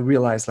I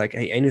realized like,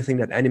 hey, anything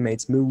that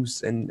animates,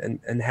 moves,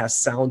 and has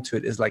sound to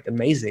it is like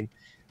amazing,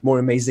 more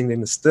amazing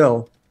than a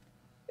still.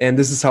 And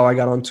this is how I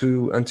got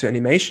onto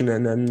animation.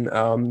 And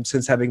then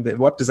since having the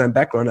web design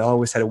background, I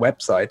always had a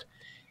website,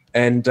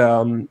 and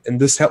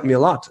this helped me a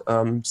lot.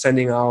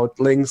 Sending out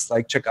links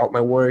like check out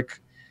my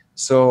work.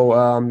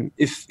 So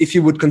if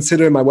you would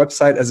consider my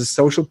website as a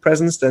social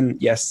presence, then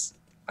yes,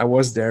 I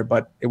was there,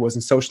 but it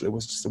wasn't social. It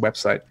was just a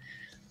website.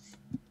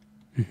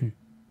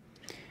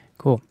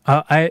 Cool.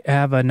 I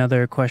have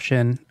another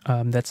question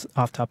that's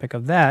off topic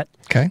of that.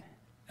 Okay.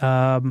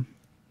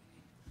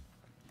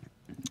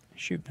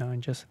 Shoot, no, I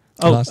just...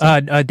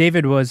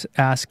 David was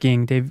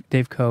asking,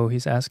 Dave Coe,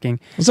 he's asking...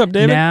 What's up,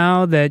 David?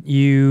 Now that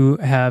you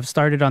have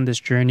started on this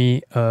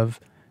journey of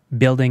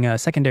building a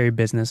secondary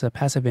business, a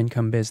passive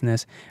income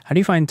business, how do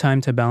you find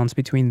time to balance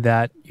between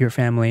that, your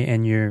family,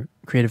 and your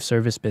creative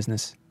service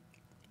business?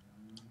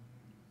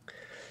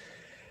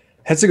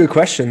 That's a good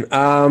question.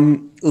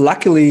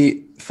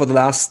 Luckily, for the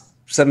last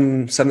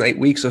 7-8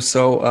 weeks or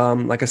so,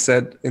 like I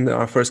said in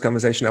our first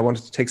conversation, I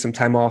wanted to take some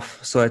time off.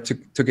 So I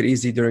took it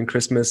easy during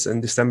Christmas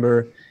and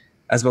December,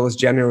 as well as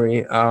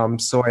January.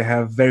 So I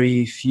have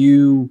very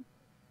few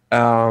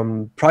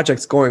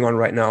projects going on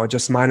right now,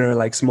 just minor,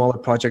 like smaller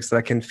projects that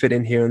I can fit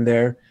in here and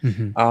there.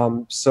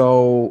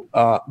 So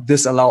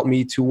this allowed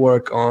me to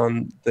work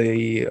on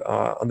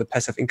the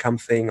passive income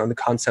thing, on the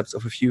concepts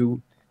of a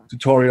few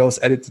tutorials,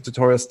 edit the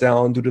tutorials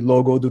down, do the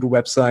logo, do the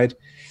website,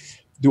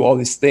 do all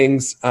these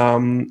things.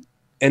 And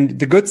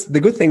the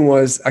good thing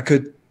was I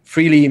could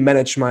freely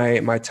manage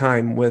my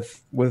time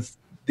with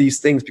these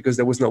things because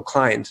there was no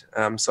client.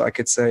 So I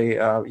could say,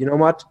 you know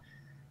what,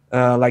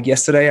 Like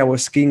yesterday, I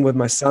was skiing with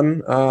my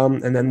son,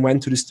 and then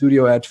went to the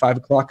studio at 5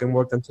 o'clock and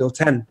worked until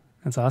 10.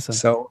 That's awesome.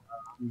 So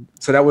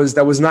that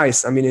was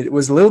nice. I mean, it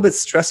was a little bit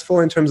stressful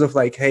in terms of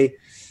like, hey,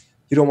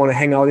 you don't want to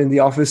hang out in the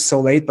office so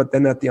late. But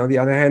then on the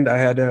other hand, I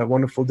had a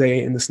wonderful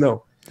day in the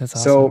snow. That's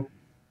awesome. So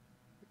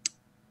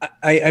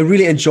I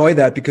really enjoy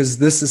that, because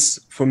this is,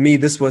 for me,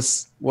 this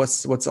was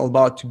what's all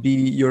about, to be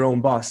your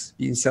own boss,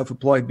 being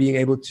self-employed, being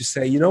able to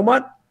say, you know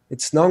what,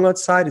 it's snowing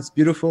outside, it's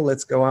beautiful,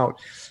 let's go out.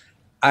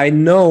 I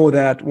know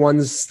that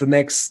once the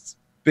next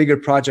bigger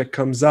project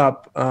comes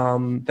up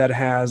that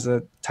has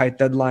a tight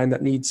deadline,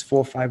 that needs 4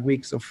 or 5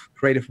 weeks of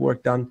creative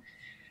work done,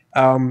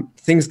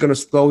 things going to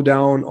slow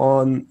down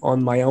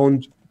on my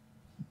own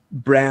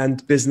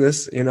brand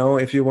business, you know,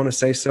 if you want to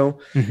say so.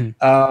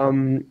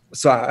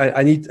 So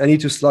I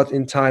need to slot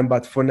in time.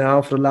 But for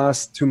now, for the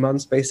last 2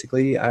 months,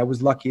 basically, I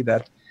was lucky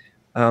that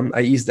I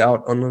eased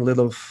out on a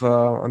little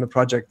on the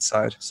project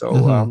side.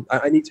 So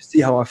I need to see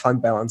how I find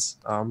balance.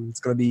 It's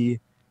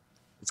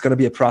gonna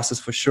be a process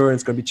for sure.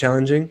 It's gonna be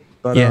challenging,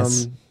 but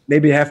Yes.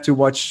 maybe I have to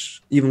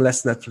watch even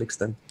less Netflix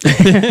then.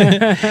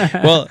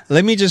 Well,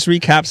 let me just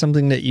recap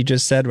something that you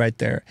just said right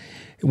there.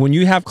 When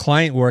you have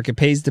client work, it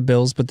pays the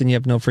bills, but then you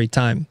have no free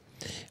time.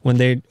 When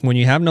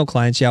you have no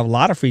clients, you have a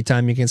lot of free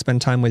time. You can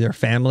spend time with your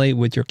family,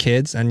 with your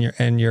kids, and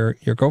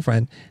your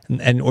girlfriend,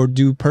 and or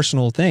do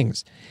personal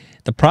things.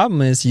 The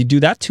problem is you do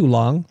that too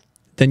long,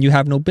 then you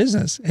have no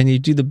business. And you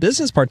do the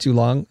business part too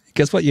long,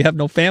 guess what? You have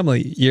no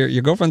family.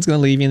 Your girlfriend's going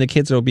to leave you, and the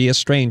kids will be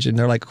estranged, and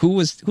they're like,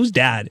 who's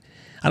dad?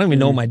 I don't even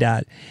know my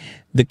dad.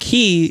 The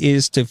key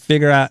is to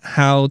figure out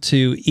how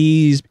to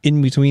ease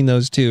in between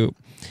those two.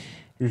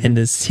 And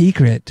the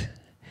secret,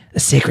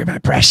 my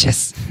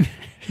precious,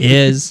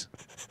 is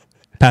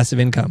passive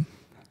income.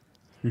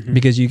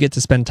 Because you get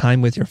to spend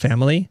time with your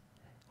family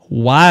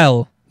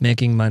while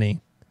making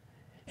money.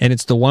 And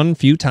it's the one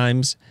few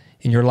times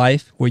in your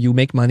life where you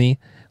make money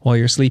while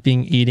you're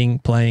sleeping, eating,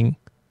 playing,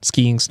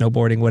 skiing,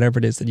 snowboarding, whatever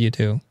it is that you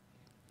do.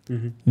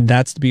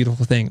 That's the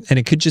beautiful thing. And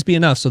it could just be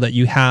enough so that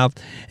you have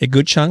a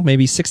good chunk,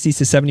 maybe 60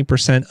 to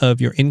 70%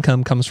 of your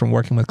income comes from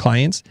working with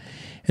clients.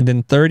 And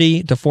then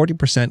 30 to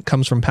 40%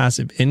 comes from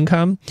passive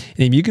income. And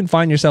if you can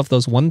find yourself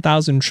those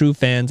 1,000 true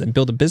fans and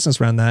build a business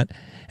around that,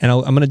 and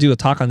I'm going to do a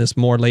talk on this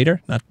more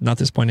later, not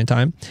this point in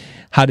time,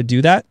 how to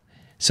do that.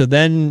 So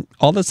then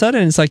all of a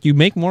sudden it's like you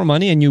make more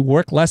money and you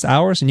work less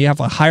hours and you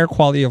have a higher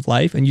quality of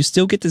life, and you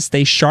still get to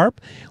stay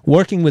sharp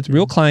working with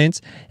real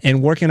clients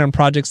and working on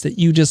projects that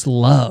you just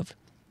love.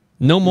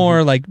 No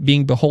more like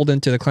being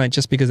beholden to the client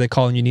just because they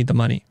call and you need the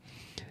money.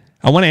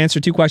 I want to answer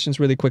 2 questions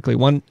really quickly.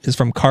 One is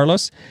from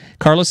Carlos.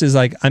 Carlos is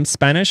like, I'm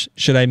Spanish.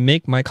 Should I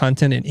make my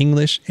content in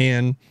English?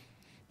 And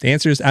the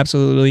answer is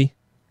absolutely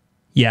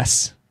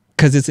yes,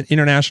 because it's an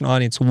international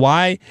audience.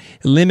 Why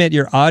limit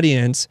your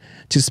audience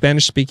to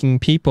Spanish-speaking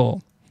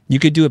people? You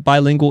could do it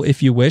bilingual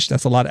if you wish.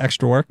 That's a lot of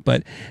extra work,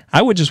 but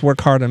I would just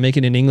work hard on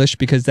making it in English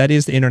because that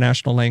is the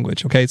international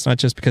language, okay? It's not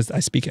just because I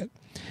speak it.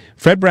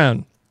 Fred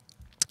Brown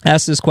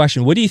asked this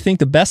question: what do you think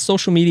the best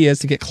social media is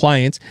to get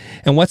clients,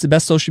 and what's the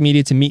best social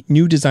media to meet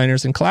new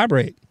designers and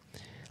collaborate?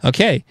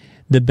 Okay,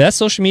 the best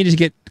social media to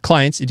get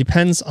clients, it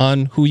depends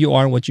on who you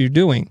are and what you're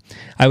doing.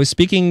 I was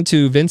speaking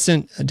to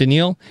Vincent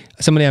Daniil,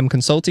 somebody I'm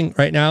consulting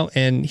right now,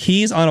 and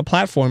he's on a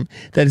platform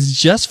that is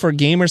just for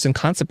gamers and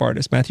concept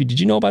artists. Matthew, did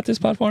you know about this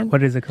platform?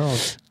 What is it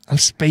called? I'm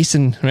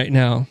spacing right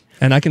now,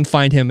 and I can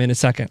find him in a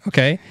second,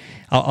 okay?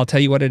 I'll tell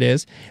you what it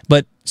is.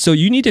 But so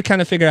you need to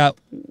kind of figure out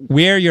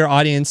where your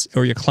audience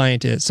or your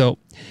client is. So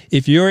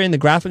if you're in the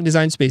graphic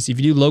design space, if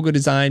you do logo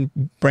design,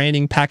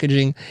 branding,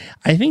 packaging,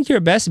 I think your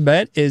best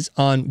bet is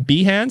on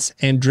Behance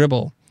and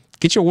Dribbble.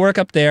 Get your work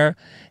up there.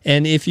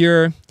 And if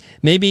you're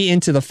maybe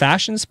into the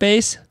fashion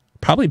space,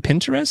 probably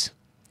Pinterest.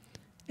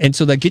 And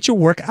so that get your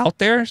work out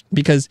there,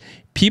 because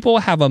people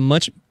have a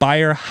much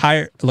higher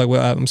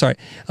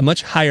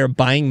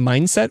buying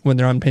mindset when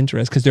they're on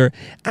Pinterest, because they're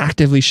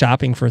actively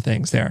shopping for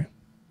things there.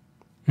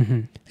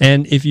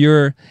 And it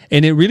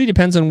really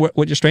depends on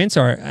what your strengths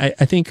are.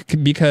 I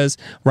think because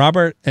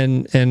Robert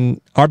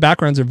and our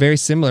backgrounds are very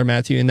similar,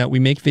 Matthew, in that we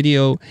make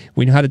video,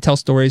 we know how to tell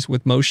stories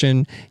with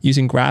motion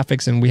using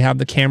graphics, and we have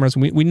the cameras,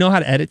 we know how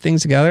to edit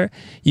things together.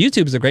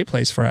 YouTube is a great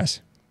place for us.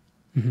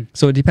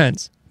 So it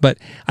depends. But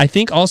I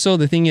think also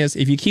the thing is,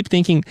 if you keep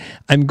thinking,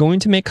 I'm going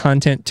to make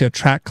content to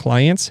attract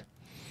clients,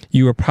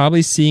 you are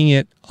probably seeing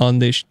it on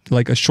the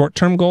like a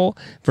short-term goal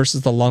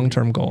versus the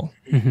long-term goal.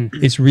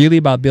 It's really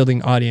about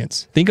building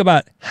audience. Think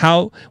about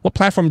what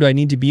platform do I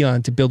need to be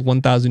on to build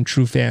 1,000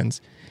 true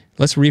fans?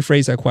 Let's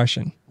rephrase that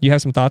question. You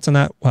have some thoughts on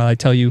that while I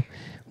tell you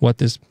what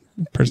this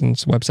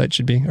person's website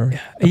should be? Or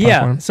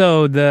yeah.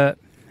 So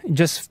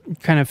just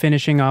kind of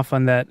finishing off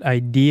on that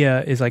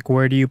idea is like,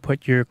 where do you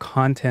put your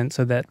content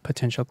so that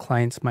potential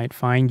clients might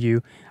find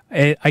you?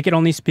 I could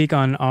only speak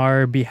on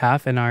our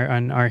behalf and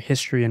on our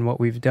history and what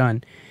we've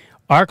done.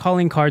 Our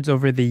calling cards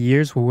over the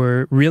years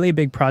were really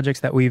big projects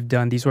that we've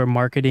done. These were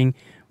marketing,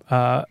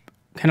 kind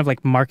of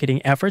like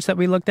marketing efforts that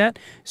we looked at.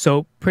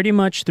 So pretty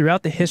much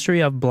throughout the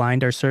history of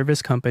Blind, our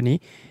service company,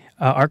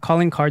 our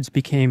calling cards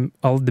became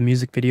all of the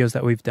music videos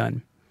that we've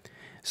done.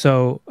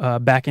 So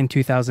back in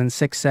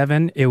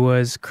 2006-07, it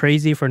was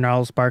crazy for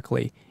Gnarls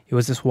Barkley. It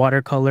was this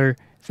watercolor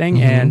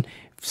thing, and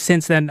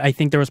since then, I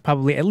think there was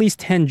probably at least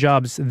 10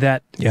 jobs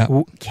that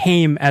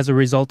came as a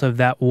result of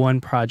that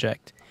one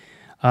project.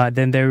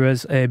 Then there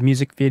was a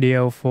music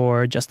video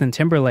for Justin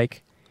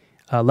Timberlake,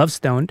 Love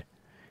Stoned.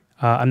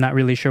 I'm not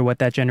really sure what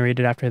that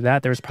generated after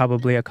that. There was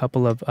probably a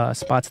couple of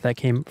spots that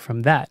came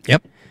from that.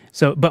 Yep.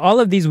 So, but all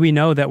of these we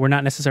know that we're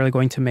not necessarily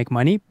going to make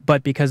money,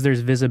 but because there's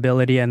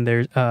visibility and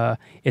there's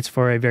it's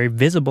for a very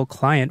visible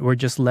client, we're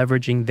just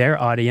leveraging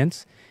their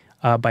audience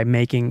by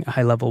making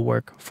high level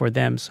work for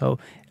them. So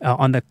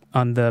on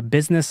the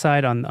business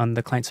side, on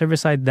the client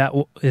service side, that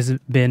has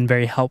been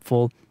very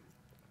helpful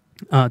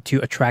to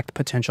attract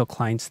potential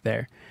clients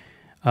there.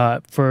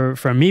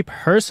 For me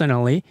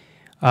personally,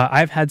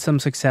 I've had some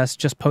success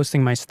just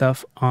posting my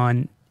stuff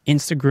on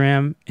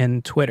Instagram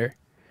and Twitter.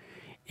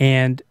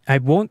 And I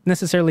won't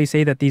necessarily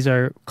say that these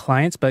are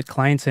clients, but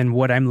clients in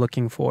what I'm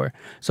looking for.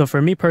 So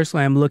for me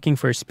personally, I'm looking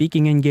for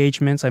speaking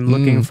engagements. I'm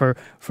looking for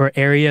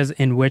areas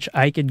in which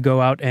I could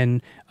go out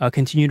and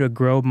continue to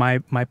grow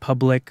my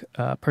public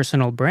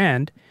personal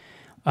brand.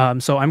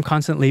 So I'm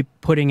constantly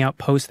putting out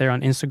posts there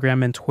on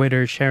Instagram and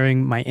Twitter,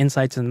 sharing my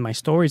insights and my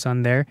stories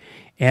on there.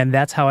 And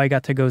that's how I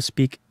got to go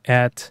speak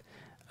at,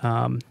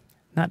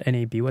 not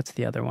NAB, what's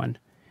the other one?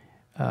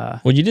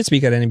 Well, you did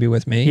speak at NAB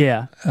with me.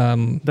 Yeah.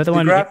 But the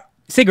one...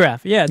 SIGGRAPH,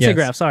 yeah, yes.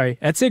 SIGGRAPH, sorry.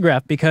 At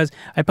SIGGRAPH, because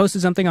I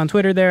posted something on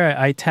Twitter there,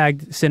 I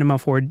tagged Cinema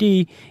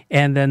 4D,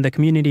 and then the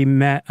community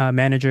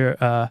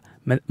manager,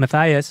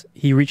 Matthias,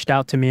 he reached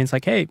out to me and it's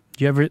like, hey, do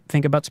you ever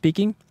think about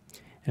speaking?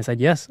 And I said,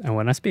 yes, I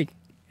want to speak.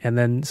 And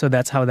then, so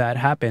that's how that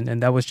happened.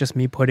 And that was just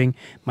me putting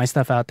my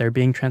stuff out there,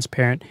 being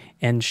transparent,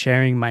 and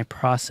sharing my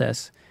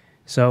process.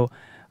 So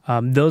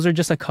those are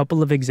just a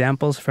couple of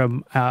examples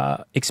from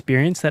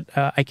experience that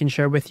I can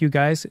share with you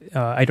guys.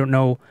 I don't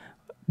know.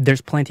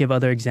 There's plenty of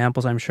other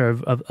examples, I'm sure,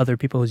 of other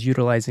people who's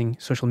utilizing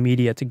social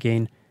media to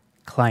gain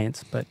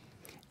clients. But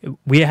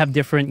we have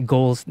different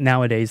goals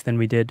nowadays than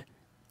we did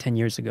 10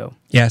 years ago.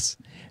 Yes.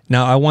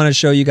 Now, I want to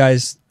show you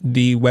guys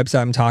the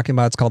website I'm talking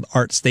about. It's called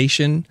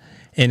ArtStation,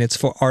 and it's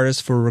for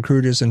artists, for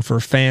recruiters, and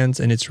for fans,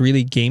 and it's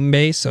really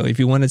game-based. So if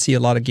you want to see a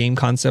lot of game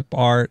concept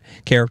art,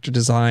 character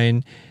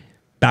design,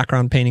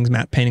 background paintings,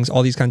 matte paintings,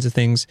 all these kinds of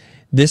things,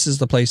 this is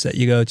the place that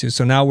you go to.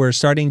 So now we're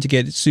starting to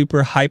get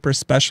super hyper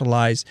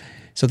specialized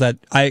so that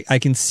I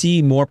can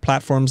see more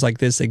platforms like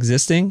this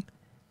existing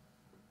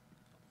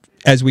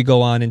as we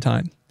go on in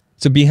time.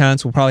 So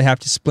Behance will probably have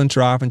to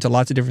splinter off into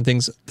lots of different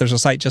things. There's a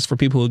site just for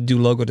people who do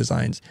logo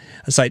designs,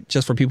 a site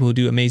just for people who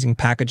do amazing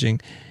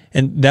packaging,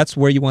 and that's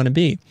where you want to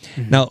be.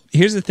 Now,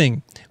 here's the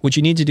thing. What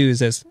you need to do is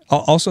this.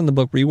 Also in the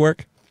book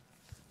Rework,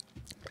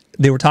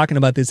 they were talking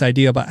about this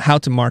idea about how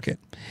to market.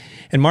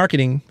 And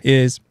marketing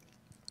is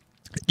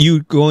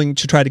you going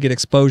to try to get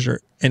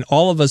exposure. And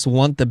all of us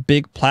want the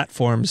big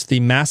platforms,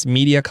 the mass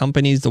media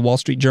companies, the Wall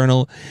Street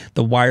Journal,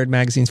 the Wired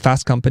magazines,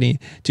 Fast Company,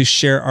 to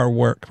share our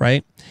work,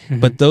 right?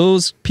 But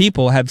those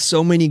people have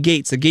so many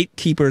gates. The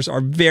gatekeepers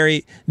are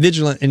very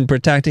vigilant in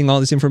protecting all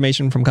this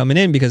information from coming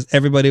in because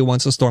everybody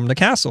wants to storm the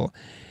castle.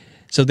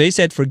 So they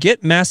said,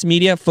 forget mass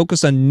media,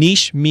 focus on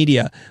niche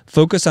media,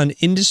 focus on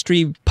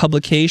industry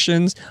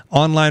publications,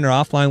 online or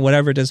offline,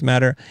 whatever, it doesn't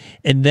matter.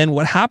 And then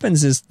what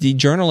happens is the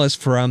journalists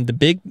from the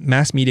big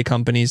mass media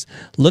companies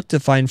look to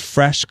find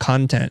fresh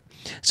content.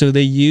 So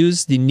they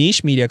use the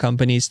niche media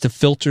companies to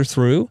filter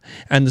through,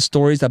 and the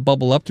stories that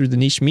bubble up through the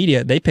niche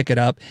media, they pick it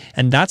up.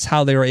 And that's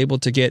how they were able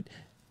to get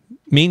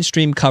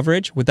mainstream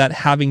coverage without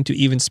having to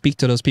even speak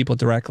to those people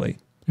directly.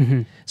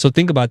 So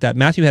think about that.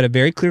 Matthew had a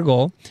very clear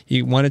goal.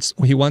 He wants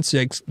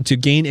to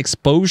gain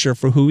exposure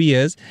for who he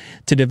is,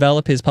 to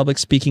develop his public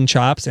speaking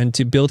chops, and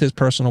to build his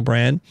personal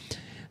brand.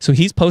 So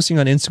he's posting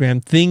on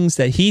Instagram things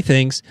that he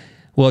thinks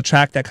will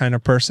attract that kind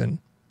of person.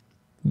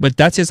 But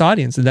that's his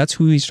audience, and that's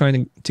who he's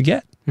trying to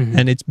get.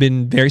 And it's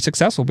been very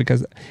successful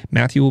because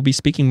Matthew will be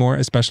speaking more,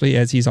 especially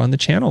as he's on the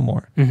channel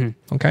more.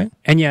 Okay?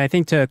 And yeah, I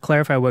think to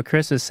clarify what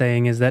Chris is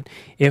saying is that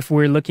if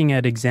we're looking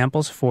at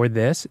examples for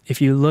this,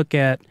 if you look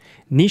at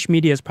niche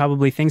media is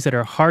probably things that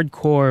are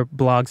hardcore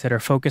blogs that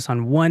are focused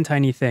on one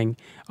tiny thing.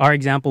 Our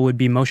example would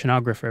be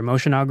Motionographer.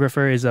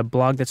 Motionographer is a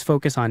blog that's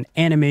focused on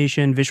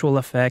animation, visual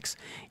effects,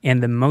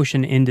 and the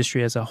motion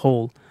industry as a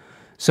whole.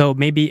 So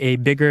maybe a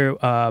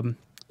bigger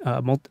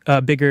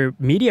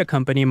media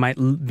company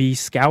might be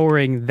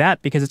scouring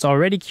that because it's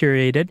already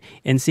curated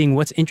and seeing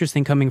what's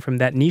interesting coming from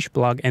that niche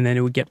blog, and then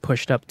it would get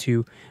pushed up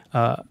to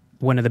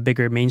one of the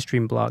bigger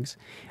mainstream blogs.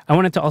 I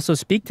wanted to also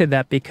speak to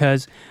that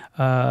because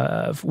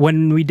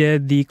when we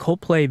did the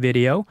Coldplay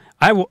video,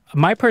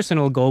 my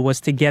personal goal was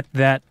to get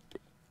that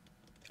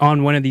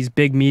on one of these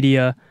big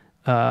media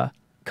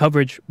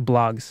coverage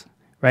blogs,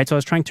 right? So I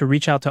was trying to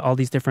reach out to all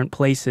these different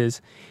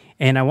places,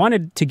 and I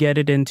wanted to get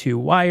it into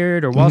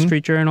Wired or Wall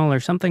Street Journal or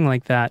something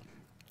like that.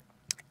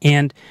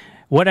 And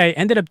what I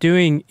ended up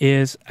doing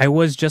is I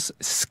was just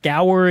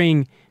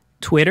scouring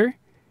Twitter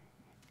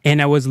And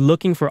I was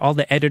looking for all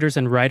the editors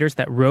and writers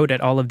that wrote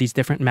at all of these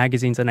different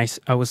magazines. And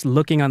I was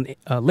looking on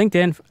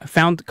LinkedIn,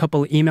 found a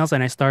couple of emails,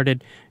 and I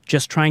started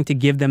just trying to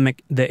give them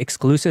the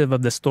exclusive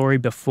of the story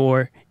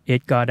before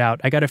it got out.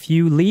 I got a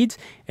few leads,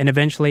 and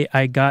eventually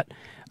I got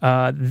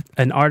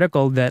an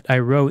article that I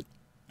wrote,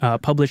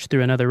 published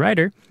through another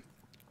writer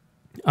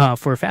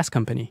for a Fast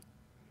Company.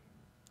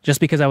 Just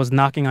because I was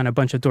knocking on a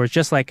bunch of doors,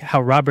 just like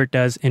how Robert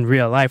does in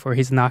real life, where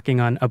he's knocking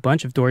on a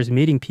bunch of doors,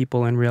 meeting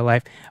people in real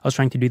life. I was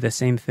trying to do the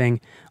same thing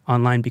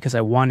online because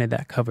I wanted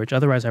that coverage.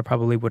 Otherwise, I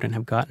probably wouldn't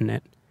have gotten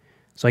it.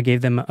 So I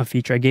gave them a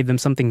feature. I gave them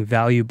something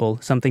valuable,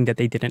 something that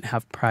they didn't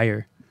have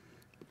prior.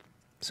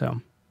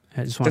 So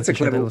I just wanted to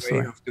share that little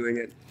story. Of doing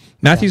it.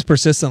 Matthew's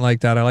persistent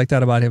like that. I like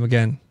that about him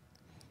again.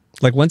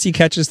 Like once he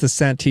catches the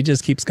scent, he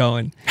just keeps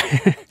going.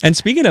 And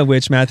speaking of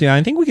which, Matthew,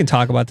 I think we can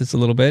talk about this a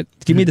little bit.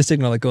 Give me the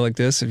signal, like go like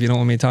this if you don't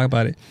want me to talk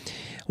about it.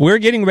 We're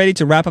getting ready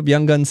to wrap up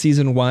Young Guns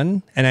Season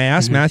 1. And I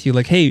asked Matthew,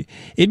 like, hey,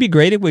 it'd be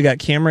great if we got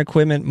camera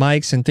equipment,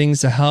 mics, and things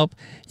to help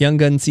Young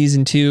Guns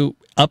Season 2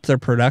 up their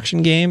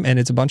production game. And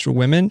it's a bunch of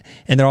women,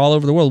 and they're all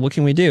over the world. What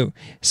can we do?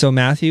 So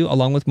Matthew,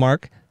 along with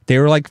Mark, they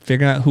were like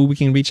figuring out who we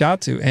can reach out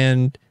to.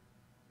 And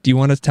do you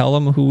want to tell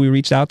them who we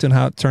reached out to and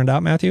how it turned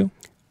out, Matthew?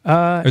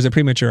 Or is it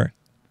premature?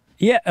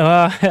 Yeah.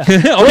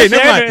 Okay,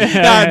 never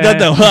mind.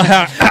 No.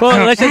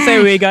 Well, let's just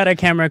say we got a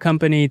camera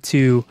company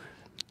to...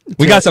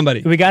 We got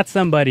somebody. We got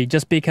somebody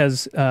just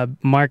because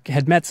Mark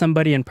had met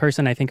somebody in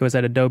person. I think it was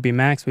at Adobe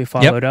Max. We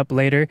followed up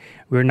later.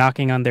 We were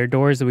knocking on their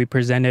doors. We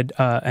presented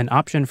an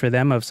option for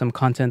them of some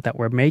content that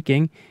we're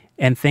making,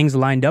 and things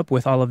lined up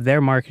with all of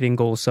their marketing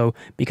goals. So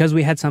because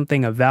we had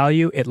something of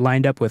value, it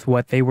lined up with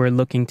what they were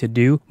looking to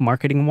do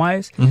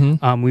marketing-wise.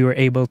 We were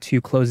able to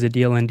close the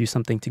deal and do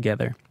something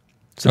together.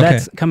 So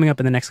that's coming up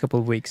in the next couple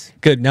of weeks.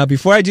 Good. Now,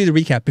 before I do the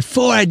recap,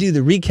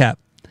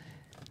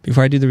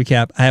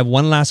 I have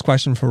one last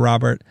question for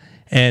Robert,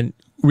 and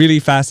really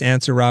fast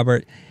answer,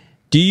 Robert.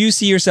 Do you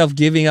see yourself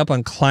giving up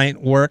on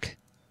client work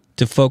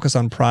to focus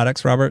on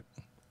products, Robert?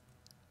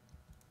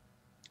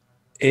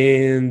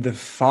 In the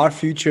far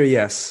future,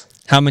 yes.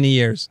 How many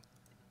years?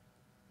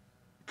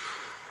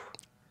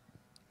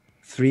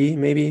 3,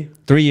 maybe.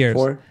 3 years.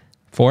 4.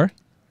 4?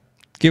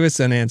 Give us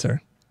an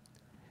answer.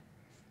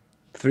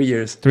 3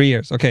 years. 3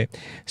 years. Okay.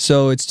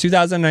 So it's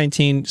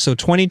 2019. So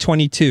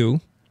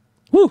 2022.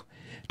 Woo!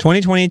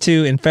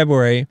 2022 in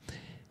February,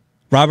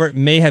 Robert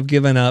may have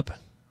given up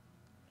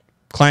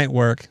client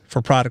work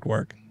for product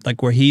work,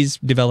 like where he's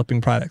developing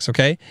products,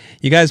 okay?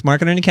 You guys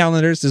mark it on your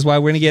calendars. This is why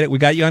we're going to get it. We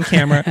got you on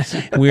camera.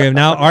 We have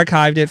now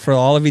archived it for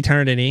all of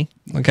eternity,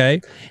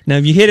 okay? Now,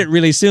 if you hit it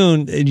really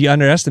soon, you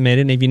underestimate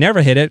it. And if you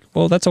never hit it,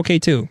 well, that's okay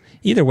too.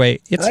 Either way,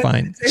 it's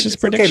fine. It's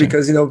just prediction. Okay,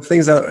 because, you know,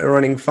 things are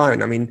running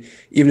fine. I mean,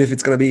 even if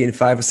it's going to be in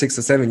 5 or 6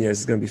 or 7 years,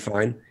 it's going to be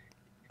fine.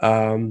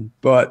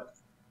 But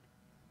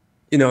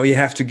you know, you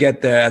have to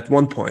get there at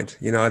one point.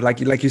 You know, like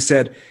you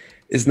said,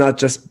 it's not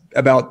just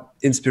about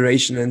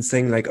inspiration and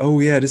saying like, oh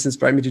yeah, this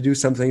inspired me to do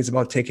something. It's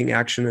about taking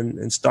action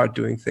and start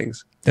doing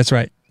things. That's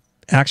right.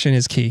 Action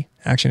is key.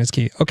 Action is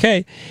key.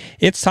 Okay,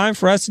 it's time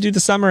for us to do the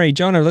summary.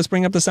 Jonah, let's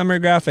bring up the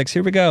summary graphics.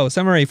 Here we go.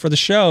 Summary for the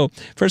show.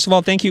 First of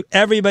all, thank you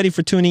everybody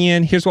for tuning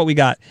in. Here's what we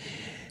got.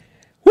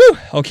 Woo!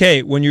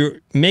 Okay, when you're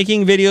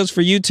making videos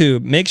for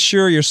YouTube, make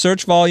sure your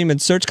search volume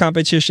and search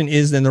competition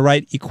is in the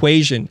right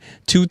equation.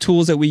 2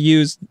 tools that we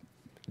use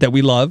that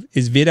we love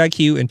is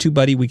vidIQ and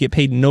TubeBuddy. We get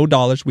paid no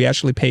dollars. We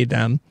actually paid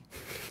them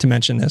to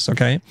mention this,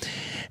 okay?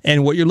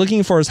 And what you're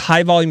looking for is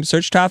high volume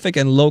search traffic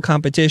and low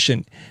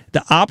competition.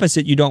 The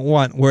opposite you don't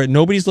want, where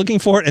nobody's looking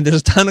for it and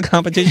there's a ton of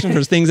competition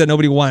for things that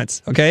nobody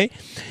wants, okay?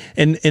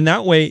 And in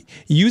that way,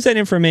 use that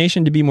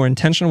information to be more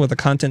intentional with the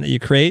content that you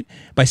create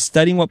by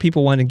studying what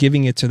people want and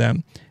giving it to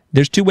them.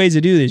 There's 2 ways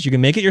to do this. You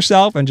can make it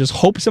yourself and just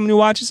hope someone who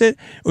watches it,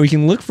 or you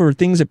can look for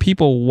things that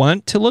people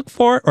want to look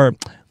for, or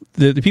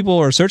the people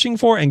are searching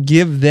for, and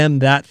give them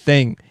that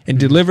thing and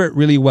deliver it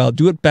really well.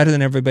 Do it better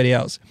than everybody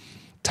else.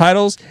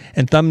 Titles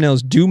and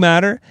thumbnails do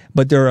matter,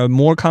 but there are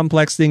more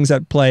complex things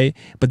at play,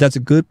 but that's a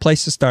good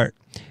place to start.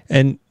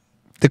 And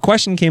the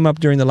question came up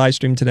during the live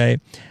stream today.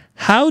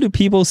 How do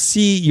people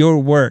see your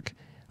work?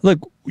 Look,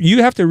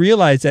 you have to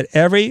realize that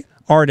every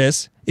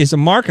artist is a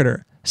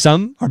marketer.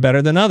 Some are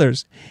better than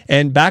others.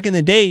 And back in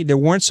the day, there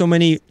weren't so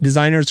many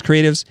designers,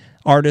 creatives,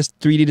 artists,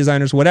 3D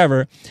designers,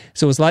 whatever.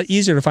 So it's a lot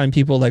easier to find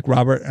people like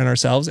Robert and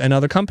ourselves and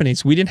other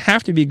companies. We didn't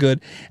have to be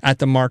good at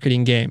the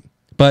marketing game.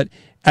 But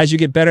as you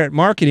get better at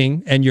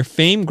marketing and your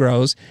fame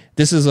grows,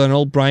 this is an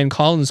old Brian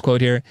Collins quote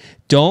here,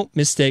 don't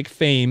mistake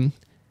fame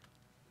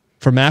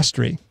for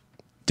mastery.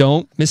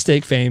 Don't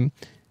mistake fame.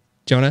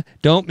 Jonah,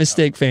 don't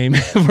mistake fame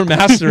for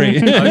mastery.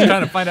 I was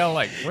trying to find out,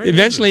 like,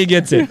 eventually he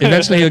gets it.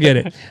 Eventually he'll get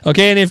it.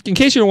 Okay, and if in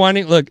case you're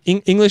wondering, look,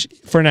 English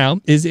for now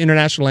is the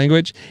international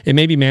language. It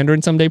may be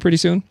Mandarin someday pretty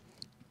soon.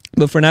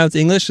 But for now, it's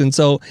English. And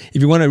so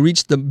if you want to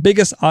reach the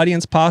biggest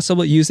audience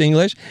possible, use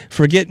English.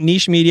 Forget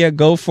niche media,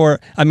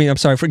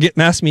 forget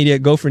mass media,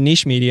 go for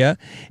niche media.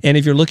 And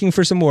if you're looking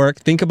for some work,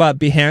 think about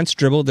Behance,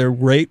 Dribble. They're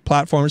great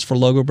platforms for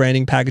logo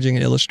branding, packaging,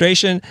 and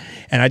illustration.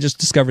 And I just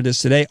discovered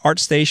this today.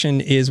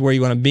 ArtStation is where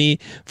you want to be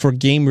for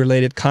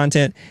game-related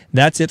content.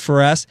 That's it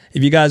for us.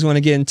 If you guys want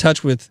to get in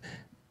touch with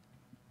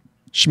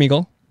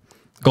Schmiegel,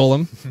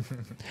 Golem,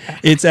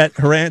 it's at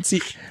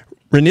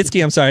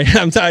Ranitsky, I'm sorry.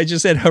 I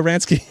just said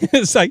Haransky.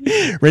 It's like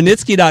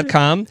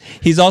Ranitsky.com.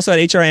 He's also at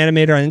HR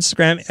Animator on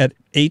Instagram, at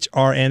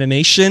HR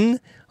Animation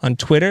on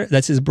Twitter.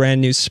 That's his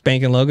brand new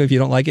spanking logo. If you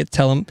don't like it,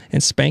 tell him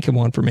and spank him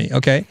one for me,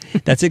 okay?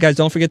 That's it, guys.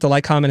 Don't forget to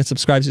like, comment, and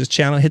subscribe to his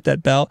channel. Hit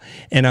that bell.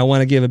 And I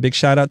want to give a big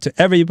shout out to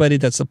everybody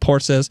that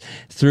supports us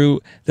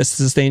through the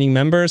sustaining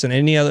members and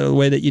any other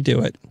way that you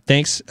do it.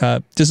 Thanks.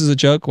 This is a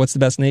joke. What's the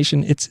best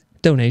nation? It's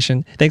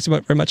donation. Thanks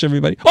very much,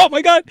 everybody. Oh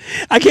my God,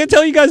 I can't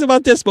tell you guys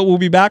about this, but we'll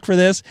be back for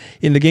this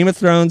in the Game of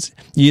Thrones.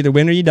 You either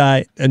win or you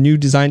die. A new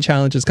design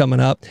challenge is coming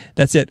up.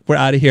 That's it. We're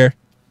out of here.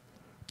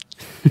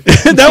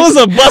 That was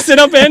a busted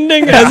up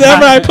ending as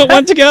ever. I put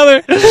one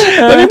together.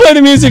 Let me play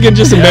the music and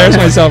just embarrass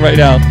myself right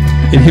now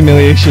in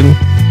humiliation.